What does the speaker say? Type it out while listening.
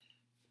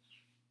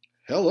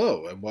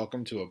Hello, and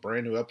welcome to a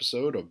brand new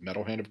episode of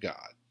Metal Hand of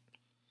God.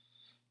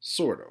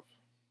 Sort of.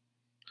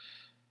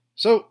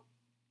 So,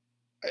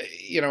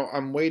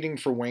 I'm waiting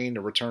for Wayne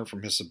to return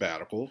from his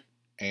sabbatical,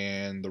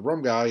 and the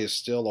rum guy is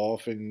still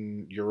off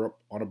in Europe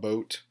on a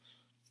boat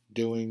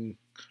doing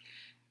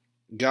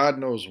God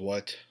knows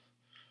what,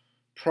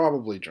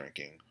 probably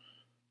drinking.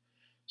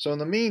 So, in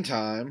the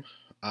meantime,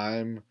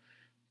 I'm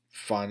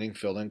finding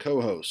fill-in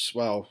co-hosts.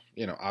 Well,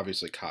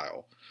 obviously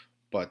Kyle.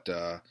 But,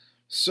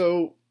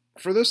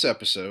 for this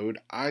episode,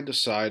 I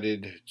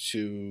decided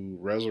to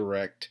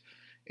resurrect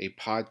a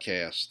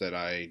podcast that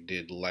I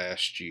did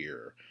last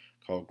year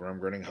called Grim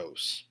Grinning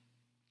Hosts.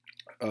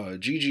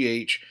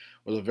 GGH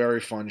was a very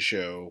fun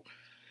show,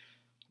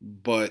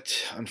 but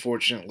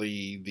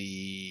unfortunately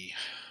the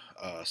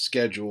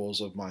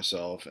schedules of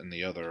myself and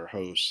the other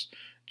hosts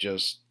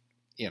just,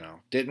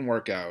 didn't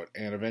work out,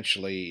 and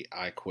eventually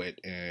I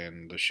quit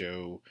and the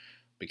show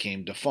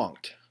became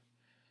defunct.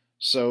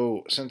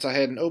 So, since I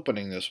had an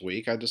opening this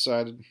week, I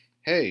decided,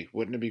 hey,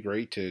 wouldn't it be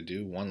great to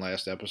do one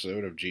last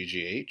episode of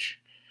GGH?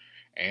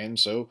 And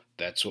so,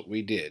 that's what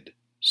we did.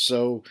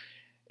 So,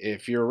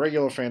 if you're a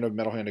regular fan of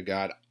Metal Hand of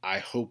God, I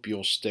hope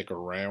you'll stick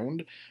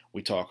around.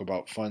 We talk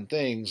about fun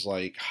things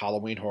like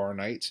Halloween Horror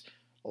Nights.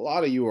 A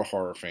lot of you are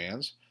horror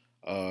fans.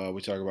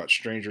 We talk about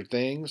Stranger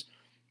Things.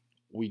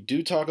 We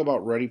do talk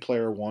about Ready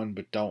Player One,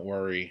 but don't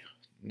worry,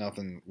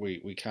 nothing.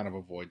 We kind of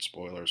avoid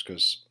spoilers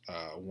because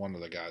one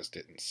of the guys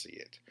didn't see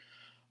it.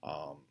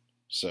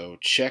 So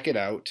check it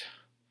out.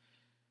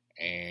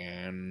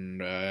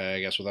 And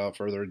I guess without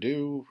further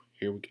ado,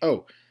 here we go.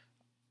 Oh,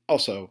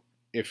 also,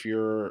 if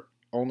you're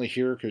only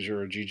here because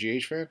you're a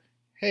GGH fan,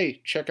 hey,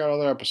 check out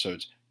other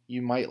episodes.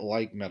 You might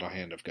like Metal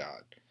Hand of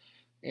God.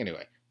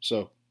 Anyway,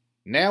 so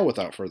now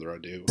without further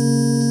ado,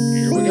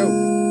 here we go.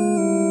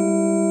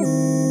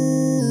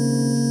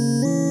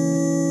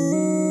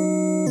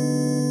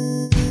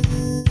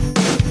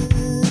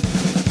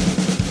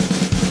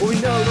 We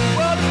know the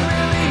world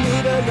really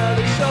need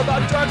another show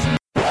about drugs and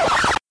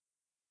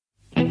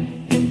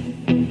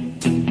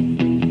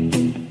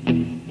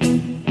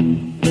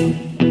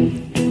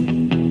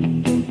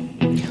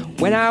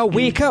when I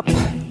wake up,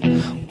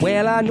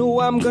 well, I know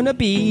I'm gonna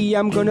be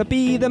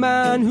the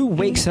man who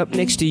wakes up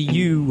next to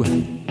you.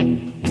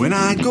 When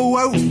I go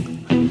out,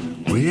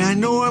 well, I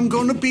know I'm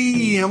gonna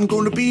be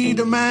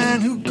the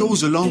man who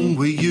goes along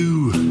with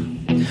you.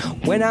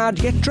 When I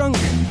get drunk,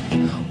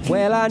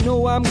 well, I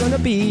know I'm gonna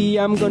be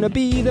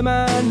the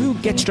man who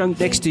gets drunk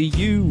next to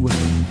you.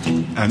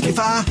 And if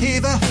I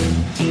haver,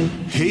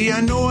 hey,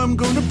 I know I'm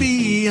gonna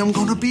be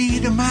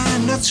the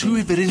man that's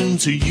hoovered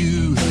into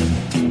you.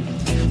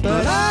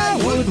 But I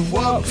would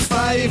walk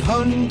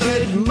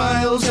 500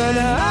 miles and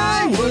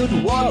I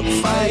would walk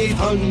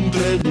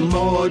 500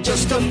 more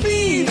just to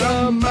be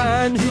the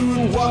man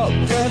who walked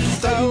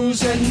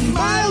 1,000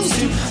 miles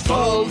to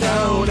fall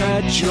down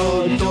at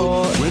your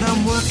door When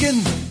I'm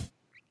working.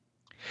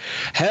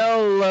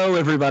 Hello,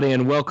 everybody,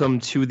 and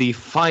welcome to the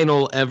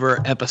final ever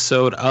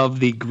episode of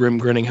the Grim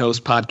Grinning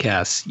Host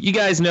podcast. You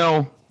guys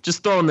know,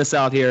 just throwing this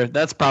out here,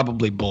 that's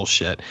probably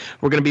bullshit.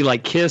 We're going to be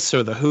like Kiss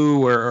or The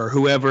Who or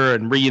whoever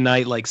and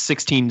reunite like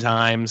 16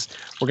 times.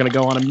 We're going to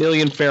go on a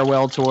million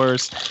farewell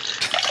tours.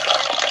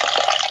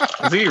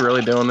 Is he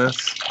really doing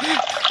this?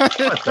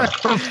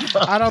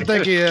 I don't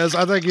think he is.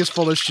 I think he's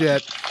full of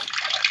shit.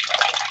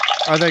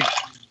 I think...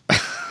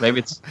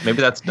 Maybe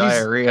that's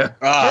diarrhea.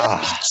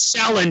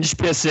 Challenge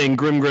pissing.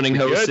 Grim Grinning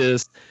Host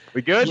is.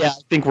 We good? Yeah,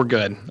 I think we're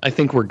good.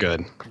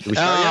 Did we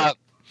start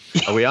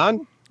yet? Are we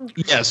on?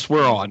 Yes,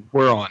 we're on.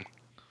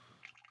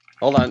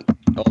 Hold on.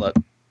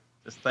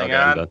 This thing Okay,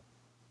 on.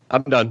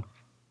 I'm done.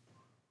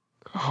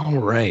 All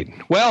right.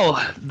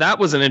 Well, that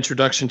was an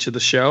introduction to the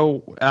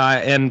show,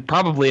 and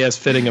probably as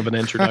fitting of an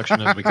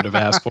introduction as we could have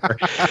asked for.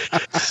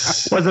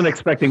 Wasn't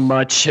expecting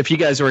much. If you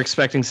guys were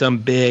expecting some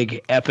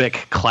big,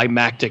 epic,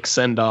 climactic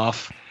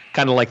send-off,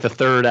 kind of like the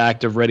third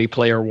act of Ready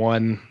Player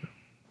One,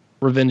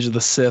 Revenge of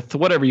the Sith,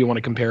 whatever you want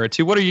to compare it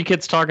to. What are you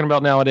kids talking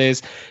about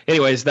nowadays?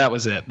 Anyways, that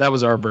was it. That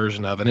was our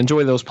version of it.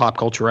 Enjoy those pop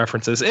culture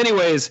references.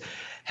 Anyways,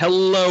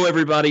 hello,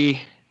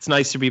 everybody. It's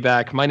nice to be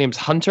back. My name's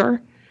Hunter.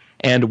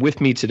 And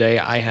with me today,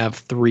 I have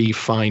three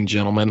fine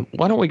gentlemen.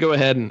 Why don't we go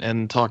ahead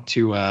and talk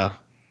to,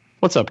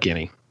 what's up,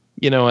 Guinea?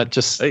 You know what?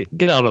 Just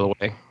get out of the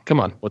way. Come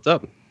on. What's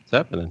up? What's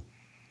happening?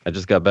 I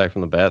just got back from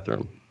the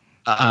bathroom.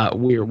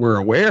 We're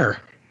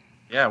aware.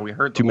 Yeah, we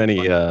heard Too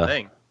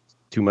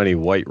many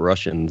White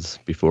Russians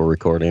before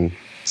recording.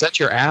 Is that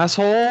your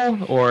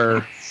asshole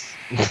or?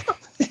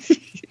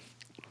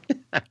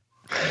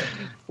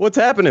 What's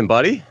happening,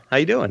 buddy? How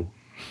you doing?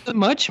 Nothing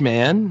much,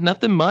 man.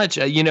 Nothing much.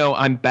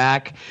 I'm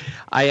back.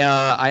 I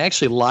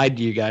actually lied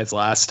to you guys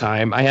last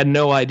time. I had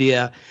no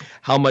idea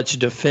how much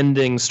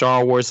defending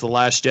Star Wars The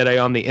Last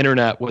Jedi on the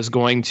internet was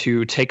going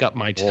to take up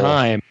my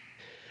time.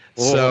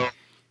 So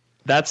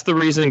that's the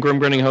reason Grim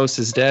Grinning Host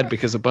is dead,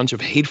 because a bunch of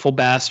hateful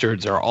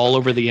bastards are all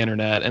over the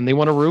internet and they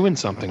want to ruin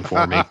something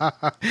for me.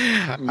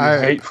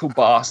 Hateful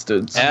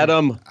bastards.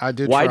 Adam, I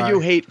did why try. do you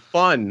hate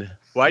fun?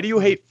 Why do you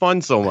hate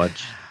fun so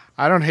much?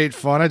 I don't hate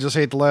fun. I just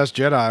hate The Last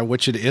Jedi,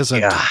 which it isn't.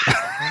 Yeah.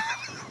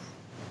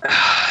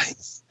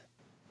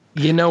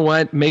 You know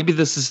what? Maybe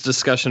this is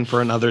discussion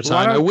for another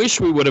time. I wish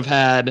we would have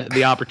had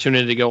the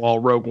opportunity to go all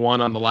Rogue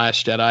One on The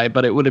Last Jedi,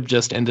 but it would have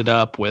just ended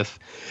up with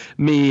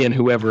me and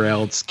whoever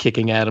else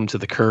kicking Adam to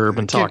the curb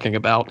and talking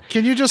about.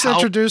 Can you just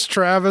introduce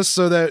Travis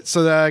so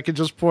that I can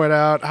just point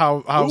out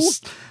how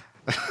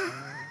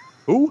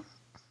Who?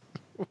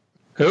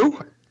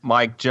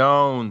 Mike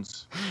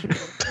Jones.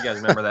 You guys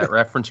remember that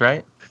reference,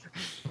 right?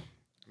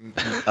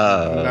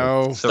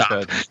 no. So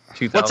good.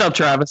 What's up,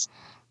 Travis?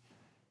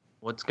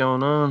 What's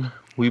going on?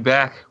 We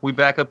back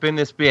up in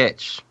this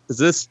bitch. Is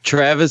this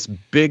Travis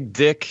Big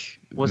Dick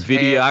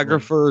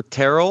videographer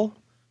Terrell?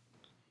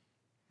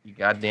 You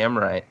goddamn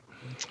right.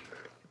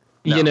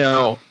 No. You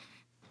know,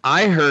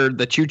 I heard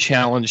that you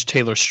challenged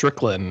Taylor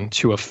Strickland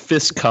to a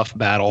fist cuff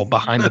battle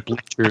behind the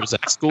bleachers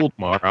at school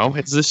tomorrow.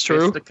 Is this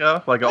true?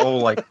 Fisticuff? Like an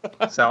old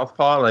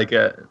southpaw, like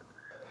the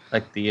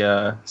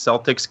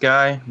Celtics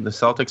guy, the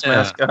Celtics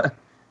mascot.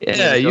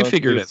 Yeah, you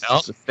figured it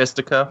out.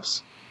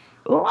 Fisticuffs.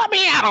 Let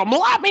me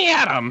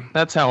at him.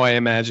 That's how I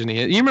imagine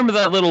it. You remember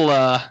that little,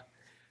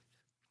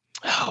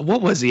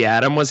 what was he,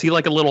 Adam? Was he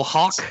like a little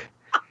hawk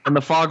in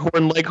the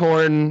Foghorn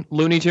Leghorn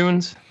Looney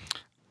Tunes?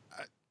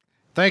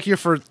 Thank you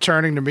for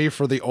turning to me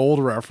for the old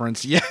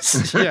reference.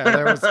 Yes.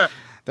 Yeah,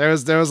 there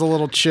was a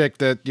little chick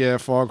that,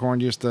 Foghorn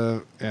used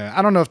to,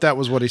 I don't know if that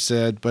was what he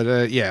said,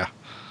 but yeah.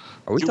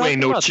 Are we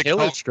talking about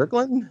Taylor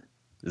Strickland?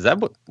 Is that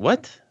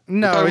what?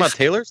 No, talking about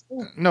Taylor?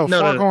 No,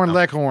 Foghorn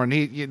Leghorn.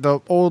 He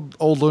the old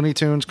Looney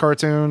Tunes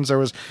cartoons.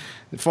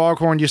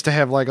 Foghorn used to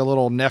have like a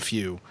little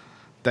nephew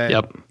that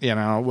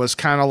was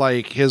kind of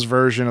like his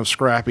version of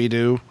Scrappy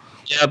Doo.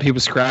 Yep, he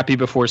was Scrappy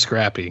before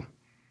Scrappy.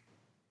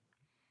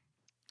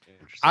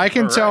 I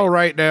can tell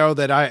right now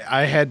that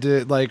I had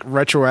to like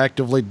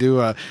retroactively do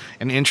an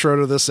intro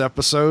to this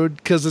episode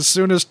because as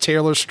soon as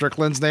Taylor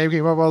Strickland's name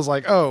came up, I was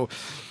like, oh,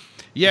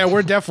 yeah,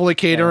 we're definitely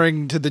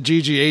catering to the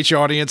GGH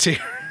audience here.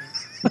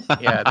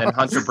 Yeah, then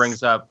Hunter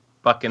brings up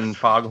fucking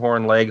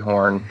Foghorn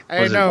Leghorn.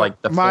 Was it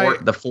like the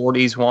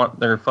 40s want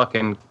their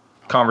fucking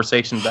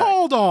conversation back?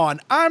 Hold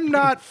on. I'm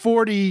not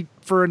 40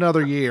 for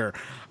another year.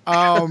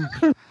 So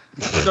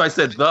I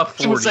said the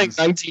 40s. It was like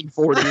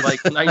 1940.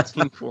 Like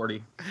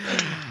 1940.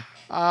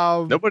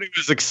 Nobody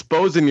was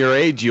exposing your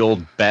age, you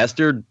old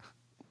bastard.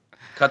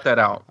 Cut that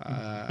out.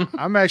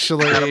 I'm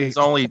actually... It's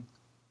only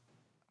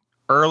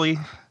early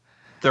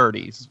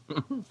 30s.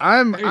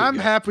 I'm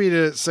happy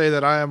to say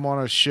that I am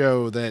on a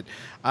show that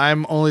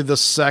I'm only the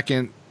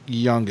second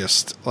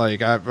youngest. Like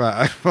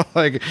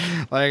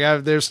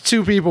there's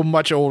two people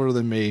much older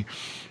than me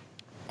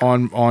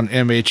on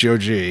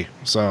MHOG,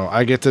 so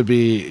I get to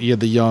be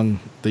the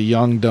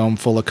young dumb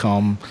full of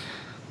cum.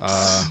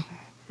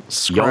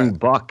 Young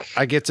buck.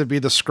 I get to be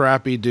the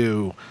Scrappy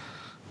Doo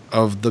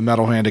of the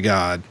Metal Hand of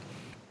God.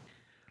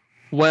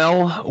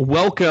 Well,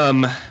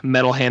 welcome,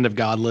 Metal Hand of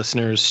God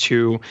listeners,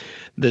 to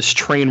this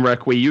train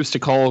wreck we used to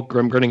call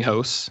Grim Grinning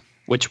Hosts,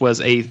 which was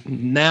a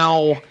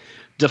now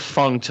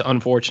defunct,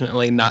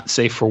 unfortunately, not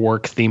safe for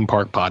work theme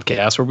park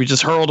podcast where we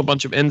just hurled a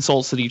bunch of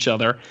insults at each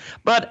other.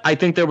 But I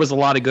think there was a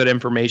lot of good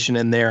information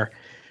in there.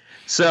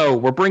 So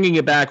we're bringing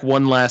it back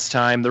one last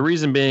time. The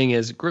reason being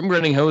is Grim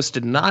Grinning Host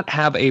did not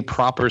have a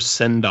proper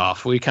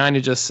send-off. We kind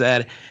of just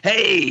said,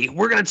 hey,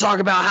 we're going to talk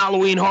about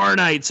Halloween Horror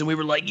Nights. And we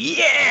were like,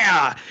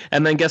 yeah!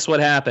 And then guess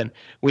what happened?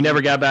 We never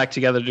got back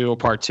together to do a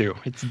part 2.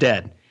 It's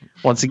dead.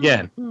 Once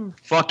again,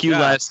 fuck you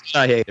Last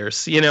Jedi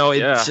haters. You know,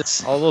 it's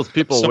just... All those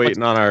people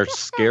waiting on our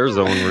Scare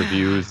Zone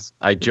reviews.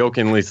 I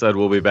jokingly said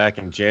we'll be back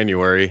in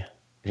January.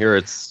 Here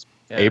it's...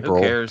 April.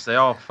 Who cares? They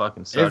all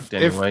fucking sucked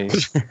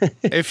anyways.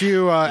 If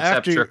you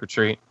except Trick or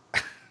Treat.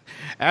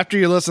 After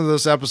you listen to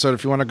this episode,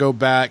 if you want to go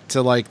back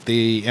to like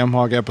the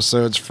MHOG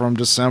episodes from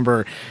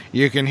December,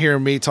 you can hear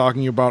me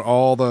talking about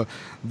all the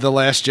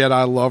Last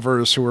Jedi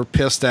lovers who were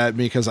pissed at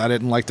me because I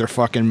didn't like their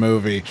fucking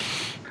movie.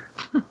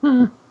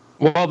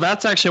 Well,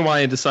 that's actually why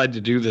I decided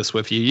to do this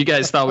with you. You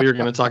guys thought we were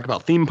going to talk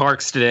about theme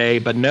parks today,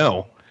 but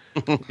no.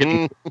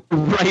 Getting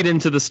right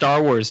into the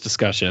Star Wars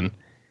discussion.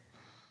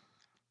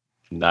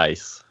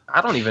 Nice. I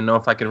don't even know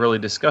if I could really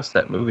discuss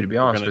that movie, to be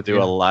honest with you.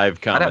 We're going to do a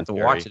live commentary. I'd have to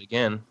watch it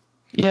again.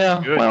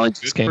 Yeah, good. Well, it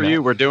just good came for out.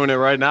 you. We're doing it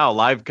right now,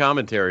 live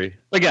commentary.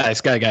 But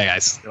guys.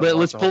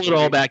 Let's pull it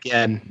all back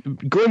in.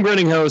 Grim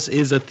Grinning Host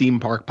is a theme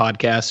park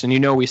podcast,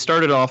 and we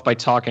started off by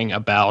talking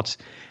about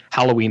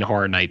Halloween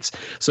Horror Nights.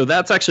 So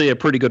that's actually a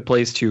pretty good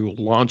place to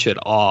launch it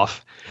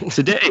off.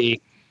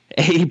 Today,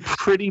 a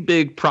pretty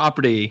big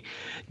property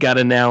got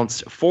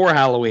announced for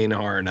Halloween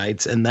Horror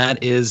Nights, and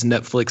that is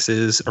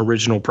Netflix's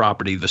original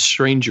property, The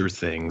Stranger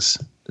Things.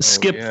 It's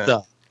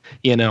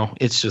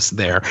just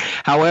there.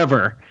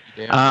 However,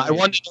 I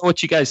wanted to know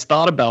what you guys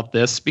thought about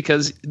this,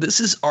 because this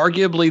is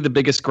arguably the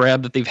biggest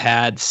grab that they've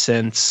had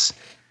since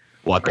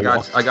what? I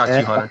got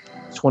you, Hunter.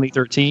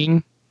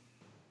 2013.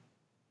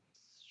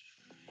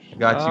 I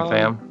got you,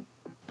 fam.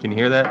 Can you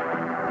hear that?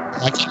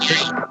 I can hear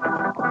you.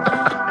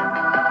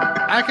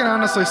 I can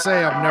honestly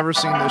say I've never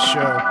seen this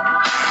show.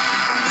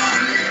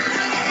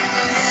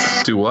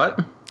 Do what?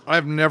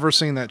 I've never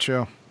seen that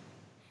show.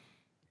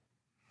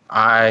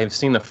 I've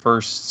seen the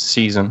first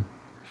season.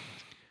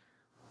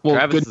 Well,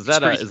 Travis, is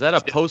that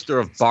a poster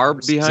of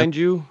Barb behind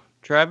you,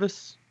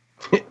 Travis?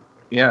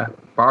 Yeah,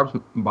 Barb's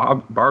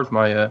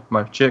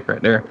my chick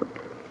right there.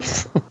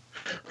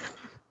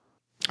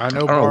 I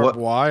know barbed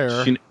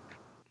wire.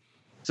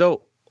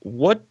 So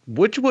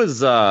which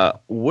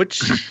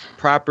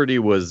property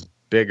was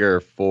bigger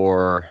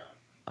for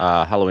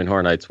Halloween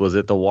Horror Nights? Was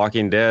it The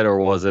Walking Dead or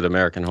was it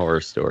American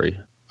Horror Story?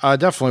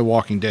 Definitely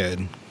Walking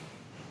Dead.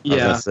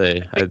 Yeah,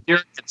 at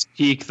its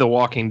peak, The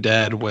Walking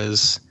Dead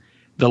was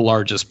the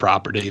largest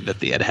property that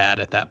they had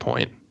at that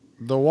point.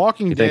 The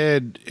Walking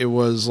Dead, it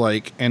was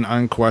like an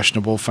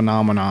unquestionable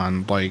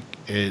phenomenon. Like,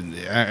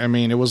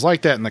 it was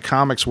like that in the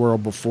comics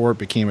world before it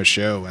became a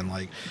show, and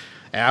like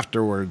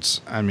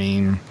afterwards, I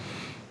mean,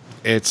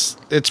 it's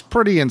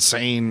pretty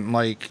insane.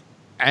 Like,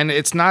 and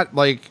it's not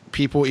like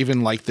people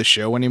even like the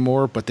show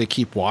anymore, but they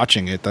keep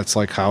watching it. That's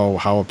like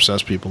how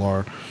obsessed people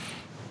are.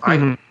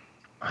 I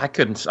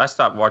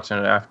stopped watching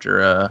it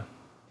after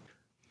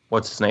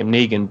what's his name,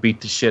 Negan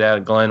beat the shit out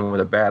of Glenn with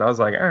a bat. I was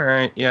like, all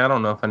right, yeah, I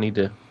don't know if I need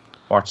to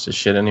watch this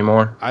shit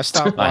anymore. I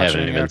stopped watching. I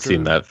haven't even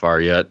seen that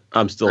far yet.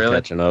 I'm still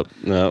catching up.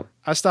 No,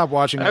 I stopped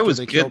watching after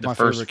they killed my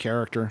favorite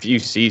character. Few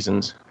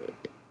seasons.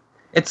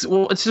 It's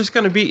just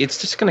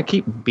gonna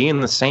keep being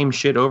the same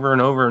shit over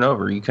and over and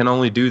over. You can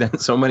only do that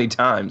so many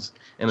times.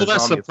 And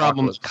that's the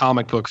problem the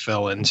comic book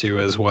fell into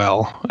as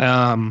well.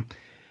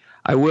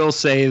 I will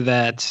say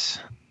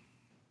that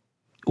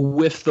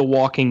with The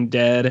Walking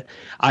Dead,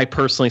 I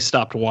personally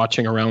stopped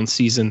watching around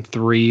season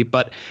 3,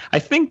 but I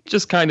think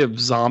just kind of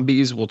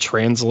zombies will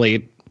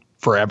translate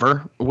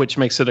forever, which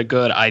makes it a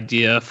good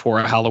idea for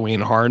a Halloween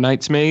Horror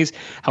Nights maze.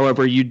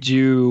 However, I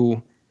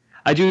do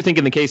think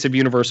in the case of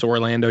Universal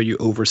Orlando, you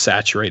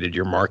oversaturated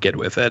your market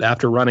with it.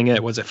 After running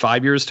it, was it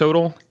 5 years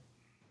total?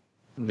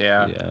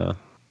 Yeah.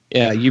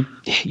 You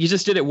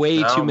just did it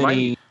way too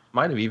many.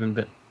 Might have even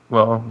been.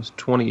 Well, it was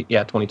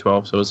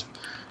 2012, so it was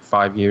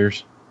 5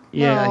 years.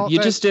 Yeah, well, you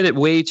just did it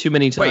way too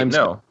many times.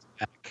 Wait, no.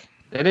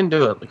 They didn't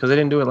do it because they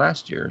didn't do it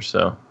last year,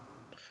 so.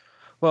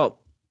 Well,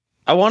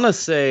 I want to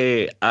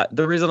say,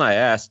 the reason I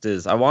asked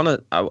is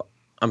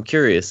I'm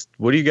curious,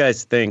 what do you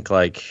guys think?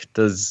 Like,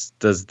 does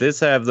this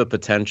have the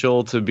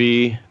potential to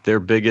be their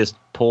biggest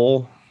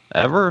pull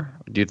ever?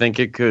 Do you think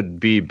it could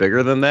be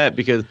bigger than that?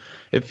 Because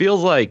it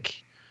feels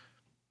like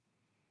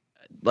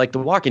The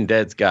Walking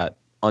Dead's got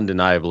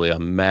undeniably a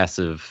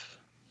massive,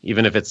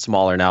 even if it's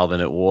smaller now than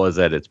it was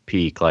at its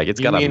peak, like it's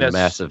got a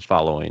massive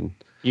following.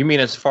 You mean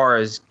as far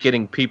as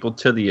getting people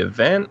to the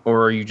event,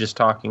 or are you just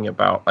talking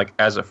about like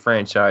as a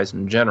franchise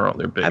in general?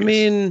 They're biggest? I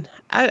mean,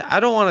 I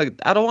don't want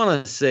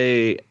to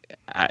say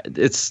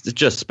it's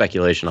just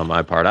speculation on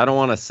my part. I don't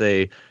want to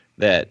say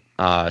that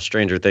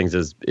Stranger Things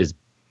is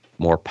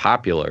more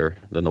popular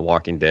than The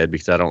Walking Dead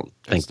because I don't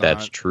think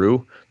that's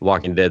true. The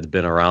Walking Dead's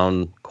been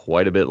around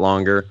quite a bit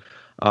longer.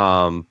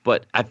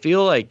 But I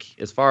feel like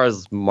as far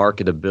as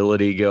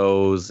marketability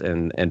goes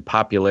and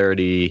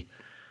popularity,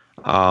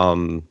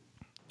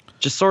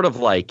 just sort of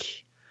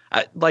like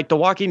The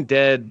Walking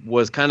Dead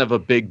was kind of a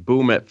big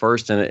boom at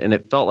first, and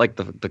it felt like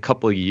the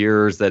couple of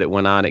years that it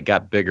went on, it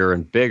got bigger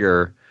and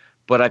bigger.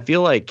 But I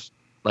feel like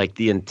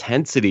the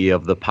intensity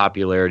of the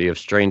popularity of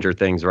Stranger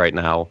Things right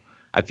now,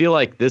 I feel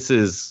like this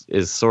is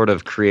sort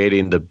of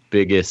creating the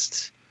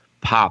biggest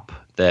pop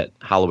that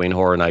Halloween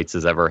Horror Nights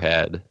has ever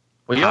had.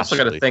 Well, you also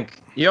got to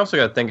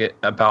think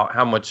about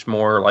how much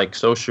more like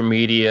social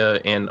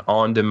media and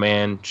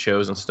on-demand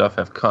shows and stuff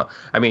have come.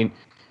 I mean,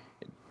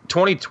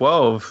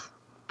 2012,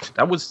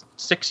 that was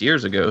 6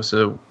 years ago.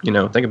 So,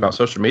 think about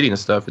social media and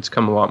stuff. It's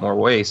come a lot more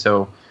way.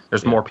 So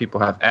there's more people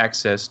have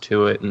access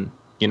to it and,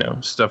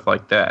 stuff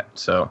like that.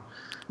 So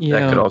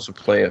that could also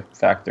play a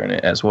factor in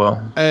it as well.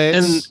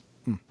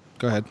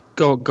 Go ahead.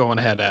 Go on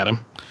ahead,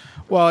 Adam.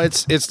 Well,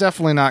 it's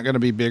definitely not going to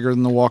be bigger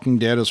than The Walking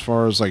Dead as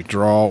far as like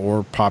draw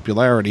or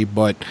popularity,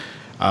 but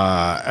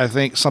I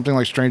think something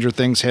like Stranger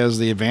Things has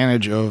the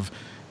advantage of,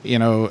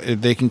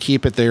 they can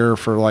keep it there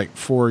for like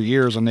 4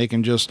 years and they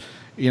can just,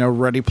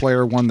 Ready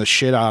Player One the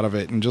shit out of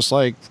it and just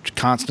like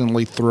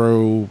constantly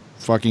throw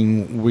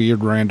fucking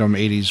weird random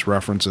 80s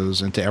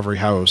references into every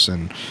house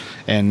and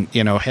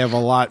have a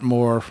lot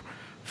more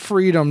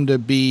freedom to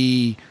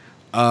be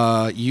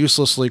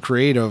uselessly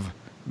creative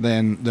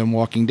than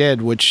Walking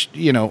Dead, which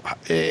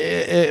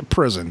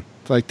prison,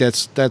 like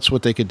that's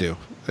what they could do,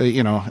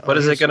 But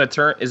is it going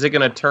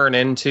to turn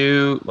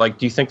into like?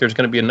 Do you think there's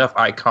going to be enough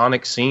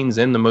iconic scenes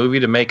in the movie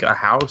to make a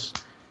house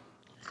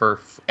for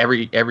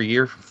every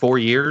year for 4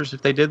 years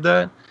if they did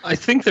that? I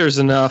think there's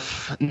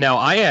enough. Now,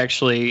 I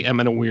actually am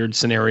in a weird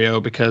scenario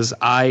because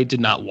I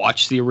did not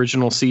watch the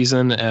original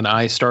season, and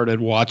I started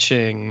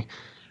watching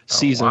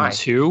season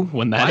 2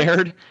 when that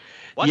aired.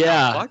 What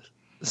yeah.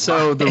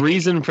 So the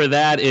reason for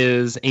that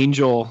is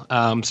Angel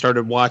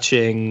started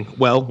watching,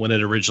 well, when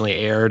it originally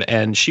aired,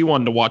 and she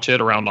wanted to watch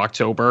it around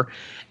October.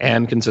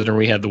 And considering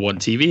we had the one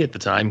TV at the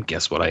time,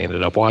 guess what I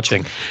ended up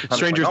watching?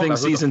 Stranger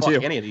Things Season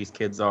 2. Any of these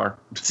kids are.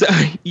 So,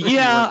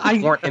 yeah,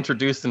 I weren't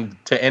introduced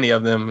to any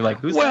of them. Like,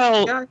 who's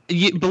that guy?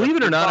 Believe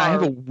it or not, I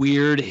have a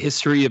weird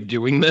history of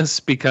doing this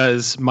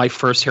because my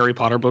first Harry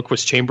Potter book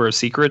was Chamber of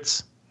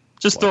Secrets.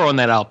 Just throwing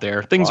that out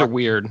there. Things are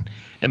weird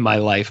in my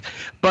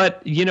life.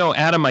 But,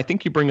 Adam, I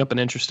think you bring up an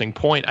interesting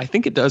point. I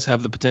think it does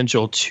have the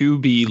potential to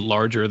be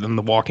larger than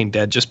The Walking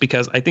Dead just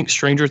because I think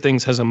Stranger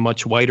Things has a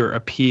much wider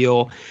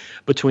appeal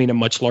between a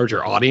much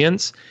larger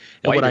audience.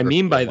 And what I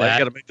mean by that... I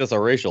got to make this a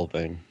racial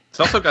thing. It's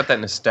also got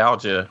that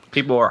nostalgia.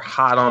 People are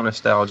hot on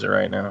nostalgia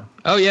right now.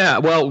 Oh, yeah.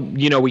 Well,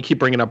 we keep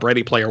bringing up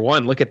Ready Player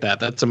One. Look at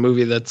that. That's a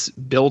movie that's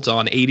built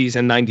on 80s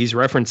and 90s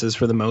references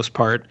for the most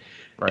part.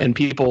 Right. And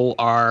people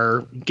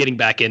are getting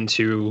back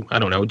into, I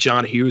don't know,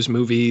 John Hughes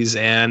movies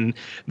and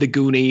The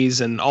Goonies,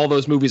 and all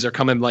those movies are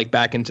coming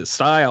back into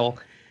style,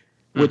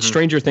 which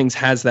Stranger Things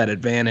has that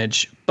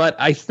advantage. But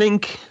I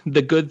think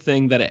the good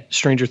thing that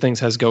Stranger Things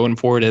has going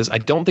for it is I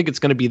don't think it's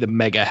going to be the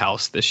mega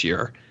house this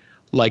year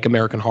like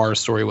American Horror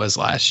Story was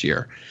last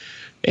year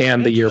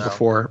and the year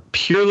before,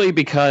 purely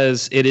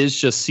because it is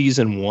just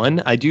season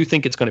 1. I do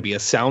think it's going to be a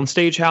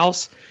soundstage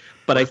house,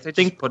 but I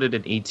think put it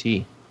in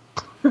ET.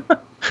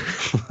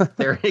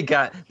 They already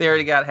got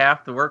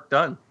half the work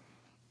done.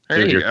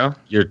 There you go.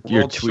 Your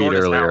tweet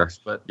earlier.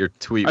 Your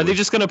tweet. Are they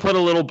just going to put a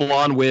little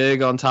blonde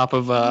wig on top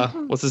of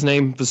what's his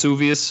name,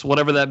 Vesuvius,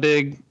 whatever that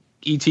big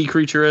ET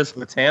creature is?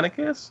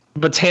 Botanicus.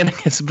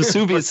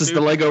 Vesuvius is the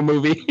Lego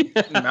movie.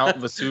 Mount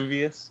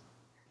Vesuvius.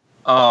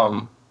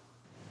 What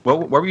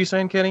were you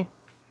saying, Kenny?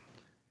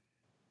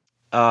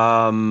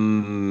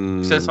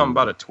 You said something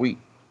about a tweet.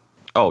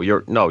 Oh,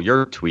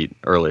 your tweet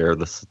earlier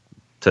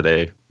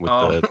today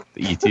with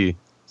the ET.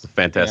 It's a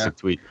fantastic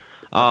tweet.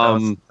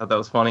 Thought that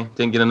was funny.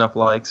 Didn't get enough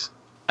likes.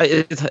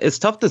 It's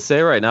tough to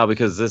say right now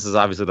because this is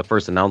obviously the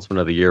first announcement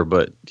of the year.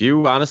 But do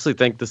you honestly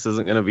think this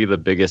isn't going to be the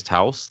biggest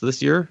house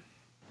this year?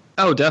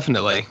 Oh,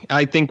 definitely.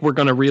 I think we're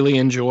going to really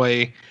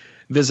enjoy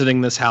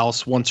visiting this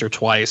house once or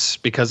twice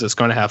because it's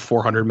going to have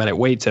 400-minute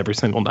waits every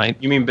single night.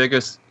 You mean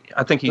biggest?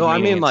 I think he's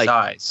meaning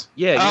size.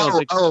 Yeah.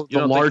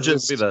 The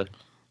largest. Be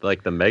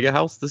the mega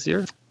house this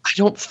year? I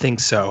don't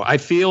think so. I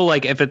feel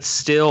like if it's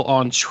still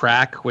on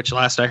track, which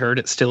last I heard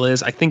it still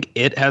is, I think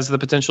it has the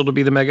potential to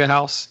be the mega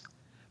house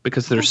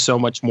because there's so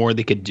much more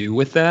they could do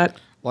with that.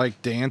 Like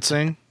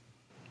dancing?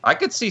 I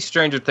could see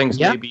Stranger Things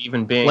maybe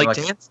even being like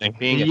dancing.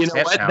 Being you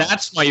know what? House.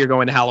 That's why you're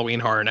going to Halloween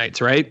Horror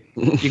Nights, right?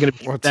 You're going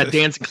to that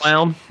dancing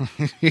clown?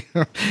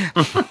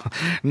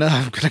 No,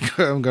 I'm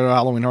going to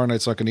Halloween Horror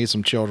Nights so I can eat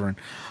some children.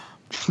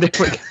 Some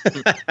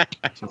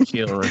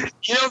children.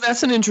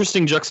 That's an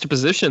interesting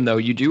juxtaposition, though.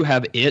 You do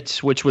have It,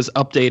 which was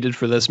updated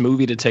for this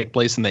movie to take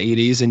place in the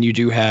 80s, and you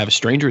do have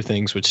Stranger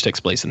Things, which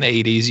takes place in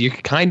the 80s. You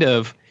could kind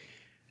of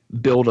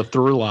build a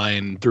through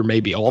line through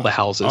maybe all the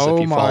houses. Oh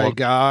if you my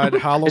God.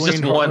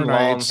 Halloween Horror one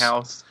Nights. long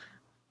house.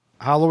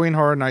 Halloween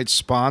Horror Nights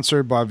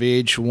sponsored by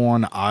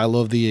VH1. I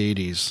love the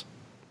 80s.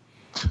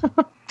 Is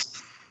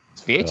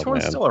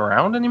VH1 still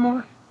around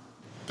anymore?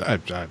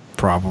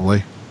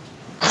 Probably.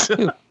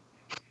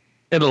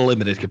 In a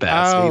limited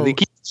capacity. Oh. They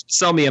keep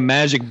selling me a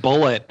magic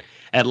bullet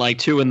at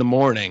 2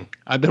 a.m.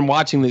 I've been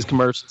watching these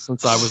commercials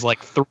since I was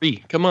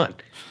 3. Come on.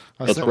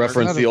 Let's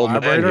reference the old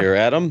man here.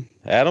 Adam,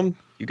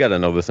 you got to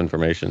know this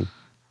information.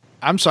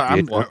 I'm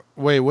sorry.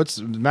 Wait, what's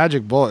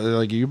magic bullet?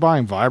 Are you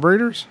buying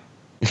vibrators?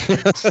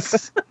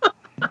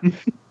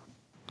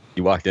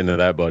 You walked into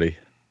that, buddy.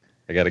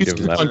 I got to give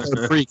him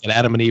that. Freak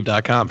at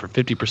adamandeve.com for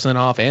 50%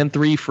 off and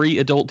 3 free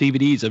adult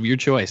DVDs of your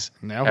choice.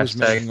 Now who's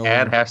making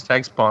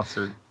hashtag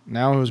sponsored.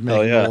 Now who's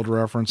making old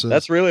references?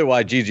 That's really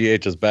why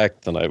GGH is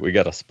back tonight. We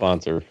got a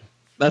sponsor.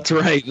 That's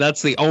right.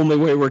 That's the only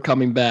way we're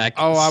coming back.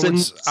 Oh, I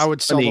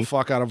would sell the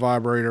fuck out of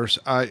vibrators.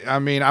 I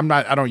mean,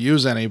 I don't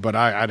use any, but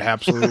I'd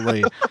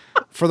absolutely,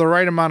 for the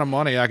right amount of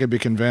money, I could be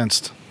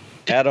convinced.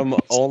 Adam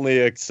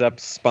only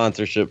accepts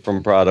sponsorship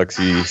from products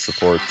he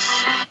supports.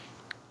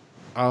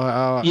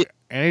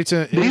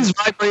 These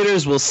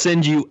vibrators will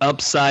send you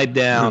upside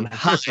down.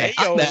 Hi,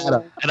 I'm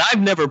Adam, and I've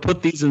never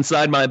put these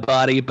inside my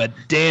body, but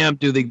damn,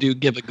 do they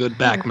give a good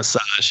back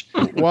massage.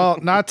 Well,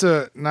 not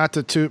to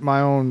toot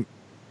my own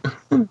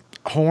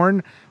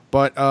horn,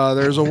 but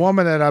there's a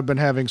woman that I've been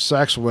having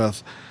sex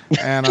with,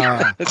 and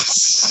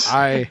This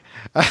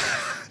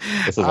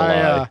is a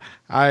lie.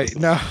 This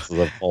is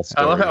a false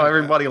story. I love how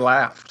everybody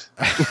laughed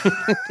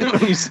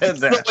when you said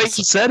that. The way you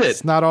said it.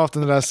 It's not often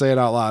that I say it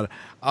out loud.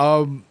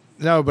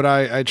 No, but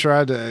I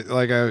tried to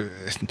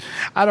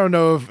I don't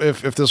know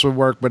if this would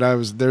work, but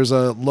there's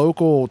a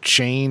local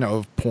chain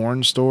of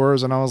porn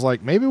stores, and I was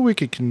like, maybe we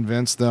could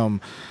convince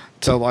them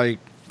to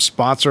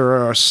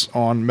sponsor us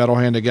on Metal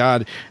Hand of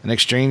God in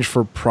exchange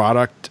for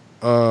product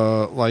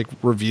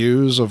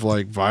reviews of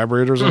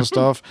vibrators and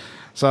stuff.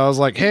 So I was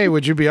like, hey,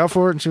 would you be up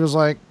for it? And she was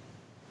like,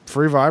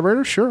 free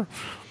vibrator? Sure.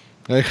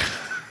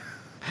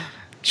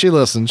 She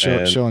listened.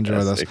 She'll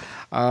enjoy this.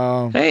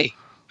 Hey,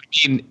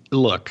 mean,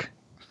 look,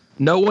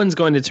 no one's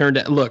going to turn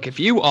down. Look, if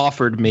you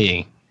offered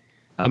me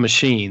a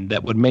machine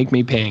that would make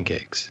me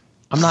pancakes,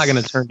 I'm not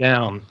going to turn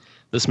down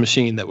this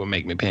machine that would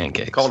make me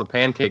pancakes. It's called a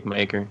pancake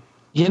maker.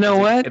 You know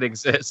what? It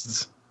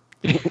exists.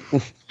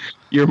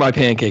 You're my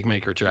pancake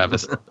maker,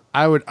 Travis.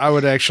 I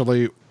would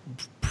actually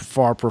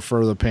far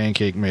prefer the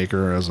pancake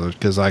maker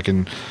because I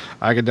can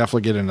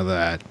definitely get into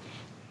that.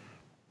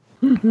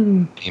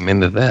 I'm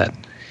into that.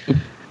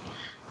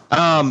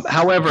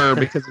 However,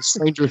 because of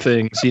Stranger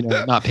Things,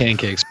 not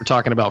pancakes, we're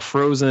talking about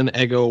frozen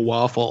Eggo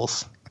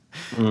waffles.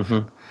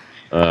 Mm-hmm.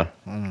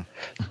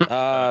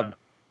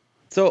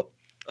 So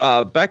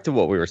back to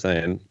what we were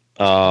saying.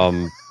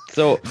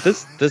 So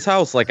this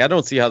house, like, I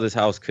don't see how this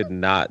house could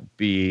not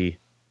be,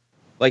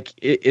 like,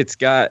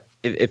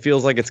 it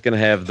feels like it's going to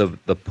have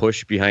the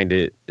push behind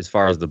it as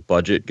far as the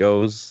budget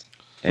goes.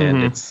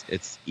 And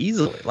it's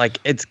easily, like,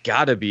 it's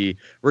got to be,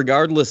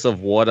 regardless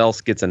of what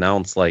else gets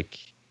announced, like,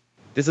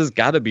 this has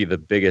got to be the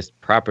biggest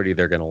property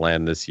they're going to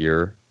land this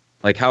year.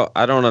 Like,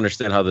 I don't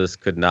understand how this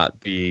could not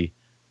be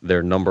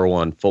their number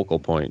one focal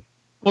point.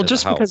 Well,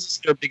 just because it's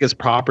their biggest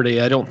property,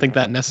 I don't think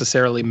that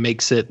necessarily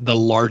makes it the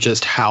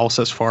largest house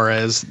as far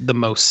as the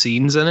most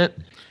scenes in it.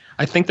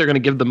 I think they're going to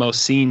give the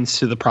most scenes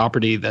to the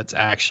property that's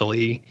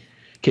actually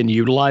can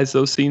utilize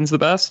those scenes the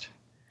best.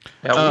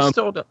 Yeah, we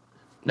still don't.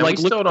 No, we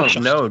still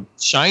don't know.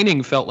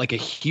 Shining felt like a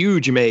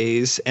huge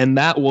maze, and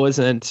that was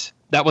a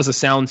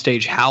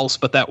soundstage house,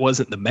 but that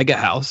wasn't the mega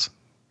house.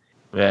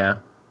 Yeah.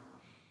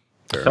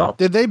 So,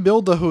 did they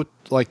build the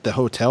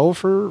hotel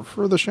for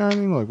The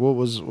Shining? Like, what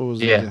was?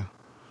 Yeah.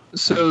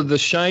 So The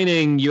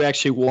Shining, you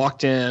actually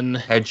walked in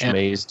hedge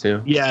maze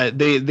too. Yeah,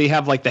 they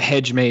have like the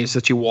hedge maze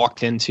that you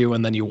walked into,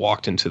 and then you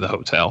walked into the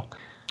hotel.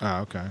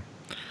 Oh, okay.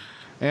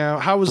 Yeah,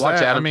 how was Watch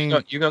that? Adam, I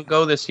mean, you're gonna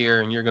go this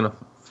year, and you're gonna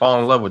fall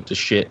in love with the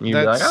shit, and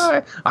you're like, all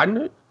right, I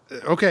knew.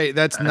 Okay,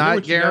 that's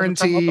not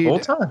guaranteed. The whole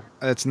time.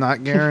 That's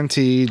not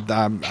guaranteed.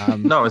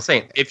 No, I'm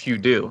saying if you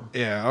do.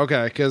 Yeah,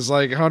 okay, because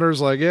like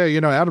Hunter's like, yeah,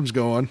 Adam's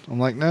going. I'm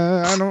like,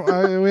 nah, I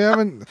don't. We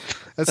haven't.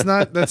 That's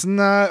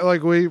not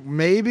like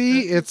maybe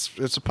it's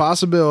a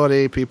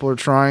possibility. People are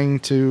trying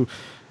to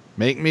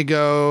make me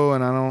go,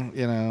 and I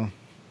don't.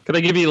 Could I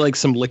give you like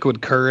some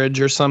liquid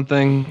courage or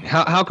something?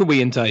 How could we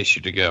entice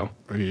you to go?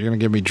 Are you gonna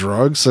give me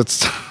drugs?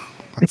 That's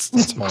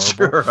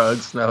horrible.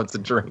 Drugs? No, it's a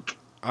drink.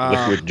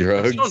 Liquid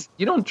drugs.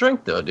 You don't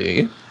drink though, do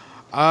you?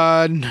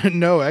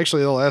 No.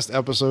 Actually, the last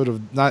episode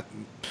of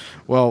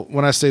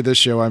when I say this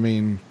show, I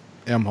mean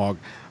M-Hog.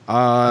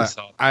 I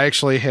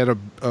actually had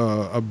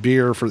a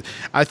beer for.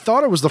 I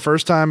thought it was the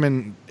first time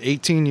in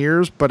 18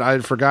 years, but I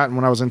had forgotten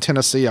when I was in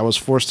Tennessee. I was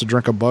forced to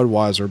drink a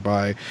Budweiser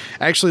by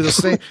actually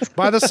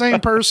the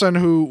same person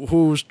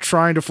who's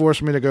trying to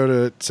force me to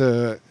go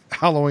to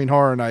Halloween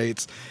Horror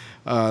Nights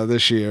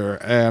this year,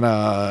 and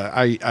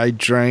I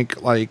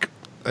drank like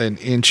an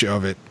inch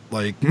of it,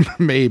 like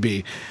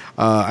maybe.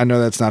 I know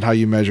that's not how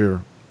you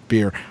measure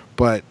beer,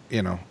 but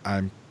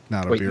I'm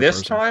not a beer person.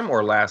 This time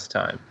or last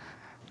time?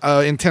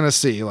 In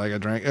Tennessee, like I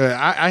drank.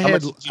 How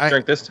much did you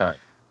drink this time?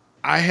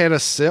 I had a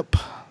sip.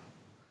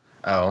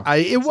 Oh,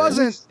 it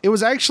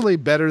was actually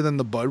better than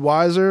the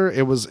Budweiser.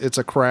 It's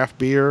a craft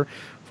beer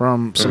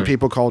from some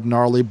people called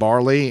Gnarly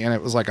Barley, and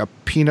it was like a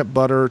peanut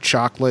butter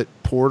chocolate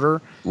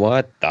porter.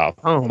 What the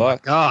fuck? My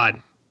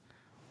God.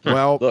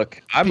 Well,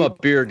 look, I'm a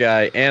beer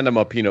guy and I'm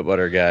a peanut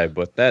butter guy,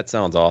 but that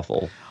sounds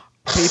awful.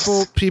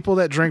 People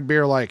that drink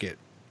beer like it.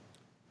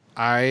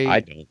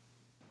 I don't.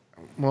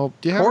 Well,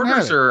 you haven't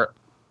had it.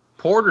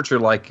 Porters are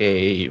like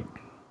a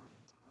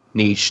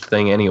niche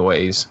thing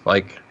anyways.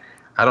 Like,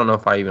 I don't know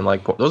if I even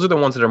like those are the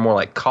ones that are more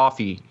like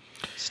coffee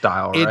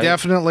style, right? It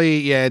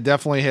definitely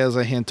has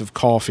a hint of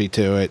coffee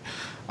to it.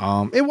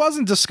 It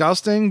wasn't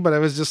disgusting, but it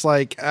was just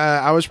like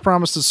I was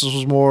promised this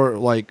was more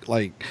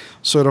like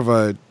sort of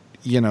a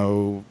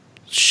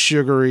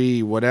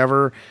sugary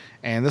whatever,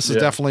 and this is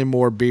definitely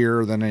more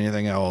beer than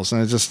anything else.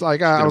 And it's just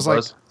like I was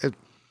like,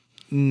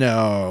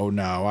 no,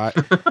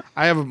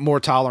 I have more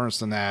tolerance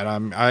than that.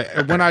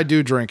 When I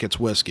do drink, it's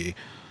whiskey.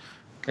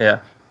 Yeah,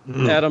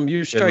 Adam,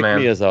 you strike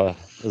me as a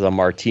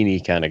martini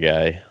kind of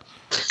guy.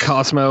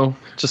 Cosmo,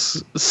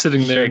 just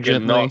sitting there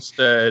gently.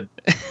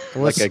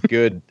 Like a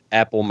good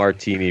apple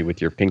martini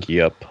with your pinky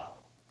up.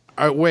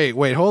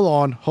 Wait,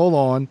 hold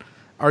on.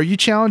 Are you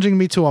challenging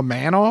me to a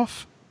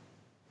man-off?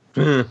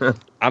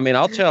 I mean,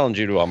 I'll challenge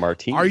you to a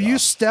martini. Are you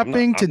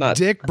stepping to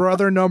Dick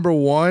Brother number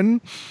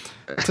 1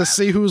 to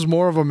see who's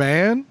more of a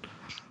man?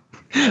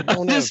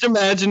 I'm just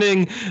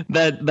imagining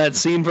that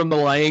scene from The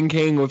Lion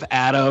King with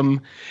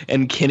Adam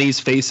and Kenny's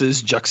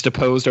faces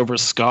juxtaposed over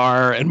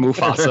Scar and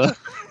Mufasa.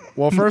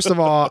 Well, first of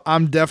all,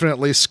 I'm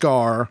definitely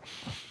Scar.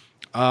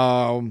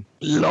 Long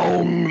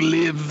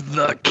live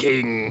the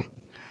king.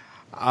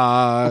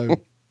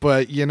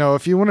 But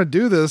if you want to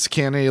do this,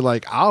 Kenny,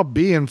 like I'll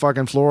be in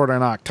fucking Florida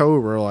in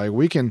October. Like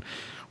we can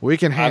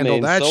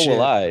handle that shit. So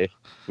will I.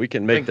 We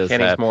can make this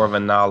Kenny's happen. more of a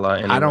Nala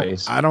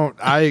anyways.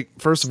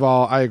 First of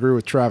all, I agree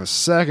with Travis.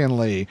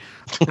 Secondly,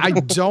 I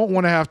don't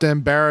want to have to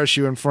embarrass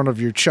you in front of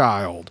your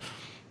child.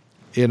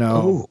 You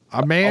know,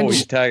 a man.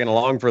 He's tagging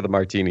along for the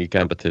martini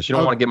competition. You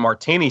don't want to get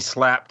martini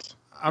slapped.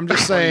 I'm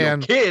just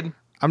saying, kid.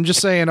 I'm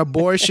just saying, a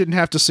boy shouldn't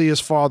have to see his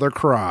father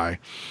cry.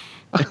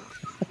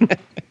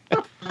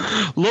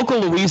 Local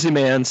Louisiana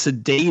man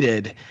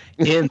sedated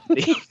in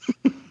the.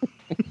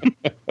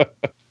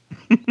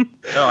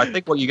 No, I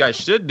think what you guys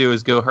should do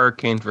is go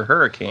hurricane for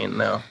hurricane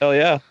now. Hell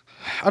yeah.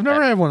 I've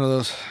never had one of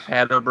those.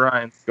 Pat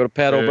O'Brien's. Go to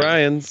Pat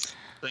O'Brien's.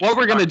 What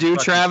we're going to do,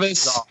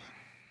 Travis,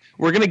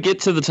 we're going to get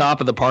to the top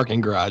of the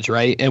parking garage,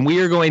 right? And we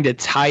are going to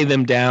tie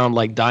them down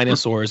like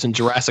dinosaurs in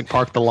Jurassic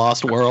Park: The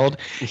Lost World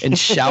and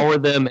shower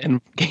them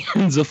in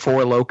cans of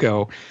Four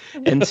Loko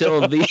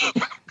until they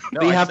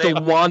have to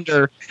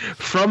wander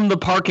from the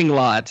parking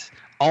lot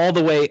all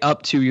the way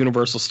up to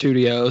Universal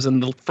Studios.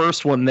 And the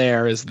first one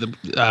there is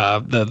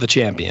the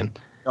champion.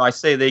 No, I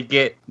say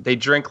they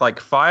drink like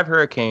 5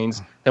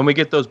 hurricanes, then we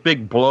get those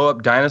big blow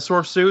up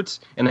dinosaur suits,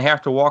 and they have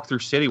to walk through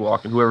City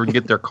Walk, and whoever can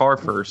get their car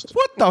first.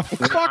 What the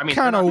fuck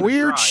kind of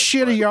weird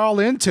shit are y'all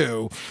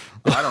into?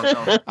 I don't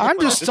know.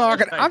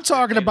 I'm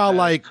talking about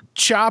like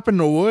chopping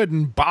the wood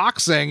and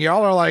boxing.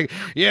 Y'all are like,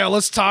 yeah,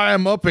 let's tie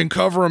them up and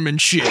cover them in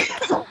shit.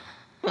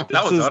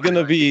 This is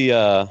gonna be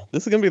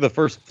the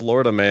first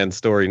Florida man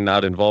story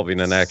not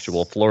involving an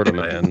actual Florida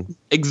man.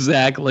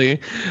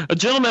 Exactly. A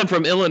gentleman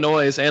from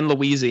Illinois and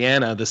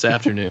Louisiana this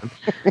afternoon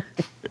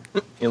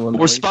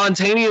were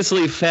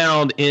spontaneously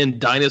found in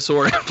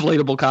dinosaur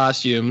inflatable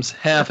costumes,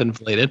 half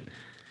inflated.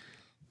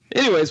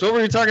 Anyways, what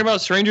were we talking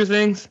about? Stranger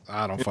Things?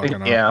 I don't fucking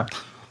know. Yeah.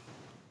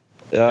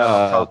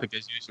 Topic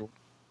as usual.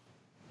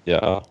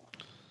 Yeah.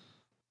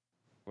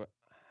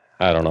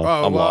 I don't know.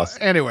 I'm lost.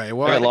 Anyway, I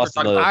got lost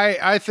in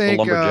I think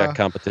the lumberjack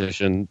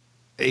competition.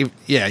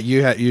 Yeah,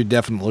 you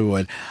definitely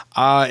would.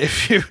 I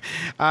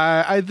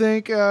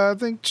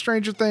think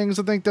Stranger Things.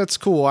 I think that's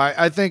cool.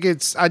 I think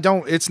it's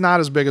not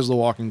as big as The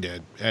Walking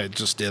Dead. It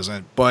just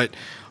isn't. But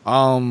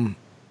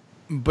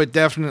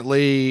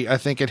definitely, I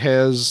think it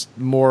has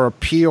more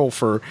appeal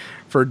for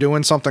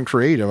doing something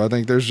creative. I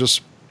think there's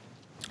just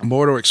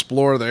more to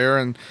explore there,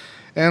 and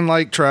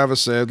like Travis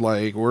said,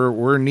 like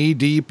we're knee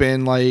deep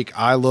in like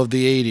I love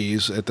the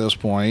 80s at this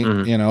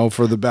point, you know,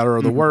 for the better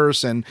or the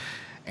worse, and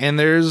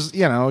there's,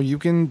 you know, you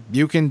can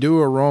do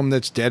a room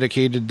that's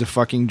dedicated to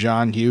fucking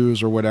John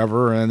Hughes or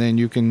whatever, and then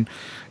you can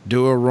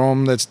do a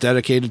room that's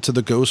dedicated to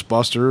the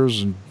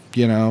Ghostbusters, and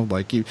you know,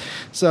 like you.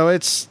 So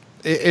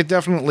it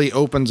definitely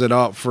opens it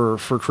up for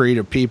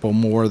creative people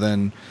more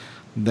than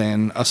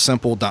a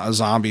simple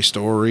zombie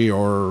story,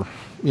 or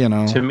you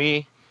know.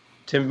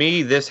 To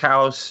me, this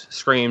house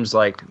screams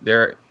like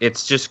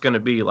it's just going to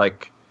be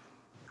like,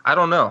 I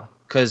don't know,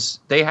 because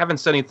they haven't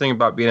said anything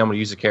about being able to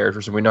use the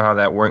characters, and we know how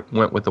that went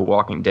with The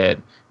Walking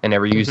Dead, and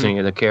never used any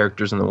of the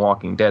characters in The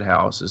Walking Dead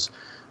houses.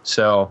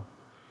 So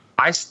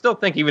I still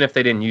think even if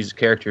they didn't use the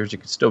characters, it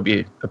could still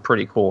be a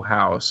pretty cool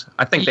house.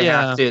 I think they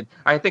have to.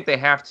 I think they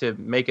have to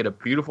make it a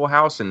beautiful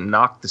house and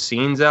knock the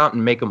scenes out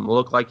and make them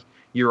look like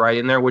you're right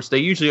in there, which they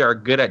usually are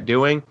good at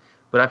doing.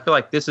 But I feel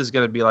like this is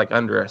going to be like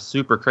under a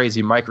super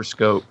crazy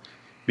microscope.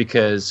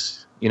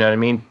 Because, you know what I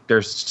mean?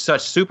 There's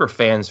such super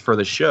fans for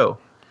the show.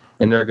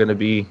 And they're going to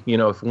be, you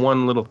know, if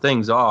one little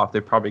thing's off,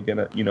 they're probably going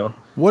to, you know.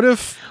 What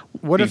if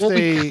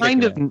they...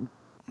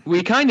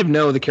 We kind of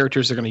know the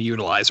characters they're going to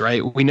utilize,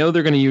 right? We know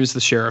they're going to use the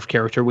sheriff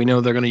character. We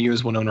know they're going to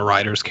use Winona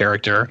Ryder's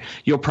character.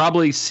 You'll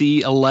probably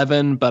see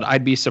Eleven, but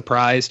I'd be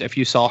surprised if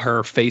you saw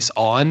her face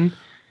on.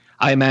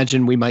 I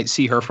imagine we might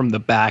see her from the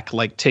back,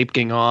 like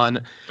taping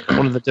on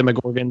one of the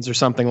Demogorgons or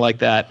something like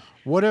that.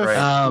 What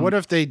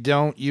if they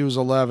don't use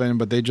 11,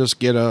 but they just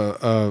get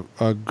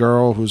a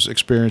girl who's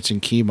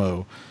experiencing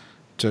chemo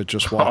to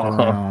just walk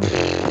around?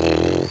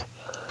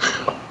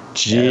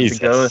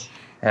 Jesus,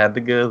 had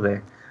to go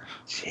there.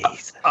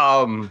 Jesus.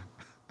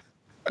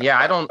 Yeah,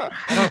 I don't.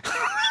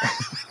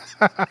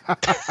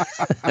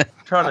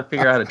 Trying to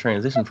figure out how to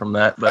transition from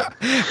that, but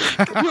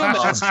can you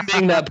imagine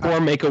being that poor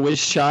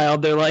Make-A-Wish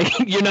child? They're like,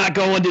 "You're not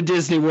going to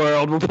Disney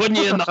World. We're putting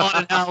you in the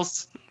haunted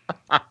house."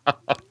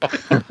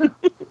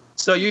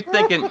 So you're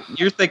thinking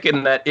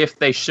that if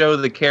they show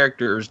the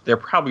characters, they're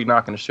probably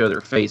not going to show their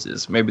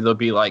faces. Maybe they'll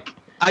be like,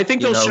 I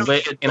think they'll show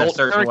the adult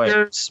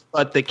characters,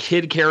 but the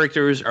kid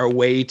characters are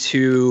way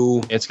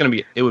too.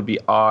 It would be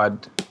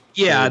odd.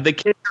 Yeah, the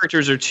kid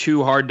characters are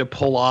too hard to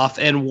pull off,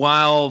 and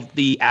while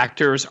the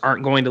actors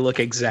aren't going to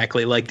look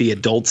exactly like the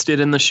adults did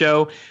in the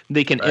show,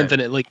 they can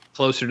infinitely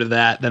closer to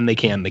that than they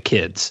can the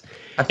kids.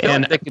 I feel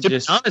and like they could to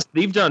be honest,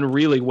 they've done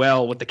really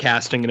well with the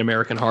casting in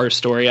American Horror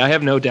Story. I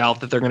have no doubt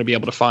that they're going to be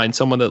able to find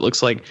someone that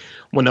looks like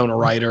Winona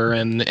Ryder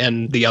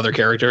and the other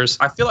characters.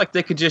 I feel like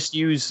they could just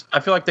use.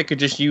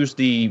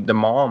 The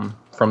mom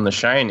from The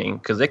Shining,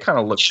 because they kind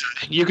of look.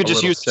 You could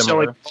just use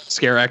similar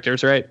scare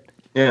actors, right?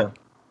 Yeah.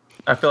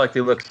 I feel like they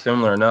look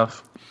similar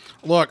enough.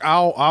 Look,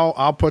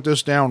 I'll put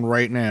this down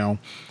right now.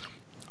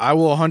 I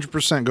will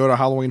 100% go to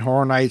Halloween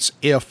Horror Nights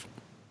if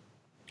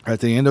at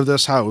the end of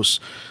this house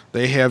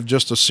they have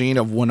just a scene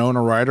of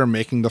Winona Ryder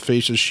making the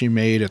faces she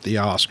made at the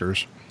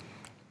Oscars.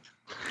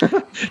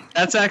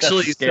 That's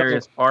actually the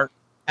scariest part.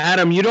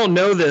 Adam, you don't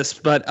know this,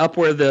 but up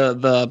where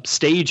the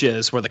stage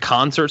is, where the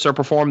concerts are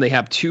performed, they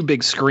have 2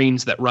 big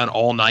screens that run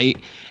all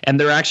night, and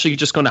they're actually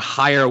just going to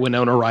hire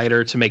Winona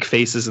Ryder to make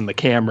faces in the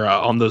camera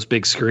on those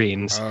big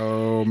screens.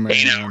 Oh, man.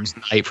 8 hours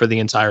a night for the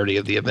entirety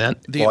of the event.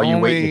 While you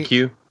wait in the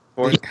queue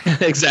for it.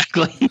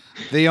 Exactly.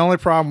 The only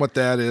problem with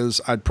that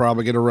is I'd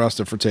probably get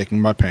arrested for taking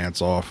my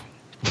pants off.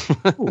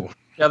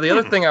 Now, the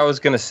other thing I was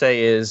going to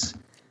say is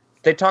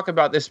they talk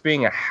about this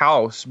being a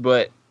house,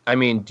 but I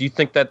mean, do you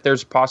think that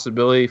there's a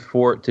possibility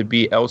for it to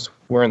be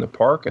elsewhere in the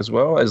park as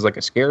well as like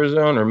a scare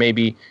zone, or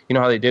maybe, you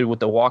know how they did with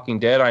The Walking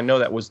Dead? I know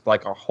that was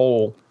like the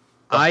whole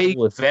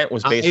event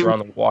was based around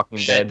The Walking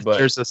Dead, but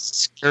there's a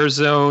scare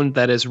zone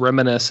that is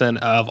reminiscent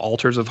of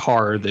Altars of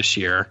Horror this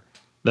year.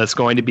 That's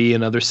going to be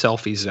another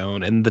selfie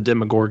zone, and the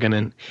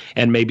Demogorgon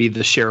and maybe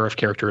the sheriff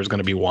character is going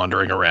to be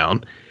wandering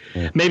around.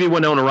 Yeah. Maybe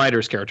Winona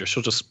Ryder's character,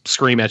 she'll just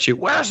scream at you,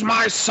 "Where's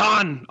my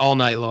son?" all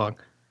night long.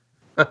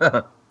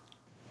 I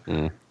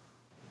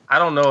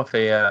don't know if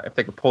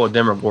they could pull a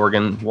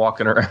Demogorgon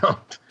walking around.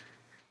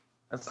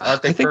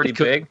 Aren't they pretty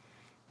big?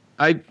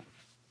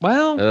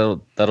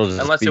 That'll just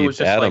unless be it was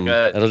just Adam.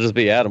 like It'll just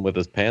be Adam with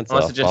his pants off.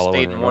 Unless it just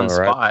stayed in one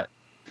spot.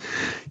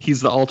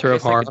 He's the Altar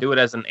of Horror. They could do it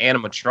as an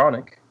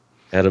animatronic.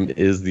 Adam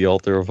is the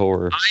Altar of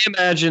Horror. I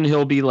imagine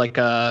he'll be like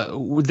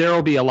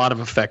there'll be a lot of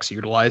effects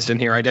utilized in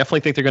here. I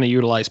definitely think they're going to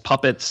utilize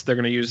puppets. They're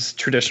going to use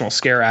traditional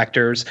scare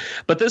actors.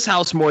 But this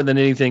house, more than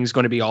anything, is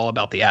going to be all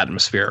about the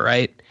atmosphere,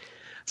 right?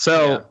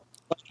 So yeah.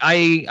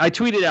 I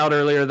tweeted out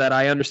earlier that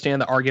I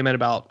understand the argument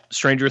about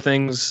Stranger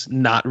Things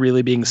not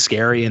really being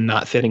scary and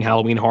not fitting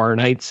Halloween Horror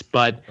Nights.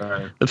 But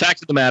the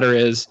fact of the matter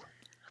is,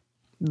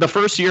 the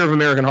first year of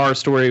American Horror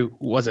Story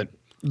wasn't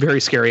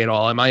very scary at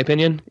all, in my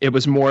opinion. It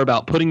was more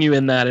about putting you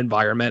in that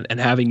environment and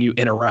having you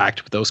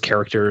interact with those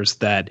characters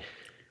that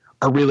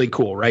are really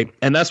cool, right?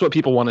 And that's what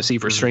people want to see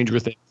for Stranger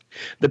Things.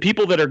 The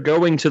people that are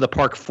going to the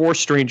park for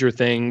Stranger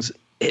Things,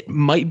 it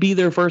might be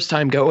their first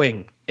time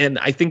going. And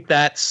I think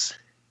that's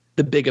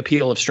the big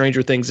appeal of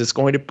Stranger Things. Is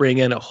going to bring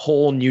in a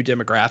whole new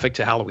demographic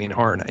to Halloween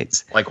Horror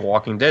Nights. Like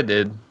Walking Dead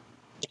did.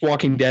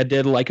 Walking Dead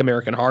did, like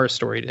American Horror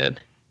Story did.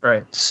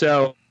 Right.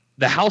 So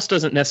the house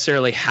doesn't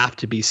necessarily have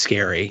to be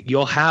scary.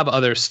 You'll have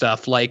other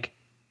stuff like,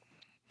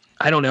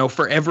 I don't know,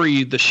 for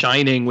The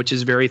Shining, which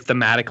is very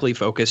thematically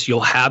focused, you'll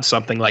have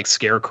something like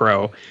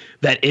Scarecrow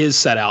that is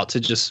set out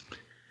to just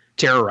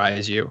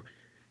terrorize you.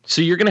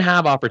 So you're going to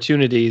have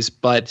opportunities,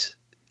 but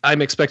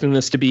I'm expecting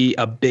this to be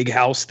a big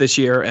house this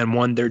year, and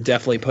one they're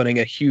definitely putting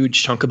a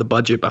huge chunk of the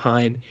budget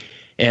behind,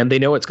 and they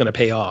know it's going to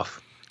pay off.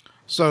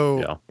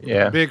 So,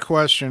 big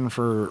question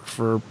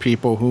for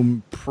people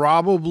who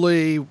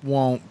probably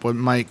won't but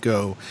might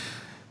go.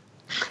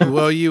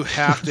 Will you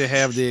have to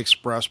have the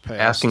express pass?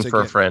 Asking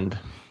for a friend.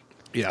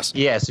 Yes.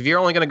 Yes, if you're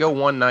only going to go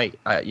one night,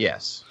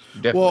 yes.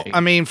 Definitely. Well, I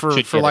mean, for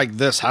like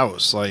this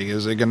house, like,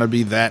 is it going to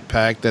be that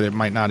packed that it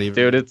might not even?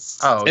 Dude, it's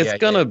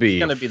gonna be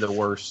the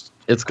worst.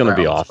 It's going to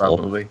be awful.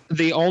 Probably.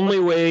 The only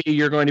way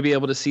you're going to be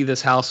able to see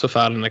this house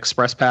without an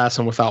express pass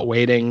and without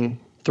waiting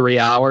 3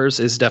 hours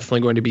is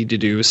definitely going to be to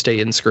do Stay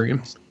and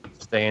Scream.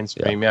 Stay and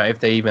Scream, yeah, if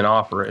they even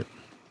offer it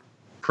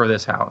for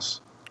this house.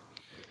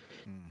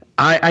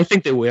 I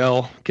think they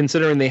will,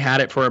 considering they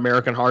had it for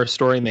American Horror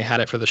Story and they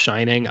had it for The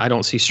Shining. I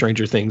don't see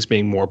Stranger Things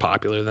being more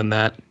popular than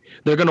that.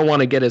 They're going to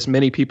want to get as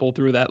many people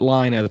through that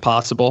line as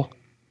possible.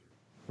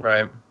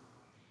 Right.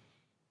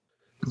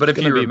 But if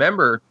you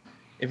remember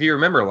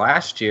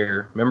last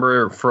year,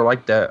 for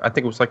like I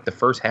think it was like the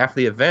first half of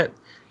the event,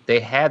 they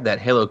had that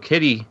Hello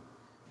Kitty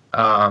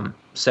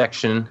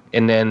section,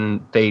 and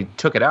then they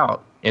took it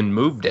out and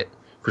moved it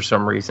for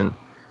some reason.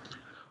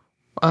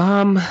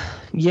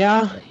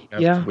 Yeah.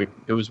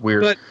 It was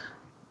weird. But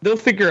they'll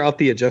figure out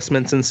the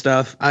adjustments and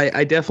stuff.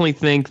 I definitely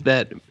think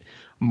that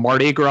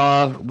Mardi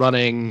Gras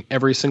running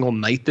every single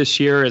night this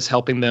year is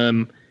helping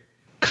them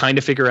kind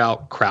of figure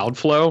out crowd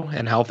flow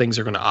and how things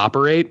are going to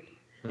operate.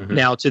 Mm-hmm.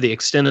 Now, to the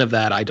extent of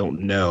that, I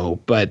don't know,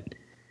 but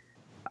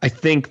I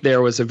think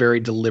there was a very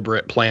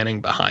deliberate planning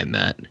behind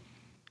that.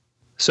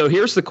 So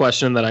here's the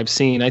question that I've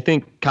seen. I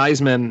think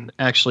Kaisman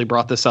actually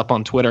brought this up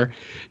on Twitter.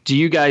 Do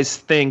you guys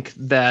think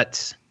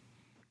that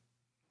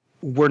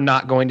we're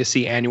not going to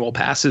see annual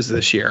passes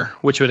this year,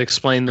 which would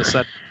explain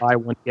the buy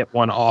one get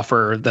one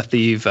offer that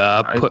they've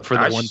put for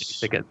the one-day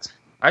tickets?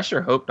 I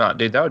sure hope not,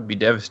 dude. That would be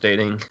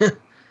devastating.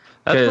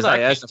 That's what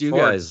I asked you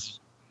guys.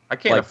 I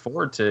can't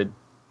afford to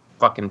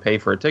fucking pay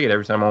for a ticket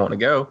every time I want to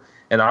go,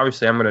 and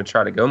obviously I'm going to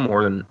try to go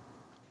more than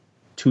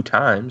 2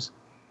 times.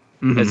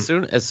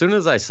 Mm-hmm. As soon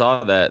as I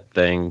saw that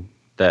thing,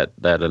 that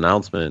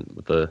announcement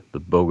with the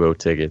BOGO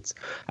tickets,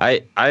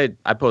 I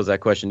posed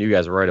that question to you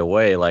guys right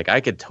away. Like, I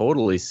could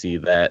totally see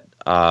that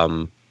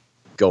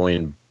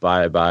going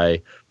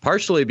bye,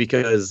 partially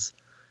because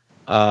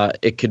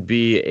it could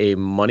be a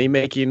money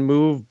making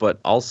move,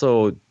 but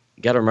also you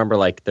got to remember,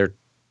 like,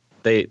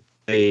 they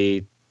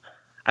I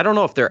don't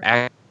know if they're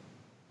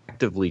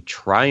actively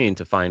trying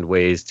to find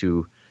ways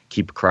to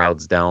keep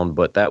crowds down,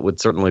 but that would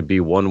certainly be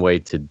one way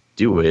to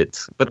do it.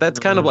 But that's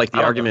kind of like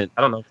the argument.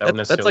 I don't know if that would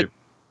necessarily.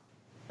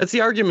 That's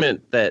the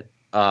argument that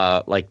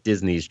like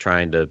Disney's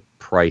trying to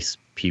price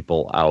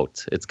people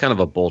out. It's kind of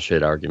a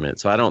bullshit argument.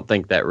 So I don't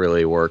think that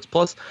really works.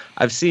 Plus,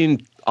 I've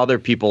seen other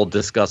people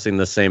discussing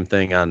the same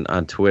thing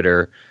on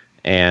Twitter,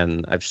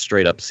 and I've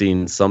straight up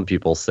seen some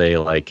people say,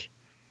 like,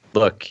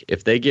 look,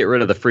 if they get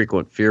rid of the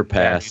frequent fear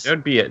pass,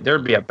 there'd be a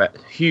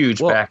huge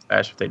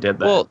backlash if they did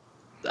that. Well,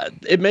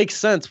 it makes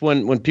sense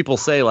when people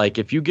say, like,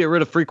 if you get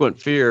rid of frequent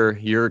fear,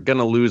 you're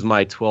gonna lose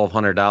my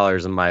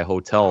 $1,200 in my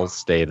hotel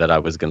stay that I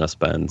was gonna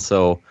spend.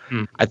 So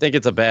I think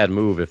it's a bad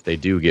move if they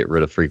do get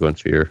rid of frequent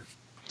fear.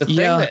 The thing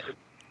that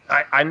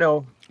I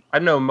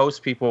know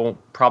most people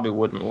probably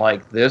wouldn't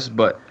like this,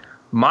 but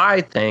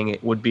my thing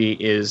would be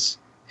is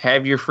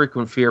have your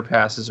frequent fear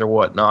passes or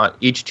whatnot,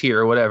 each tier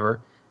or whatever,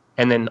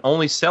 and then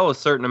only sell a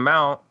certain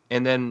amount,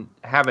 and then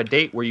have a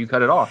date where you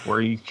cut it off,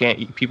 where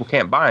people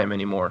can't buy them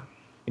anymore.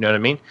 You know what I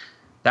mean?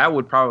 That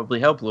would probably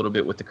help a little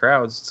bit with the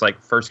crowds. It's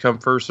like first come,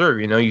 first serve.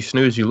 You know, you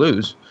snooze, you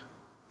lose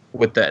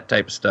with that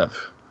type of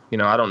stuff. You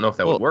know, I don't know if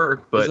that would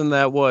work, but isn't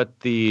that what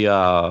the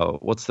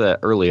what's that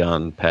early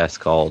on pass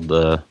called?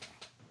 The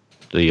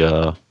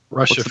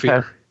Rush of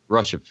Fear.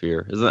 Rush of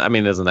Fear.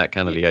 Isn't that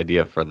kind of the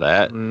idea for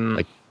that?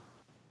 Like,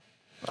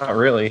 not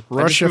really.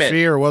 Rush of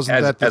Fear,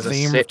 wasn't that the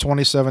theme of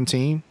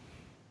 2017?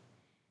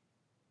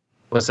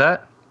 What's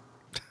that?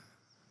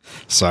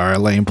 Sorry,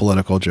 lame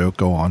political joke.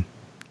 Go on.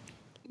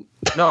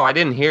 No, I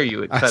didn't hear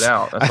you. It cut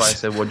out. That's why I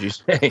said, what'd you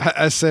say?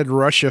 I said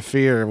Rush of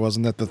Fear.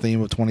 Wasn't that the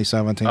theme of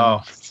 2017?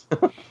 Oh,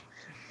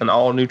 an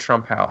all-new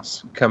Trump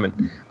house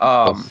coming.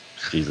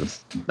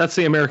 Jesus. That's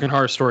the American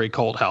Horror Story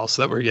Cold House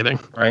that we're getting.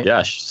 Right?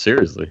 Yeah,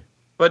 seriously.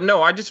 But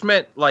no, I just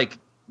meant, like,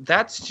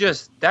 that's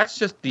just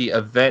the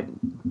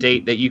event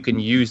date that you can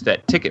use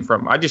that ticket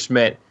from. I just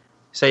meant,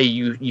 say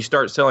you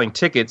start selling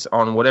tickets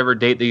on whatever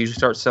date that you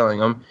start selling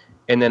them,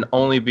 and then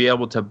only be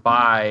able to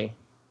buy,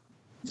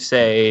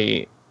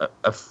 say,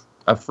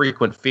 a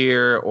frequent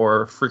fear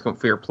or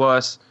frequent fear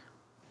plus,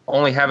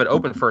 only have it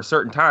open for a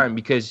certain time,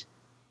 because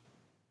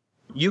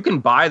you can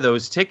buy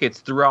those tickets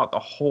throughout the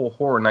whole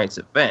Horror Nights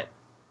event.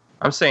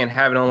 I'm saying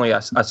having only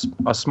a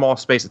small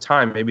space of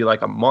time, maybe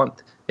like a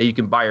month, that you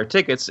can buy your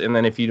tickets, and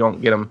then if you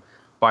don't get them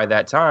by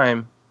that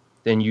time,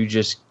 then you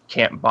just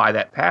can't buy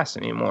that pass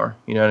anymore.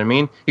 You know what I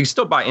mean? You can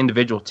still buy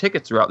individual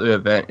tickets throughout the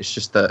event. It's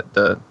just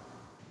the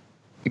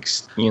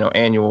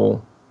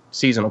annual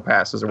seasonal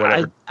passes or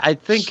whatever. I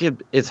think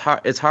it's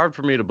hard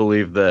for me to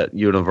believe that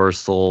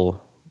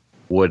Universal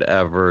would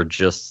ever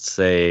just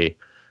say,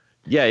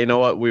 yeah, you know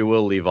what, we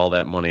will leave all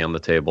that money on the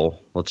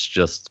table. Let's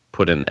just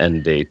put an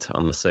end date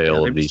on the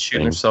sale of these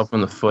shooting things. Herself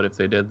in the foot if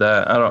they did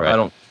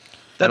that.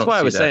 That's why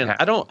I was saying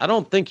I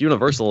don't think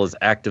Universal is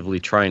actively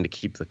trying to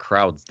keep the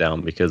crowds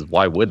down, because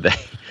why would they?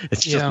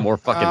 It's just more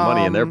fucking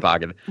money in their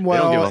pocket.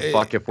 Well, they don't give a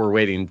fuck if we're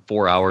waiting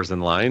 4 hours in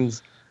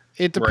lines.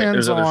 It depends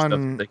There's other stuff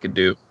on they could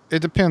do.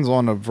 It depends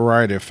on a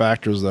variety of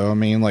factors, though. I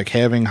mean, like,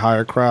 having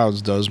higher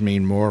crowds does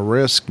mean more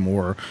risk,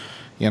 more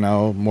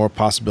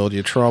possibility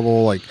of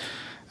trouble, like,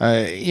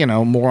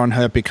 more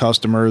unhappy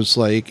customers.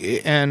 Like,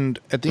 and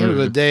at the end of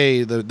the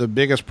day, the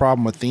biggest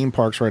problem with theme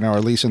parks right now, or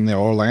at least in the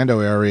Orlando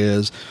area,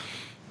 is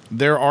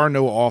there are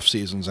no off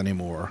seasons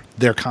anymore.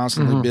 They're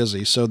constantly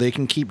busy, so they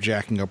can keep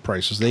jacking up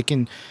prices. They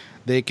can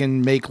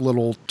make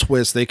little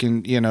twists. They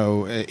can,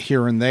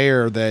 here and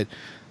there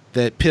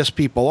that piss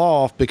people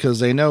off, because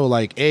they know,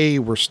 like, A,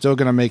 we're still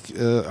going to make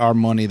our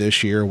money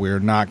this year. We're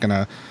not going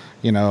to,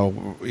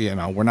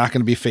 we're not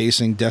going to be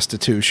facing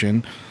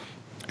destitution.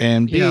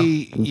 And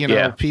B,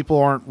 people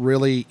aren't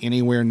really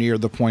anywhere near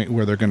the point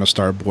where they're going to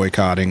start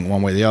boycotting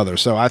one way or the other.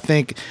 So I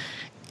think,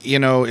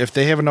 if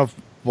they have enough,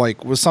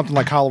 like with something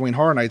like Halloween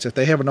Horror Nights, if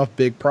they have enough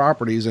big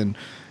properties, and,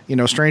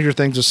 Stranger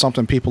Things is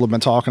something people have been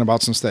talking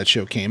about since that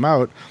show came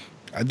out,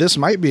 this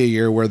might be a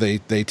year where they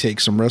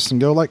take some risks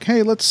and go, like,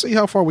 hey, let's see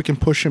how far we can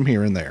push him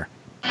here and there.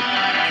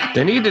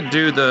 They need to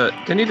do the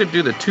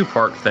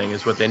 2-park thing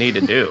is what they need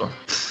to do.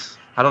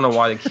 I don't know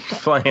why they keep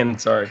playing.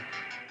 Sorry,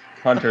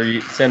 Hunter, you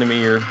sending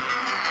me your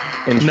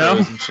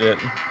intros and shit.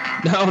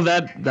 No,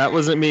 that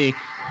wasn't me.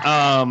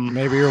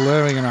 Maybe you're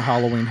living in a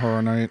Halloween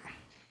Horror Night.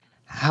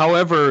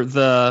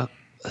 However,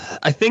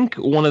 I think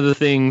one of the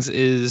things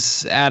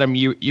is, Adam,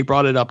 you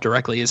brought it up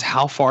directly, is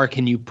how far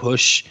can you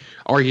push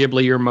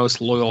arguably your most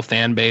loyal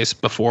fan base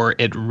before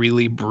it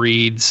really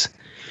breeds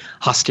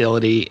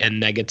hostility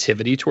and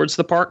negativity towards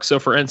the park. So,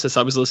 for instance,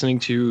 I was listening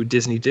to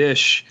Disney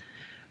Dish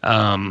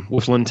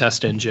with Lynn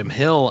Testa and Jim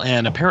Hill,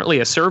 and apparently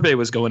a survey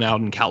was going out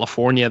in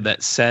California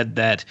that said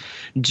that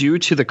due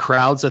to the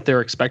crowds that they're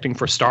expecting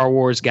for Star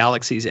Wars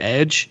Galaxy's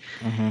Edge,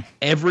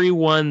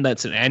 everyone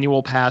that's an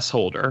annual pass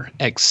holder,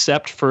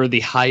 except for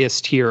the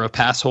highest tier of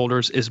pass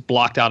holders, is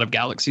blocked out of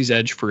Galaxy's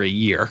Edge for a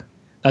year.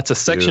 That's a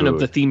section of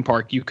the theme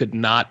park you could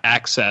not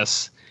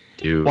access.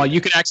 While you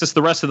can access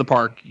the rest of the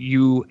park,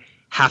 you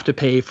have to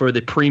pay for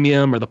the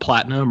premium or the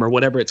platinum or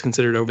whatever it's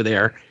considered over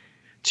there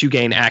to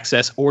gain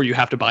access, or you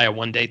have to buy a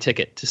one-day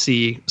ticket to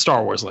see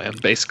Star Wars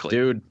Land, basically.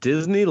 Dude,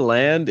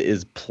 Disneyland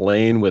is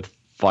playing with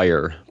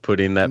fire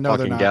putting that No, they're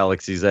fucking not.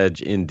 Galaxy's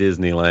Edge in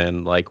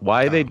Disneyland. Like,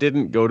 why they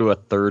didn't go to a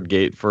third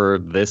gate for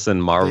this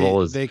and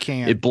Marvel They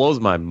can't. It blows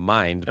my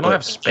mind. They don't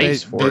have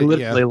space for they- it.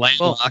 Literally yeah.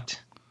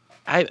 landlocked.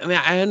 I mean,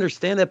 I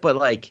understand that, but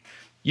like,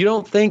 you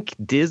don't think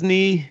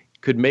Disney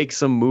could make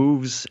some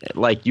moves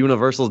like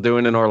Universal's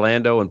doing in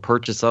Orlando and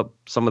purchase up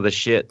some of the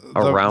shit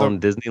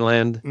around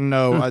Disneyland?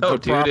 No, No, the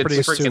dude, property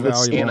it's is too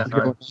freaking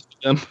valuable.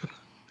 Anaheim.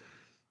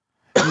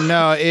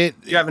 No, it.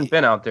 You haven't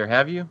been out there,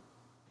 have you?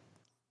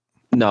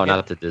 No,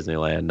 not to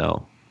Disneyland.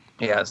 No.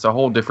 Yeah, it's a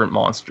whole different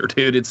monster,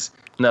 dude. It's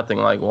nothing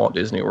like Walt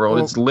Disney World.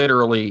 Well- It's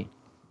literally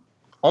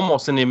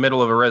almost in the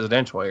middle of a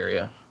residential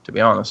area, to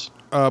be honest.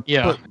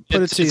 Yeah,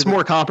 put it's, it it's to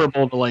more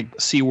comparable to like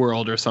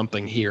SeaWorld or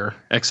something here,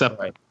 except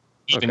Right.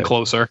 even Okay.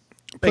 closer.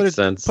 Makes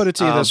sense. Put it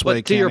to you this way,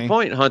 but to your Kenny.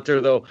 point,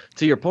 Hunter, though,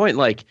 to your point,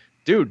 like,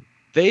 dude,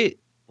 they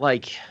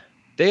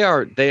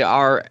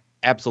are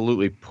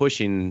absolutely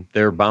pushing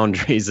their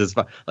boundaries as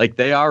far, like,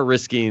 they are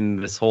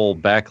risking this whole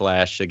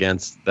backlash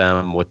against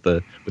them with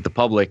the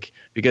public,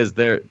 because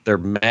their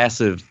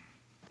massive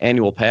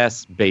annual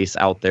pass base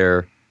out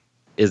there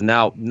is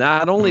now,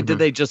 not only did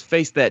they just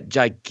face that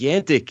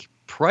gigantic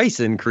price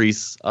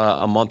increase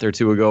a month or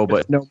two ago,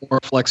 but No more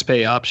flex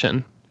pay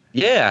option.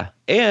 yeah,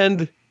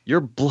 and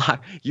you're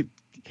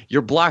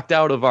blocked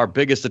out of our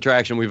biggest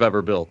attraction we've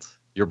ever built.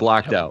 You're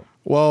blocked out.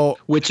 Well,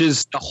 Which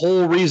is the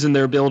whole reason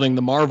they're building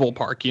the Marvel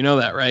park. You know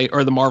that, right?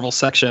 Or the Marvel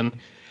section.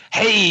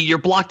 Hey, you're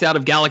blocked out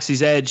of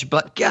Galaxy's Edge,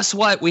 but guess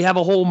what? We have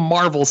a whole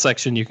Marvel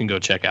section you can go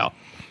check out.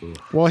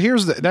 Well,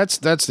 that's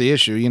the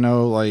issue. You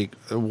know, like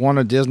one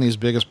of Disney's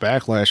biggest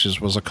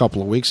backlashes was a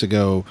couple of weeks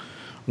ago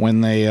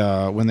when they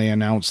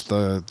announced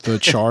the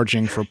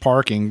charging for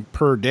parking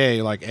per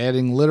day, like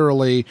adding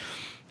literally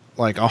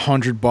like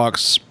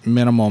 $100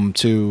 minimum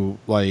to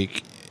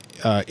like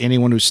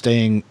anyone who's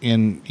staying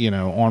in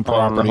on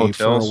property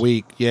for a hotels.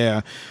 week.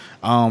 Yeah,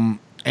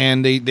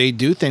 and they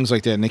do things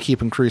like that, and they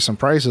keep increasing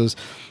prices.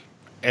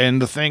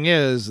 And the thing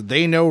is,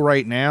 they know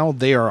right now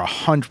they are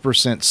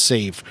 100%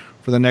 safe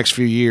for the next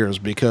few years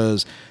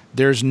because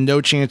there's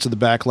no chance of the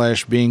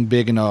backlash being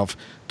big enough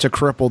to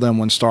cripple them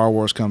when Star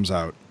Wars comes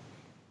out.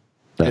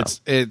 No.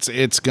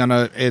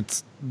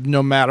 It's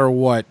no matter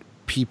what,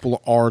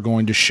 people are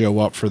going to show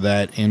up for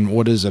that in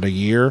a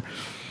year.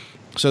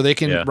 So they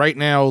can right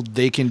now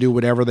they can do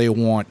whatever they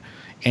want,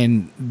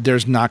 and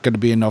there's not going to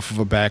be enough of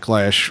a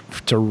backlash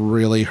to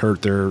really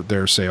hurt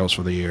their sales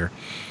for the year.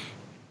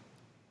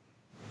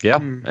 Yeah,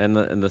 and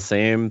the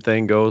same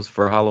thing goes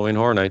for Halloween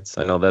Horror Nights.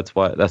 I know that's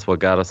what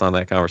got us on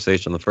that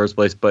conversation in the first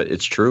place, but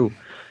it's true.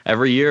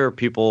 Every year,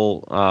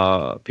 people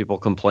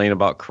complain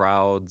about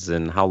crowds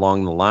and how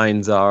long the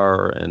lines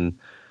are, and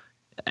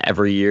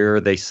every year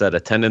they set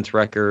attendance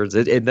records.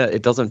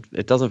 It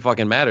doesn't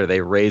fucking matter. They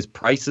raise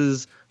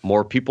prices,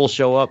 more people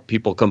show up,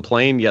 people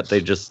complain, yet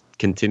they just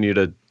continue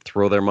to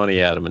throw their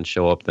money at them and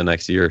show up the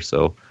next year.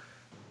 So,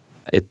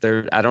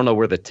 I don't know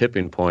where the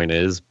tipping point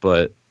is,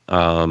 but.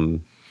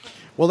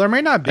 Well, there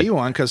may not be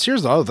one, because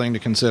here's the other thing to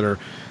consider.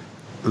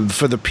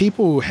 For the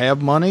people who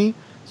have money,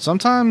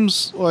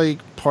 sometimes like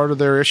part of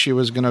their issue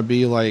is going to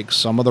be like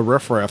some of the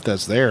riffraff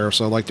that's there.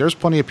 So like there's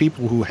plenty of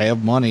people who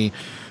have money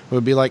who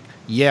would be like,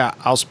 yeah,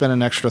 I'll spend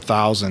an extra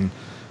 $1,000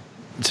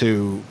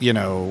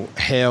 to,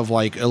 have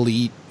like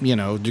elite,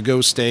 to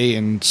go stay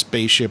in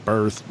Spaceship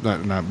Earth,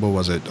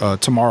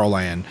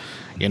 Tomorrowland,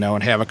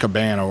 and have a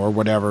cabana or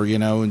whatever,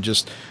 and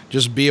just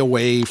be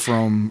away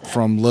from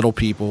little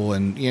people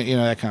and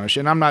that kind of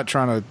shit. And I'm not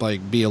trying to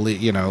like be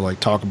elite,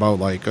 like talk about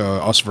like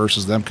us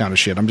versus them kind of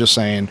shit. I'm just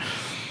saying,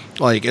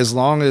 like, as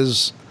long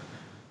as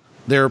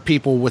there are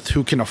people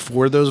who can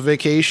afford those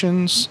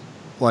vacations,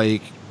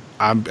 like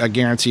I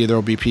guarantee you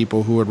there'll be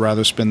people who would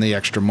rather spend the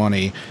extra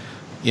money,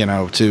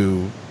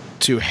 to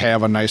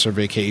have a nicer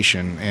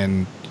vacation.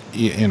 And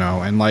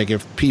and like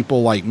if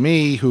people like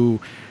me who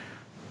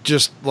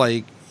just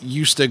like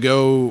used to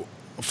go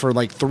for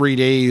like 3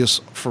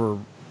 days for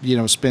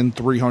spend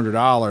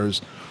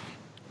 $300,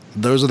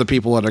 those are the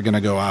people that are going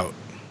to go out.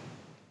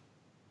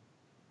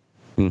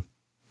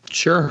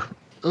 Sure.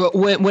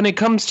 When it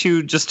comes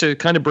to, just to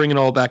kind of bring it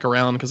all back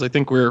around, because I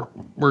think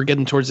we're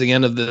getting towards the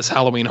end of this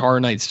Halloween Horror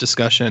Nights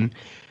discussion,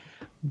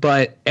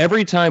 but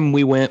every time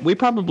we went, we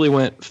probably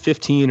went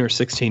 15 or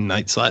 16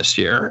 nights last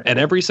year, and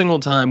every single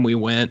time we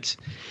went,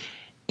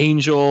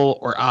 Angel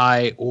or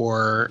I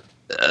or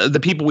the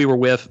people we were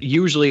with,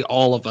 usually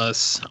all of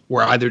us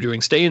were either doing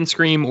Stay and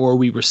Scream or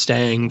we were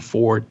staying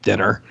for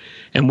dinner.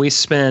 And we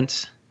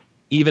spent,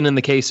 even in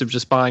the case of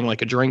just buying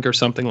like a drink or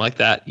something like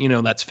that,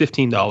 that's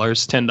 $15,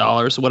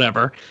 $10,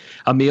 whatever.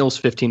 A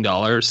meal's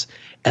 $15.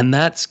 And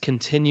that's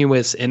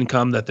continuous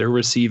income that they're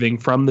receiving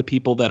from the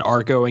people that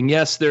are going.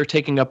 Yes, they're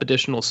taking up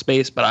additional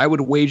space, but I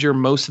would wager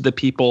most of the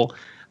people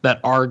that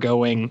are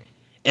going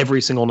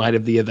every single night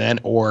of the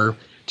event or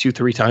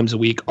 2-3 times a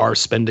week are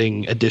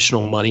spending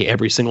additional money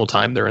every single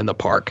time they're in the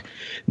park.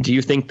 Do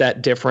you think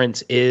that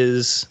difference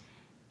is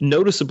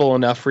noticeable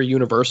enough for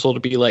Universal to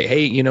be like,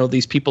 hey, you know,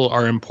 these people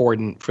are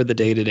important for the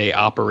day-to-day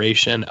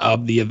operation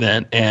of the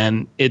event,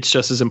 and it's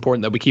just as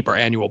important that we keep our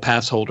annual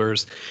pass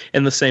holders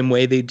in the same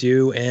way they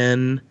do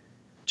in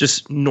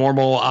just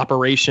normal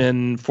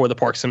operation for the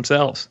parks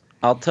themselves.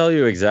 I'll tell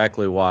you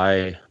exactly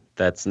why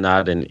that's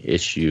not an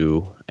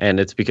issue, and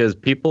it's because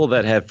people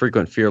that have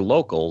frequent fear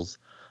locals,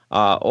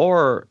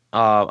 or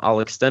I'll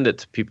extend it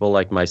to people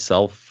like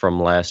myself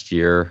from last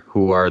year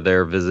who are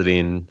there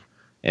visiting,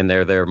 and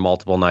they're there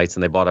multiple nights,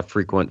 and they bought a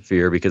frequent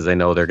fear because they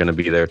know they're going to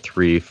be there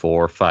 3,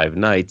 4, 5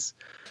 nights.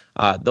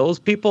 Those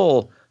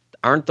people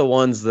aren't the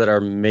ones that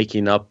are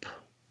making up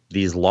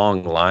these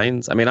long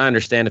lines. I mean, I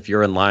understand if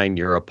you're in line,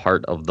 you're a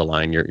part of the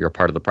line, you're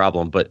part of the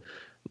problem. But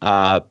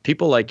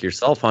people like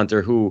yourself,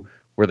 Hunter, who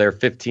were there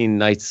 15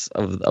 nights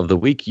of the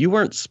week, you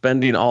weren't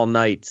spending all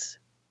night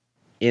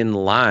in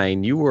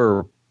line. You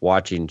were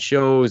watching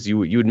shows. You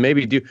would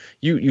maybe do,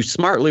 you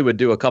smartly would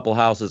do a couple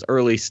houses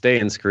early, stay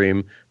and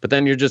scream, but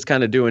then you're just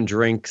kind of doing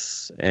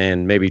drinks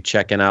and maybe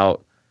checking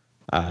out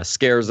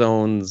scare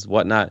zones,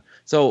 whatnot.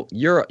 So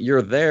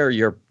you're there,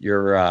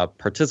 you're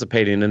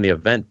participating in the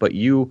event, but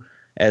you,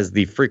 as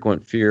the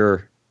frequent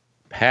fear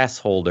pass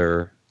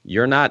holder,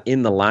 you're not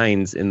in the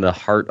lines in the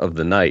heart of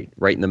the night,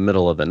 right in the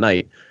middle of the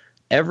night.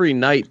 Every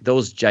night,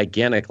 those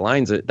gigantic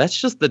lines, that's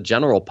just the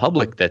general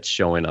public that's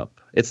showing up.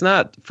 It's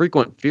not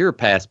frequent fear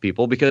pass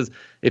people, because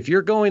if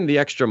you're going the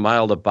extra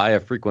mile to buy a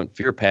frequent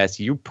fear pass,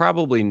 you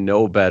probably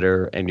know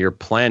better and you're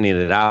planning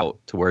it out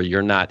to where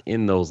you're not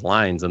in those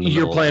lines.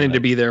 You're planning to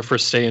be there for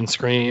Stay and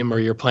Scream, or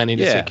you're planning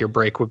to take your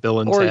break with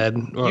Bill and Ted.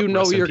 You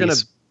know you're going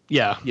to...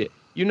 Yeah.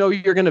 You know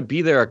you're going to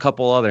be there a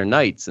couple other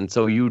nights, and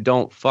so you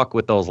don't fuck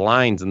with those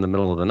lines in the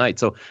middle of the night.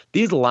 So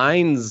these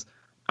lines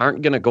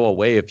aren't going to go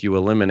away if you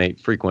eliminate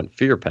frequent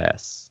fear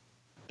pass.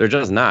 They're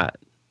just not.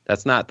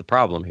 That's not the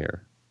problem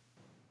here.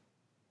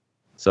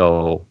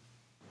 So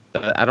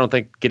I don't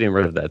think getting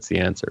rid of that's the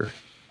answer.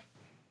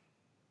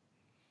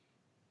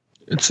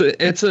 It's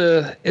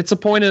a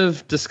point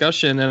of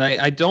discussion, and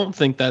I don't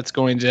think that's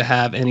going to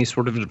have any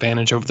sort of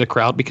advantage over the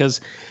crowd,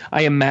 because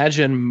I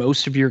imagine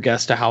most of your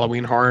guests to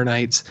Halloween Horror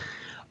Nights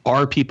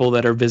are people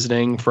that are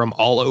visiting from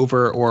all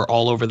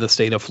over the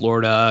state of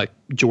Florida,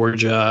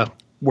 Georgia,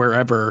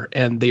 wherever,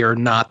 and they are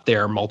not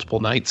there multiple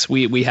nights.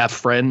 We have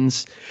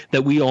friends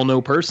that we all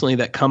know personally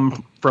that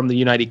come from the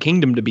United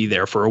Kingdom to be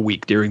there for a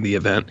week during the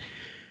event.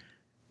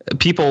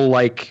 People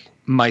like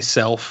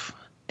myself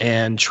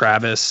and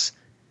Travis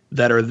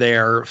that are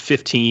there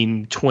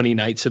 15, 20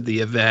 nights of the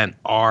event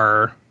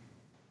are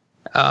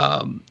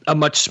a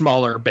much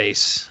smaller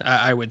base,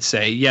 I would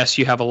say. Yes,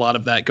 you have a lot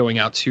of that going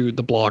out to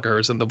the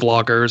bloggers and the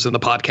vloggers and the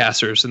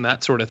podcasters and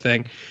that sort of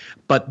thing,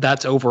 but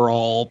that's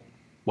overall,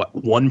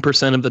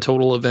 1% of the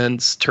total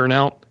events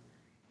turnout?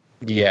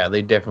 Yeah,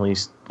 they definitely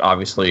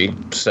obviously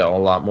sell a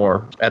lot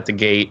more at the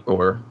gate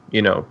or,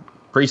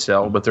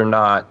 pre-sale, but they're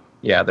not,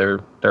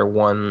 they're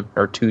 1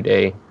 or 2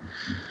 day.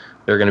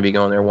 They're going to be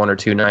going there 1 or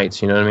 2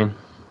 nights, you know what I mean?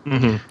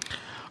 Mm-hmm.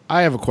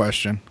 I have a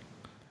question.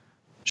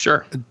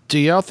 Sure. Do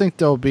y'all think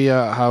there'll be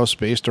a house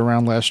based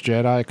around Last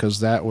Jedi? Because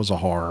that was a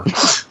horror.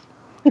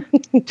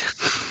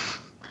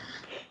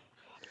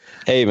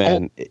 Hey,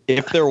 man,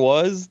 if there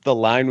was, the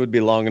line would be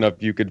long enough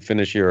you could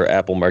finish your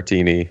apple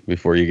martini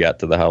before you got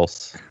to the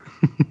house.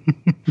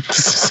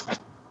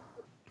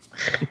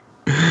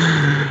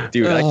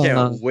 Dude, I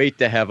can't wait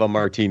to have a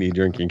martini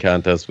drinking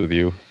contest with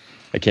you.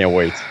 I can't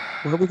wait.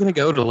 Where are we going to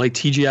go to, like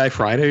TGI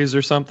Fridays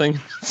or something?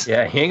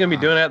 Yeah, he ain't going to be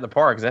doing that at the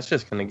parks. That's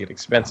just going to get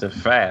expensive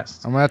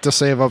fast. I'm going to have to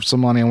save up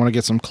some money. I want to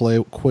get some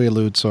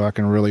Quaaludes so I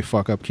can really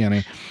fuck up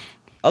Kenny.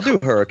 I'll do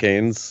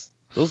hurricanes.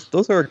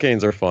 Those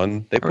hurricanes are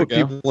fun. They put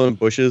people in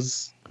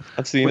bushes.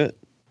 I've seen it.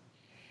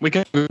 We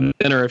can go to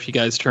dinner if you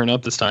guys turn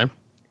up this time.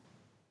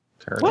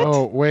 What?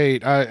 Oh,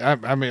 wait.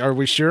 I mean, are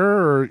we sure,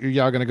 or are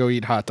y'all going to go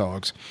eat hot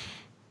dogs?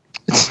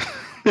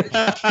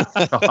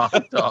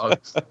 Hot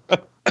dogs.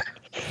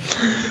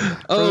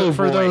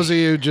 For those of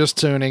you just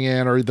tuning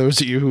in, or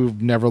those of you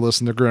who've never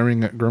listened to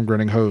Grim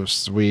Grinning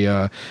Hosts, we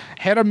had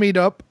a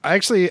meetup.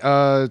 Actually,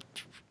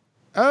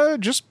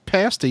 just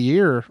past a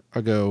year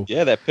ago.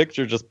 Yeah, that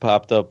picture just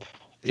popped up.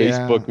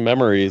 Facebook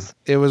memories.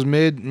 It was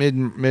mid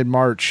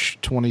March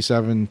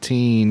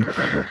 2017,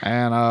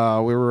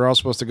 and we were all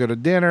supposed to go to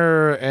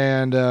dinner,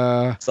 and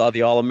saw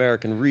the All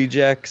American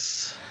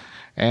Rejects,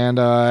 and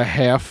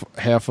half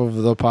of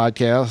the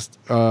podcast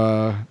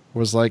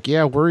was like,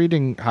 yeah, we're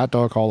eating Hot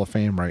Dog Hall of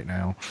Fame right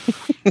now.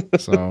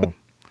 So,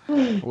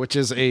 which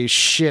is a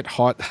shit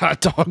hot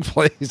dog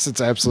place.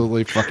 It's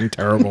absolutely fucking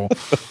terrible.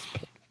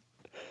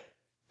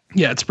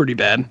 Yeah, it's pretty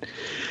bad.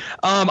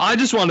 I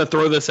just wanted to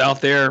throw this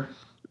out there,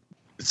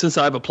 since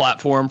I have a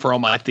platform for all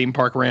my theme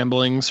park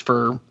ramblings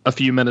for a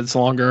few minutes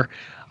longer.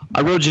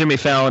 I wrote Jimmy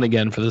Fallon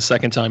again for the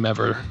second time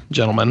ever,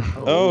 gentlemen.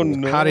 Oh,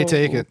 no. How'd he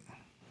take it?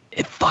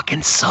 It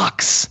fucking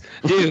sucks,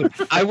 dude.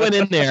 I went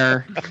in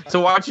there. So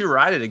why'd you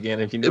write it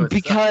again if you knew it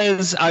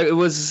because I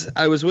was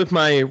with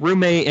my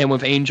roommate and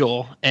with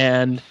Angel,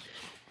 and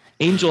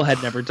Angel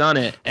had never done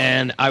it,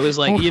 and I was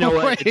like, you know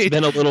what? It's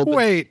been a little bit.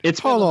 Wait,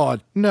 hold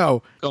on.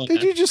 No. Go on, Did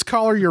man. you just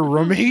call her your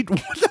roommate?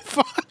 What the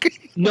fuck?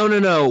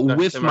 No,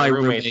 with So my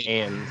roommate.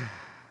 and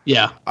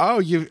Yeah. Oh,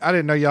 I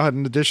didn't know y'all had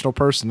an additional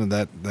person in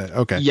that.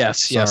 Okay.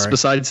 Yes. Sorry.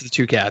 Besides the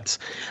two cats,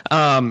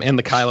 and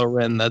the Kylo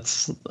Ren,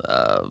 that's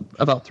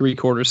about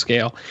 3/4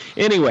 scale.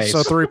 Anyways,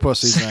 So 3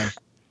 pussies then.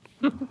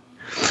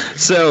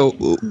 so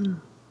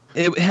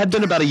it had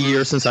been about a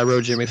year since I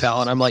wrote Jimmy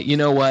Fallon. I'm like, you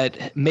know what?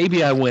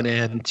 Maybe I went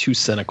in too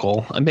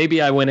cynical.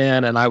 Maybe I went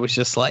in and I was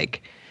just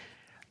like,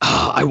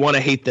 oh, I want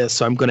to hate this,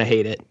 so I'm going to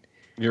hate it.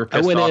 you were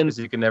pissed went off in- because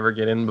you could never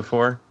get in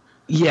before.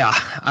 Yeah,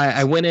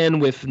 I went in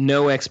with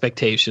no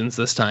expectations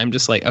this time.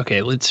 Just like,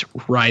 okay, let's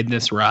ride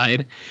this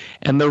ride.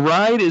 And the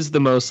ride is the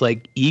most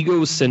like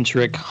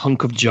egocentric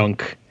hunk of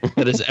junk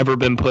that has ever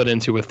been put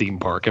into a theme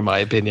park, in my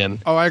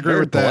opinion. Oh, I agree Very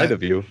with that. polite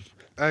of you.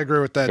 I agree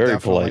with that. Very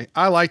Definitely. polite.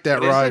 I like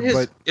that ride,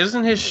 but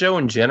Isn't his show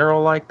in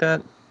general like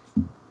that?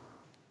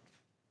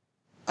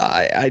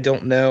 I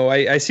don't know.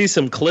 I see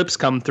some clips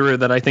come through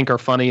that I think are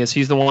funny. Is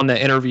he's the one that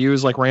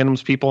interviews like random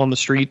people on the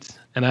street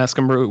and ask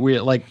them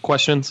like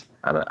questions?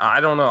 I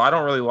don't know. I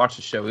don't really watch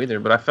the show either,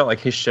 but I felt like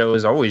his show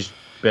has always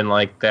been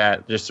like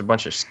that. Just a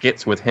bunch of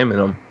skits with him in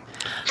them.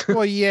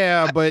 well,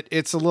 yeah, but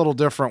it's a little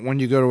different when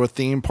you go to a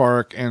theme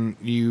park and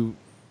you.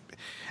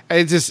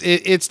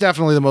 It's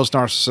definitely the most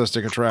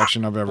narcissistic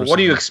attraction I've ever seen. What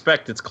do you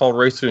expect? It's called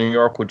Race to New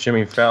York with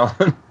Jimmy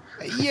Fallon.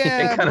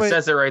 Yeah, It kind of but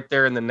says it right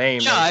there in the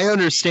name. Yeah, I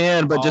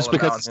understand, but all just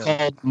because about it's him.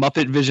 called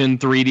Muppet Vision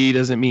 3D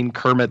doesn't mean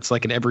Kermit's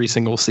like in every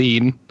single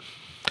scene.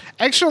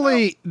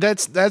 actually,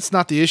 that's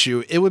not the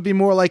issue. It would be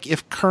more like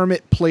if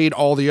Kermit played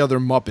all the other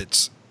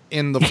Muppets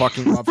in the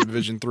fucking Muppet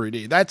Vision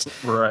 3D. That's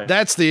Right.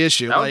 That's the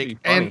issue. That would Like, be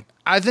funny. and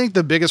I think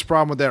the biggest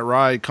problem with that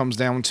ride comes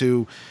down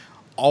to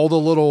all the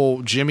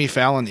little Jimmy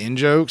Fallon in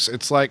jokes.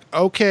 It's like,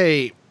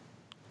 okay,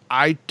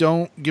 I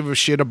don't give a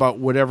shit about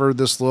whatever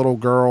this little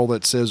girl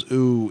that says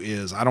ooh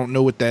is. I don't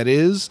know what that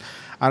is.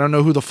 I don't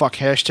know who the fuck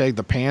hashtag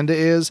the panda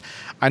is.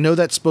 I know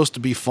that's supposed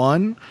to be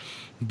fun,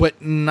 but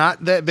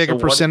not that big So a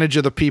what- percentage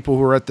of the people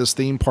who are at this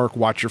theme park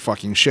watch your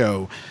fucking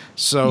show.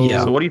 So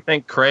Yeah. So what do you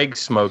think Craig's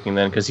smoking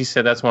then? Because he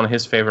said that's one of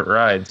his favorite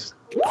rides.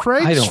 I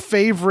Craig's don't-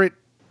 favorite,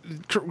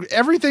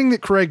 everything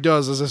that Craig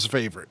does is his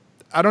favorite.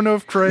 I don't know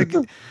if Craig,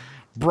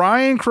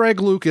 Brian Craig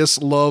Lucas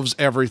loves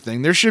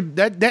everything. There should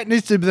that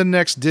needs to be the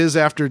next Diz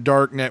After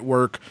Dark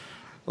Network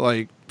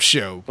like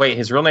show. Wait,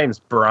 his real name's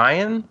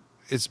Brian?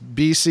 It's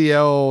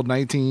BCL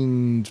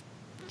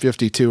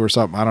 1952 or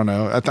something. I don't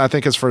know. I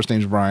think his first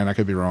name's Brian. I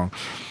could be wrong.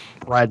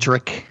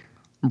 Bradrick,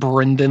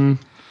 Brendan.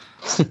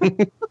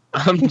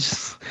 I'm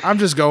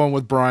just going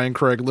with Brian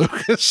Craig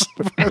Lucas.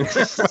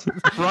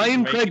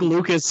 Brian Craig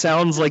Lucas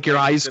sounds like your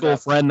high school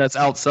friend that's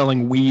out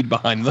selling weed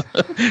behind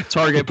the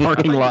Target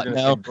parking lot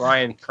now.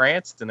 Brian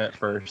Cranston at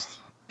first.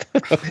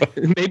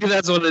 Maybe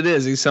that's what it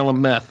is. He's selling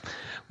meth,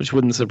 which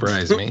wouldn't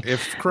surprise me.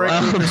 If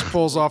Craig Lucas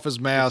pulls off his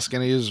mask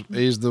and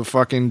he's the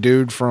fucking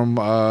dude from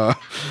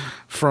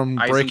Breaking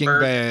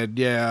Eisenberg? Bad,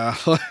 yeah,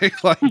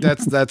 like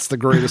that's the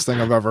greatest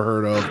thing I've ever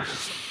heard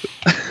of.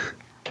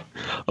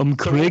 I'm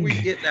So what we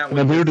Craig, getting at and with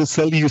I'm here to this?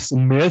 sell you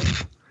some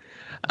meth.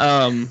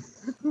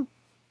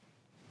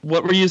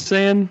 What were you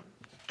saying, No,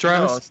 I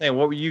Travis? was saying,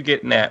 what were you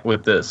getting at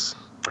with this?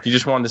 You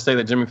just wanted to say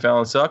that Jimmy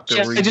Fallon sucked, or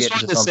Yeah, were I you just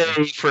getting wanted to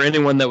something? say for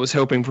anyone that was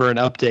hoping for an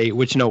update,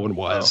 which no one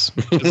was,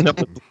 because no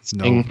one was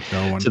listening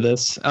No one. to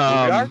this. We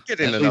are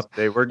getting at an least-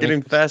 update. We're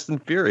getting Fast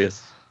and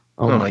Furious.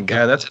 Oh my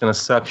god, that's gonna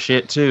suck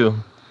shit too.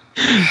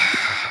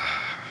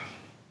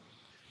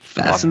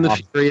 Fast and the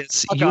off.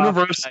 Furious, Fuck off.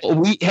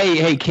 Universal.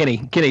 Hey,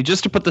 Kenny,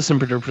 just to put this in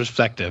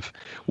perspective,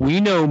 we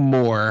know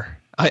more.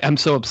 I'm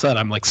so upset.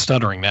 I'm like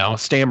stuttering now,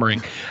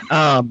 stammering.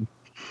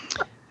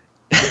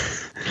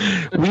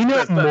 We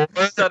know more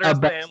Sutter's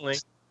about. family.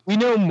 We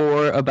know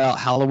more about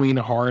Halloween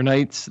Horror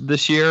Nights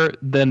this year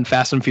than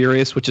Fast and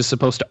Furious, which is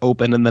supposed to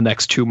open in the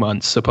next 2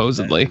 months,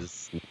 supposedly. That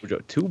is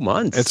 2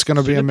 months. It's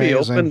gonna be Should it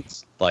amazing. open,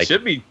 like,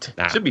 should be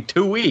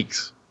 2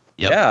 weeks.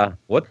 Yep. yeah.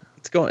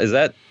 What's going? Is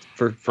that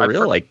for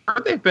real? Like,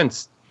 heard they've been.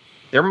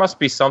 There must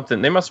be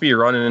something. They must be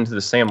running into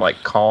the same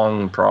like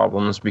Kong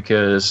problems,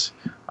 because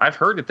I've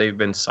heard that they've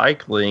been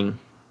cycling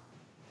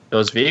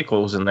those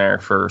vehicles in there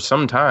for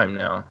some time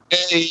now.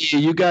 Hey,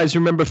 you guys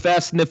remember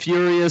Fast and the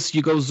Furious?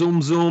 You go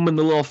zoom zoom in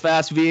the little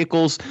fast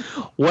vehicles.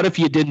 What if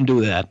you didn't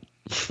do that?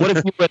 What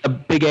if you were in a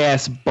big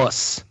ass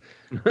bus?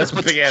 That's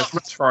what Big ass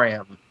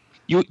tram.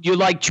 You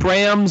like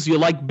trams, you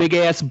like big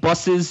ass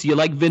buses, you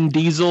like Vin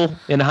Diesel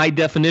in high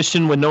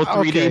definition with no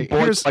 3D Okay,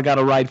 boards. here's- I got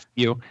a ride for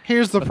you.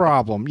 Here's the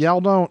problem. Y'all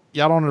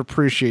don't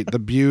appreciate the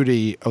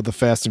beauty of the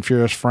Fast and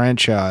Furious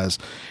franchise.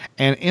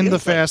 And in the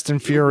Fast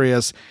and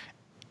Furious,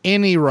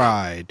 any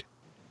ride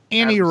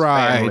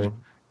Family.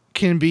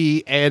 can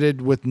be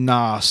added with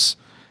NOS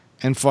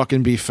and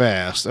fucking be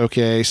fast.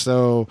 Okay,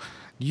 so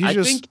you I